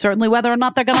 Certainly whether or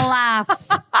not they're going to laugh.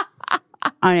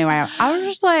 Anyway, I was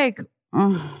just like,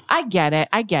 ugh. I get it.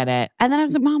 And then I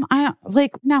was like, Mom,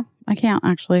 no, I can't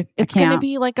actually. It's going to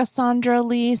be like a Sandra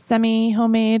Lee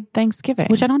semi-homemade Thanksgiving.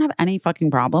 Which I don't have any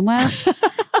fucking problem with.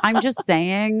 I'm just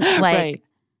saying Right.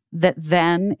 that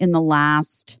then in the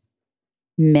last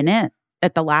minute,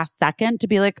 at the last second to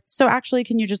be like, so actually,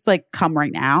 can you just come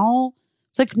right now?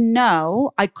 It's like,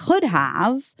 no, I could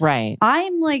have. Right.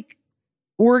 I'm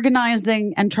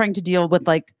organizing and trying to deal with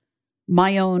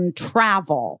my own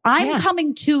travel. I'm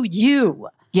coming to you.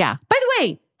 Yeah. By the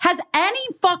way, has any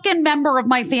fucking member of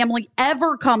my family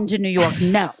ever come to New York?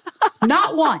 No,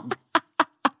 not one.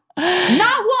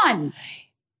 Not one.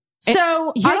 So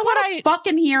I don't want to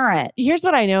fucking hear it. Here's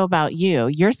what I know about you.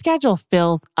 Your schedule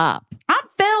fills up. I'm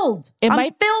filled.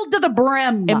 I'm filled to the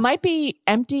brim. It might be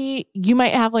empty. You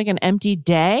might have an empty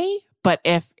day, but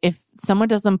if someone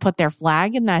doesn't put their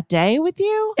flag in that day with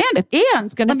you,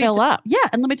 it's going to fill up. Yeah.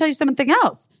 And let me tell you something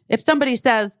else. If somebody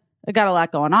says, I got a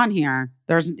lot going on here,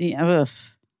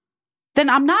 then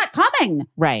I'm not coming.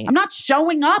 Right. I'm not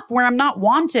showing up where I'm not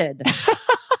wanted.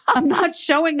 I'm not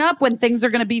showing up when things are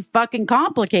going to be fucking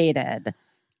complicated.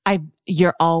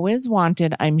 You're always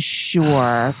wanted, I'm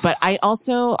sure. But I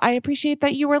appreciate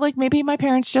that you were maybe my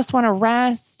parents just want to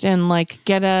rest and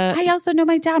get a. I also know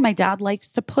my dad. My dad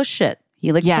likes to push it.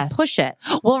 He likes to push it.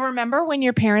 Well, remember when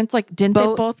your parents didn't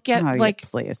they both get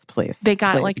please. They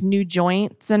got new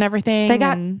joints and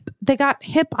everything. They got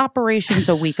hip operations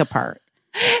a week apart.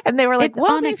 And they were like, it's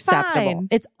we'll unacceptable. Be fine.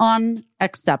 It's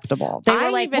unacceptable. They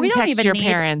were like, even we don't text even your need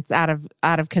parents out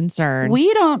of concern.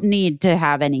 We don't need to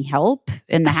have any help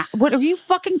in the house. What are you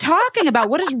fucking talking about?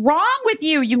 What is wrong with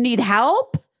you? You need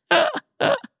help?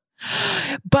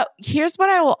 But here's what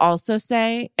I will also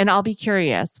say, and I'll be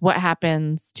curious what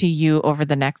happens to you over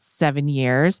the next 7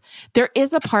 years. There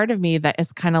is a part of me that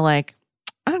is kind of like,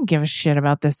 I don't give a shit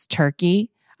about this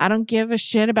turkey. I don't give a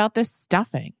shit about this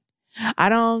stuffing. I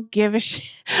don't give a shit.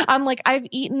 I'm like, I've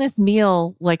eaten this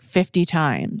meal like 50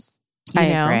 times. I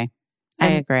you know? agree. I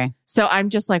And agree. So I'm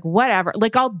just like, whatever.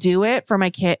 Like, I'll do it for my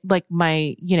kid, like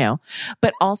my,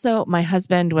 but also my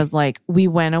husband was like, we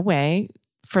went away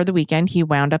for the weekend. He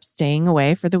wound up staying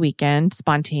away for the weekend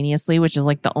spontaneously, which is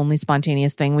like the only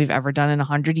spontaneous thing we've ever done in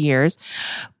 100 years.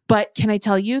 But can I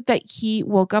tell you that he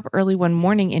woke up early one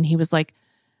morning and he was like,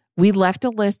 we left a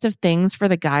list of things for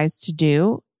the guys to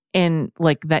do and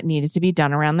like that needed to be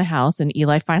done around the house. And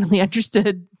Eli finally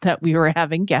understood that we were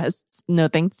having guests. No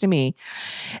thanks to me.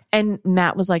 And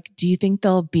Matt was like, do you think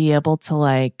they'll be able to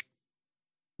like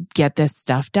get this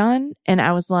stuff done? And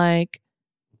I was like,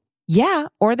 yeah,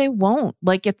 or they won't.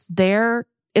 Like it's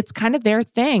kind of their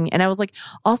thing. And I was like,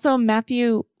 also,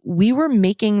 Matthew, we were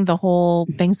making the whole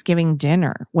Thanksgiving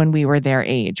dinner when we were their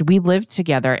age. We lived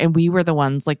together and we were the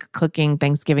ones like cooking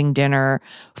Thanksgiving dinner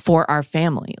for our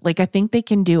family. Like, I think they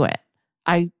can do it.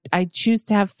 I choose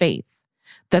to have faith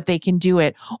that they can do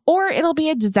it, or it'll be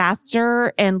a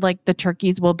disaster and like the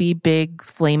turkeys will be big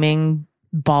flaming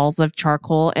balls of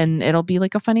charcoal and it'll be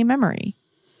like a funny memory.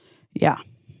 Yeah.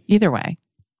 Either way.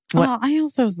 Well, I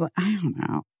also was like, I don't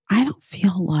know. I don't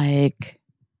feel like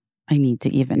I need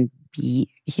to even be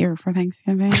here for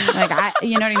Thanksgiving. Like,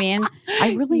 you know what I mean?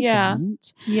 I really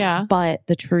don't. Yeah. But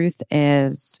the truth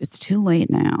is, it's too late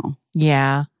now.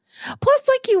 Yeah. Plus,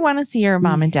 like, you want to see your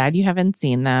mom and dad. You haven't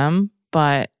seen them,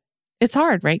 but it's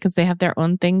hard, right? Because they have their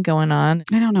own thing going on.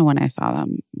 I don't know when I saw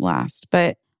them last,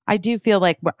 but I do feel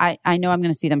like I know I'm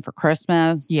going to see them for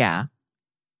Christmas. Yeah.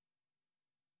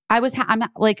 I'm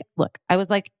like, look, I was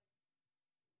like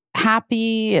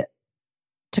happy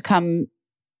to come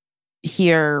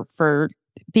here for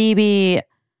BB.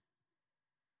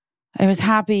 I was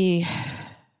happy.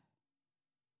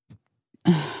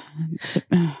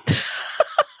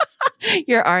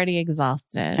 You're already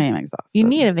exhausted. I am exhausted. You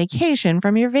need a vacation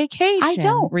from your vacation. I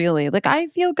don't really. Like, I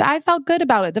felt good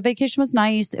about it. The vacation was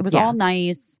nice. It was all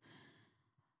nice.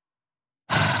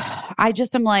 I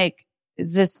just am like,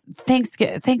 this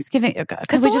Thanksgiving. It's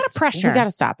a lot of pressure. We got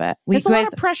to stop it. It's a lot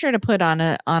of pressure to put on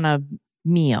a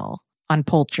meal, on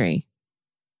poultry.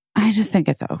 I just think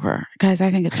it's over. Guys,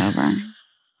 I think it's over.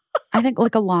 I think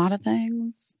like a lot of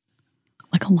things,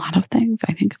 I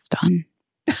think it's done.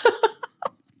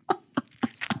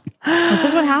 This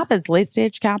is what happens. Late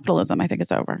stage capitalism. I think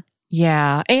it's over.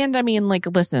 Yeah. And I mean, like,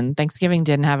 listen, Thanksgiving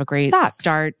didn't have a great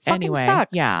start anyway.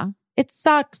 Sucks. Yeah. It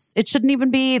sucks. It shouldn't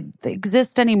even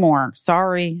exist anymore.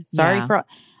 Sorry for.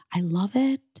 I love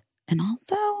it. And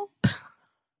also,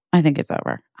 I think it's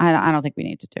over. I don't think we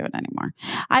need to do it anymore.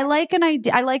 I like an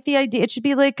idea. I like the idea. It should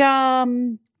be like,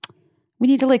 we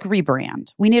need to like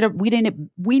rebrand. We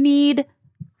need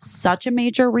such a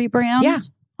major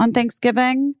rebrand on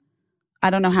Thanksgiving. I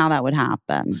don't know how that would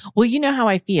happen. Well, you know how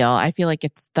I feel. I feel like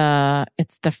it's the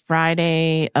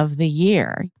Friday of the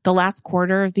year. The last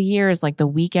quarter of the year is like the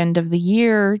weekend of the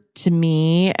year to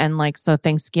me. And like, so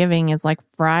Thanksgiving is like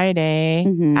Friday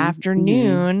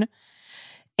afternoon. Mm-hmm.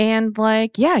 And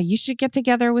like, yeah, you should get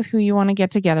together with who you want to get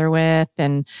together with.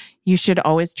 And you should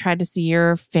always try to see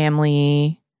your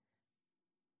family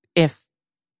if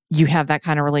you have that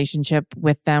kind of relationship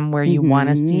with them where you want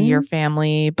to see your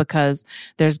family, because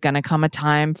there's going to come a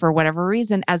time for whatever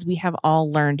reason, as we have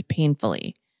all learned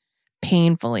painfully,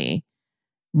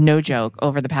 no joke,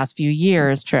 over the past few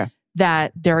years, true,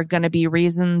 that there are going to be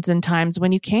reasons and times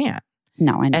when you can't.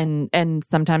 No, I know. And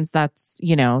sometimes that's,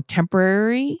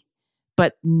 temporary,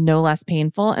 but no less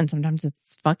painful. And sometimes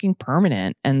it's fucking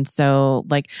permanent. And so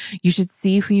like, you should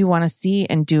see who you want to see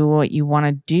and do what you want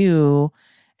to do.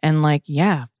 And like,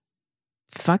 yeah,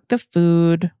 fuck the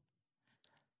food.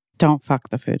 Don't fuck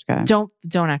the food, guys. Don't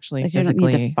actually like, physically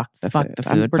you don't need to fuck the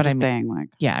food. But I'm just saying, like,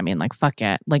 yeah, I mean, like, fuck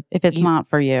it. Like, if it's not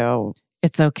for you,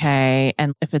 it's okay.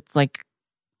 And if it's like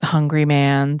Hungry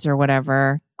Man's or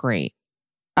whatever, great.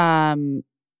 Yeah.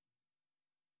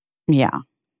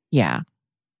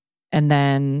 And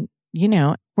then,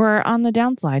 we're on the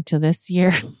downslide to this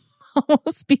year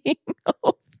almost being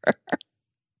over.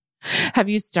 Have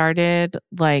you started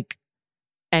like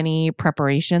any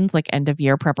preparations, like end of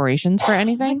year preparations for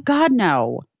anything? God,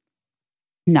 no.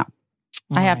 No.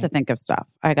 All I have right. to think of stuff.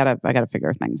 I gotta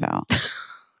figure things out.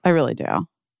 I really do.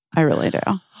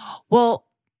 Well,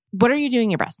 what are you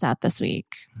doing your best at this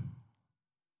week?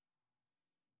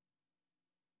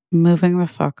 Moving the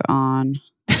fuck on.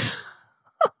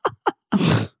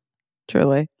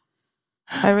 Truly.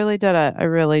 I really did it. I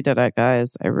really did it,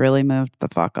 guys. I really moved the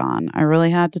fuck on. I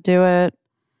really had to do it.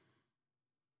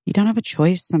 You don't have a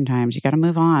choice sometimes. You got to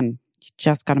move on. You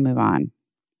just got to move on.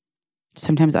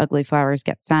 Sometimes ugly flowers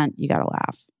get sent. You got to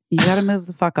laugh. You got to move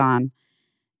the fuck on.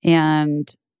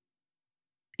 And,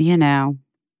 you know,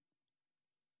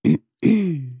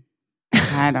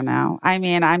 I don't know. I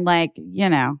mean, I'm like, you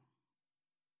know,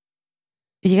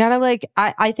 you got to like,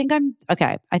 I think I'm,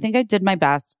 okay. I think I did my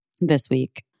best this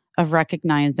week of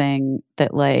recognizing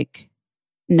that like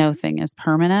no thing is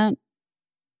permanent.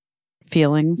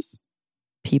 Feelings,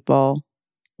 people,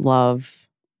 love,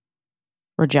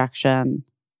 rejection,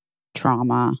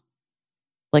 trauma,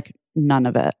 like none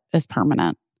of it is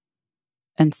permanent.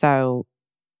 And so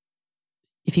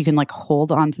if you can like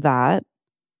hold on to that,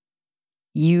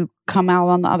 you come out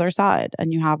on the other side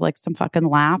and you have like some fucking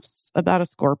laughs about a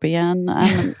scorpion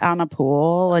and on a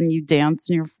pool, and you dance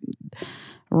in your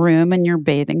room in your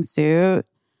bathing suit.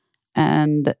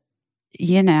 And,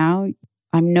 you know,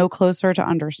 I'm no closer to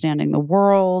understanding the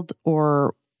world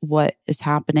or what is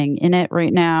happening in it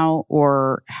right now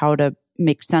or how to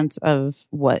make sense of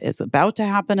what is about to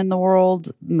happen in the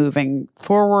world moving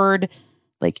forward,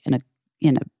 like in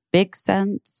a big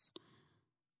sense.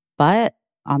 But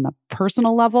on the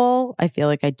personal level, I feel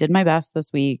like I did my best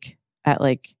this week at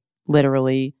like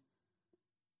literally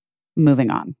moving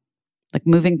on, like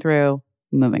moving through,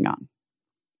 moving on.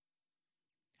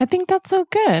 I think that's so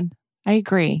good. I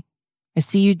agree. I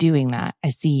see you doing that. I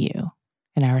see you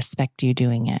and I respect you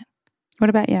doing it.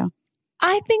 What about you?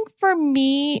 I think for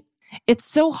me, it's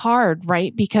so hard,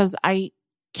 right? Because I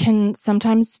can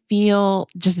sometimes feel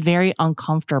just very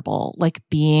uncomfortable, like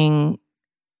being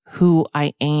who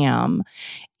I am.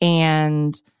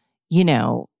 And, you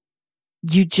know,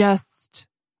 you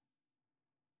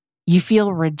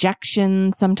feel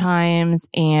rejection sometimes,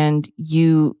 and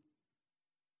you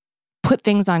put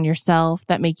things on yourself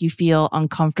that make you feel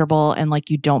uncomfortable and like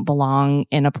you don't belong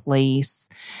in a place.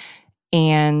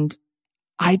 And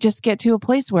I just get to a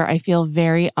place where I feel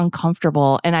very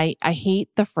uncomfortable. And I hate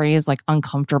the phrase like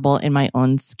uncomfortable in my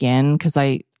own skin, because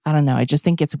I don't know. I just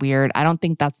think it's weird. I don't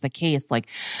think that's the case. Like,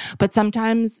 but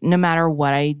sometimes no matter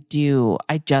what I do,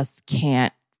 I just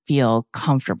can't feel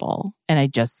comfortable and I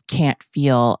just can't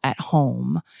feel at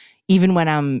home, even when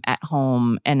I'm at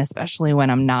home and especially when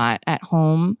I'm not at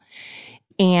home.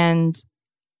 And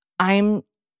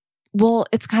well,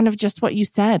 it's kind of just what you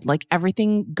said. Like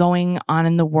everything going on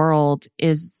in the world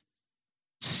is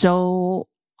so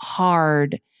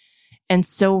hard and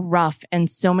so rough, and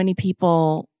so many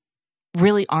people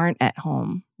really aren't at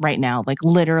home right now, like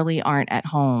literally aren't at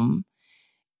home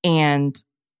and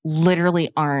literally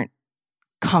aren't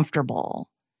comfortable.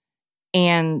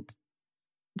 And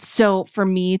so for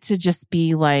me to just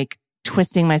be like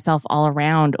twisting myself all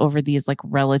around over these like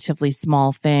relatively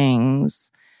small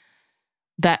things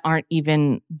that aren't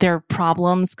even their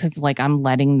problems, because like I'm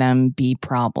letting them be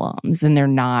problems and they're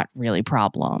not really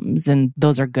problems. And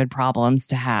those are good problems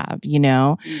to have, you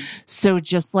know? So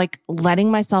just like letting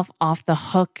myself off the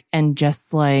hook and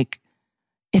just like,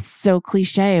 it's so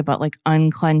cliche, but like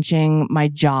unclenching my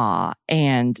jaw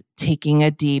and taking a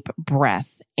deep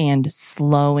breath and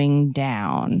slowing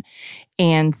down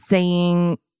and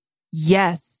saying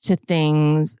yes to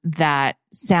things that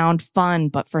sound fun,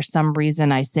 but for some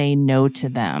reason I say no to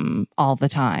them all the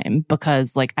time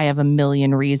because like I have a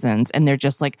million reasons and they're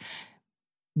just like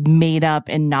made up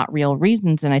and not real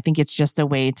reasons. And I think it's just a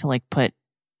way to like put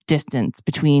distance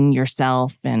between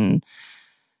yourself and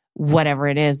whatever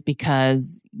it is,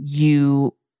 because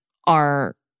you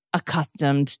are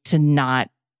accustomed to not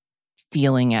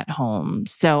feeling at home.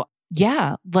 So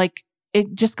yeah, like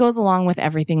it just goes along with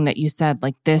everything that you said.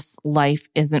 Like this life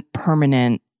isn't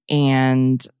permanent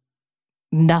and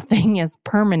nothing is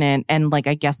permanent. And like,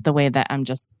 I guess the way that I'm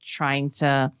just trying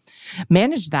to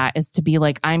manage that is to be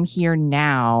like, I'm here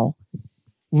now.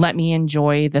 Let me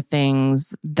enjoy the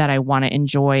things that I want to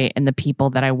enjoy and the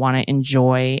people that I want to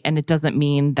enjoy. And it doesn't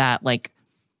mean that like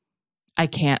I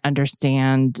can't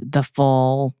understand the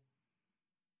full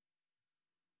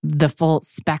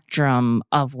spectrum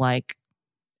of like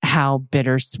how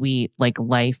bittersweet like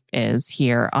life is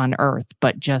here on earth.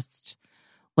 But just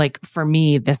like for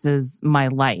me, this is my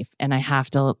life and I have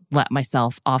to let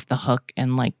myself off the hook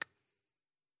and like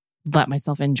let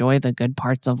myself enjoy the good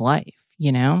parts of life,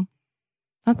 you know?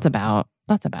 That's about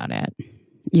it.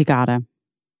 You gotta.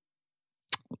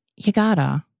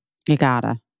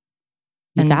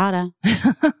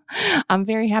 I'm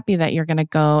very happy that you're going to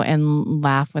go and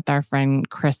laugh with our friend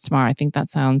Chris tomorrow. I think that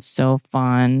sounds so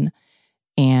fun.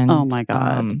 And oh my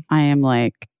God. I am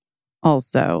like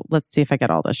Also, let's see if I get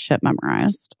all this shit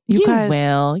memorized. You guys,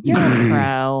 will. You're a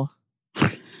pro.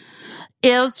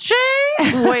 Is she?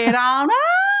 We don't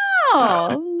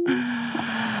know.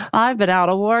 I've been out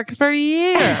of work for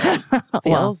years.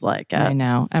 Feels like it. I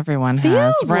know. Everyone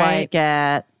Feels has, right? like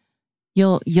it.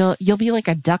 You'll be like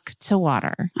a duck to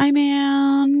water. I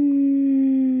mean,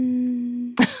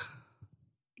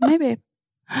 maybe.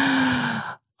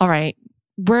 All right.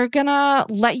 We're gonna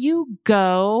let you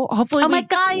go. Hopefully, Oh my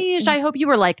gosh! I hope you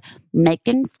were like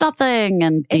making stuffing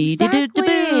and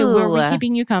exactly. Were we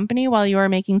keeping you company while you were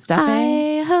making stuffing?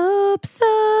 I hope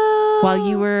so. While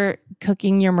you were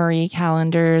cooking your Marie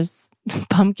Callender's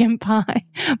pumpkin pie,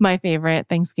 my favorite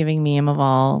Thanksgiving meme of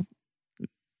all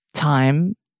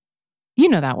time. You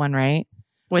know that one, right?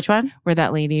 Which one? Where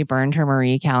that lady burned her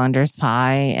Marie Callender's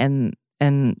pie and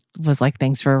was like,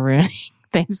 "Thanks for ruining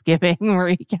Thanksgiving,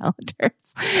 Marie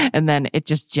Callender's." And then it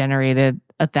just generated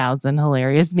 1,000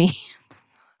 hilarious memes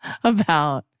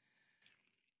about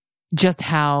just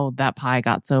how that pie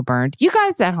got so burned. You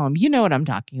guys at home, you know what I'm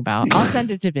talking about. I'll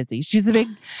send it to Busy. She's a big,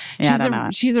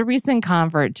 she's a recent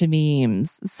convert to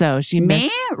memes. So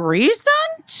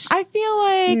Recent? I feel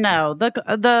like No,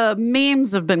 the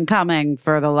memes have been coming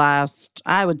for the last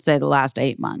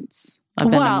 8 months. I've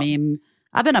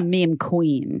been a meme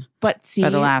queen but see, for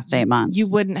the last 8 months. You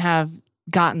wouldn't have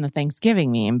gotten the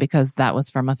Thanksgiving meme because that was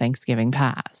from a Thanksgiving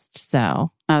past.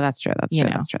 So that's true.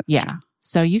 That's true. Yeah.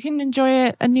 So you can enjoy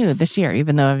it anew this year,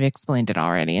 even though I've explained it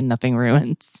already and nothing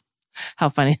ruins how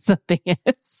funny something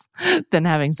is than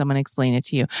having someone explain it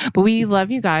to you. But we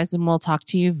love you guys and we'll talk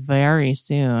to you very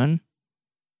soon.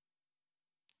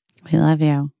 We love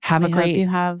you. Have a great you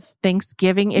have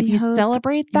Thanksgiving. If you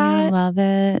celebrate that. You love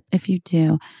it. If you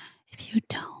do. If you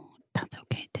don't, that's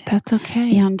okay too. That's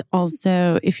okay. And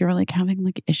also, if you're like having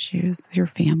like issues with your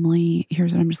family,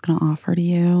 here's what I'm just going to offer to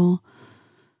you.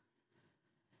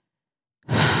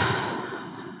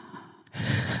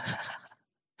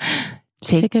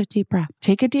 Take a deep breath.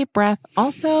 Take a deep breath.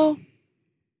 Also,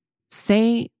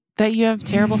 say that you have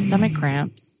terrible stomach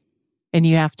cramps and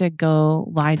you have to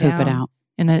go lie Poop down it out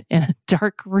in a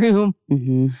dark room.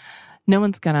 Mm-hmm. No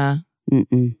one's gonna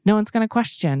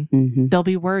question. Mm-hmm. They'll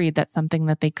be worried that something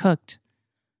that they cooked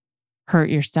hurt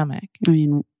your stomach. I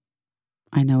mean,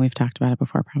 I know we've talked about it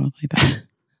before, probably, but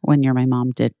when my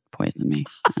mom did poison me,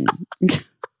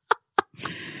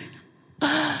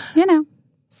 you know.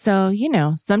 So,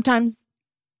 sometimes,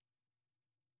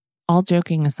 all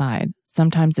joking aside,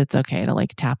 sometimes it's okay to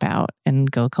like tap out and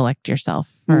go collect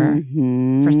yourself for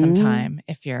some time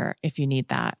if you need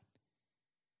that.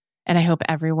 And I hope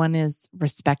everyone is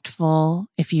respectful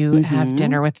if you have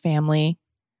dinner with family,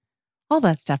 all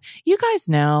that stuff. You guys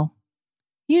know,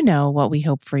 what we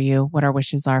hope for you, what our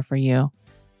wishes are for you.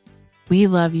 We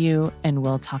love you and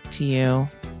we'll talk to you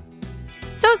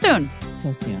so soon.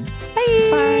 Bye.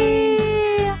 Bye.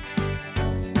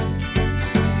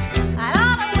 I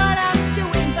don't know what I'm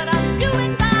doing, but I'm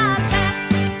doing my best.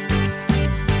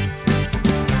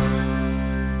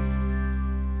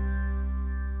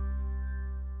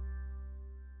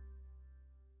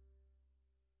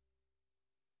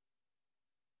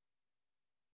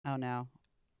 Oh no.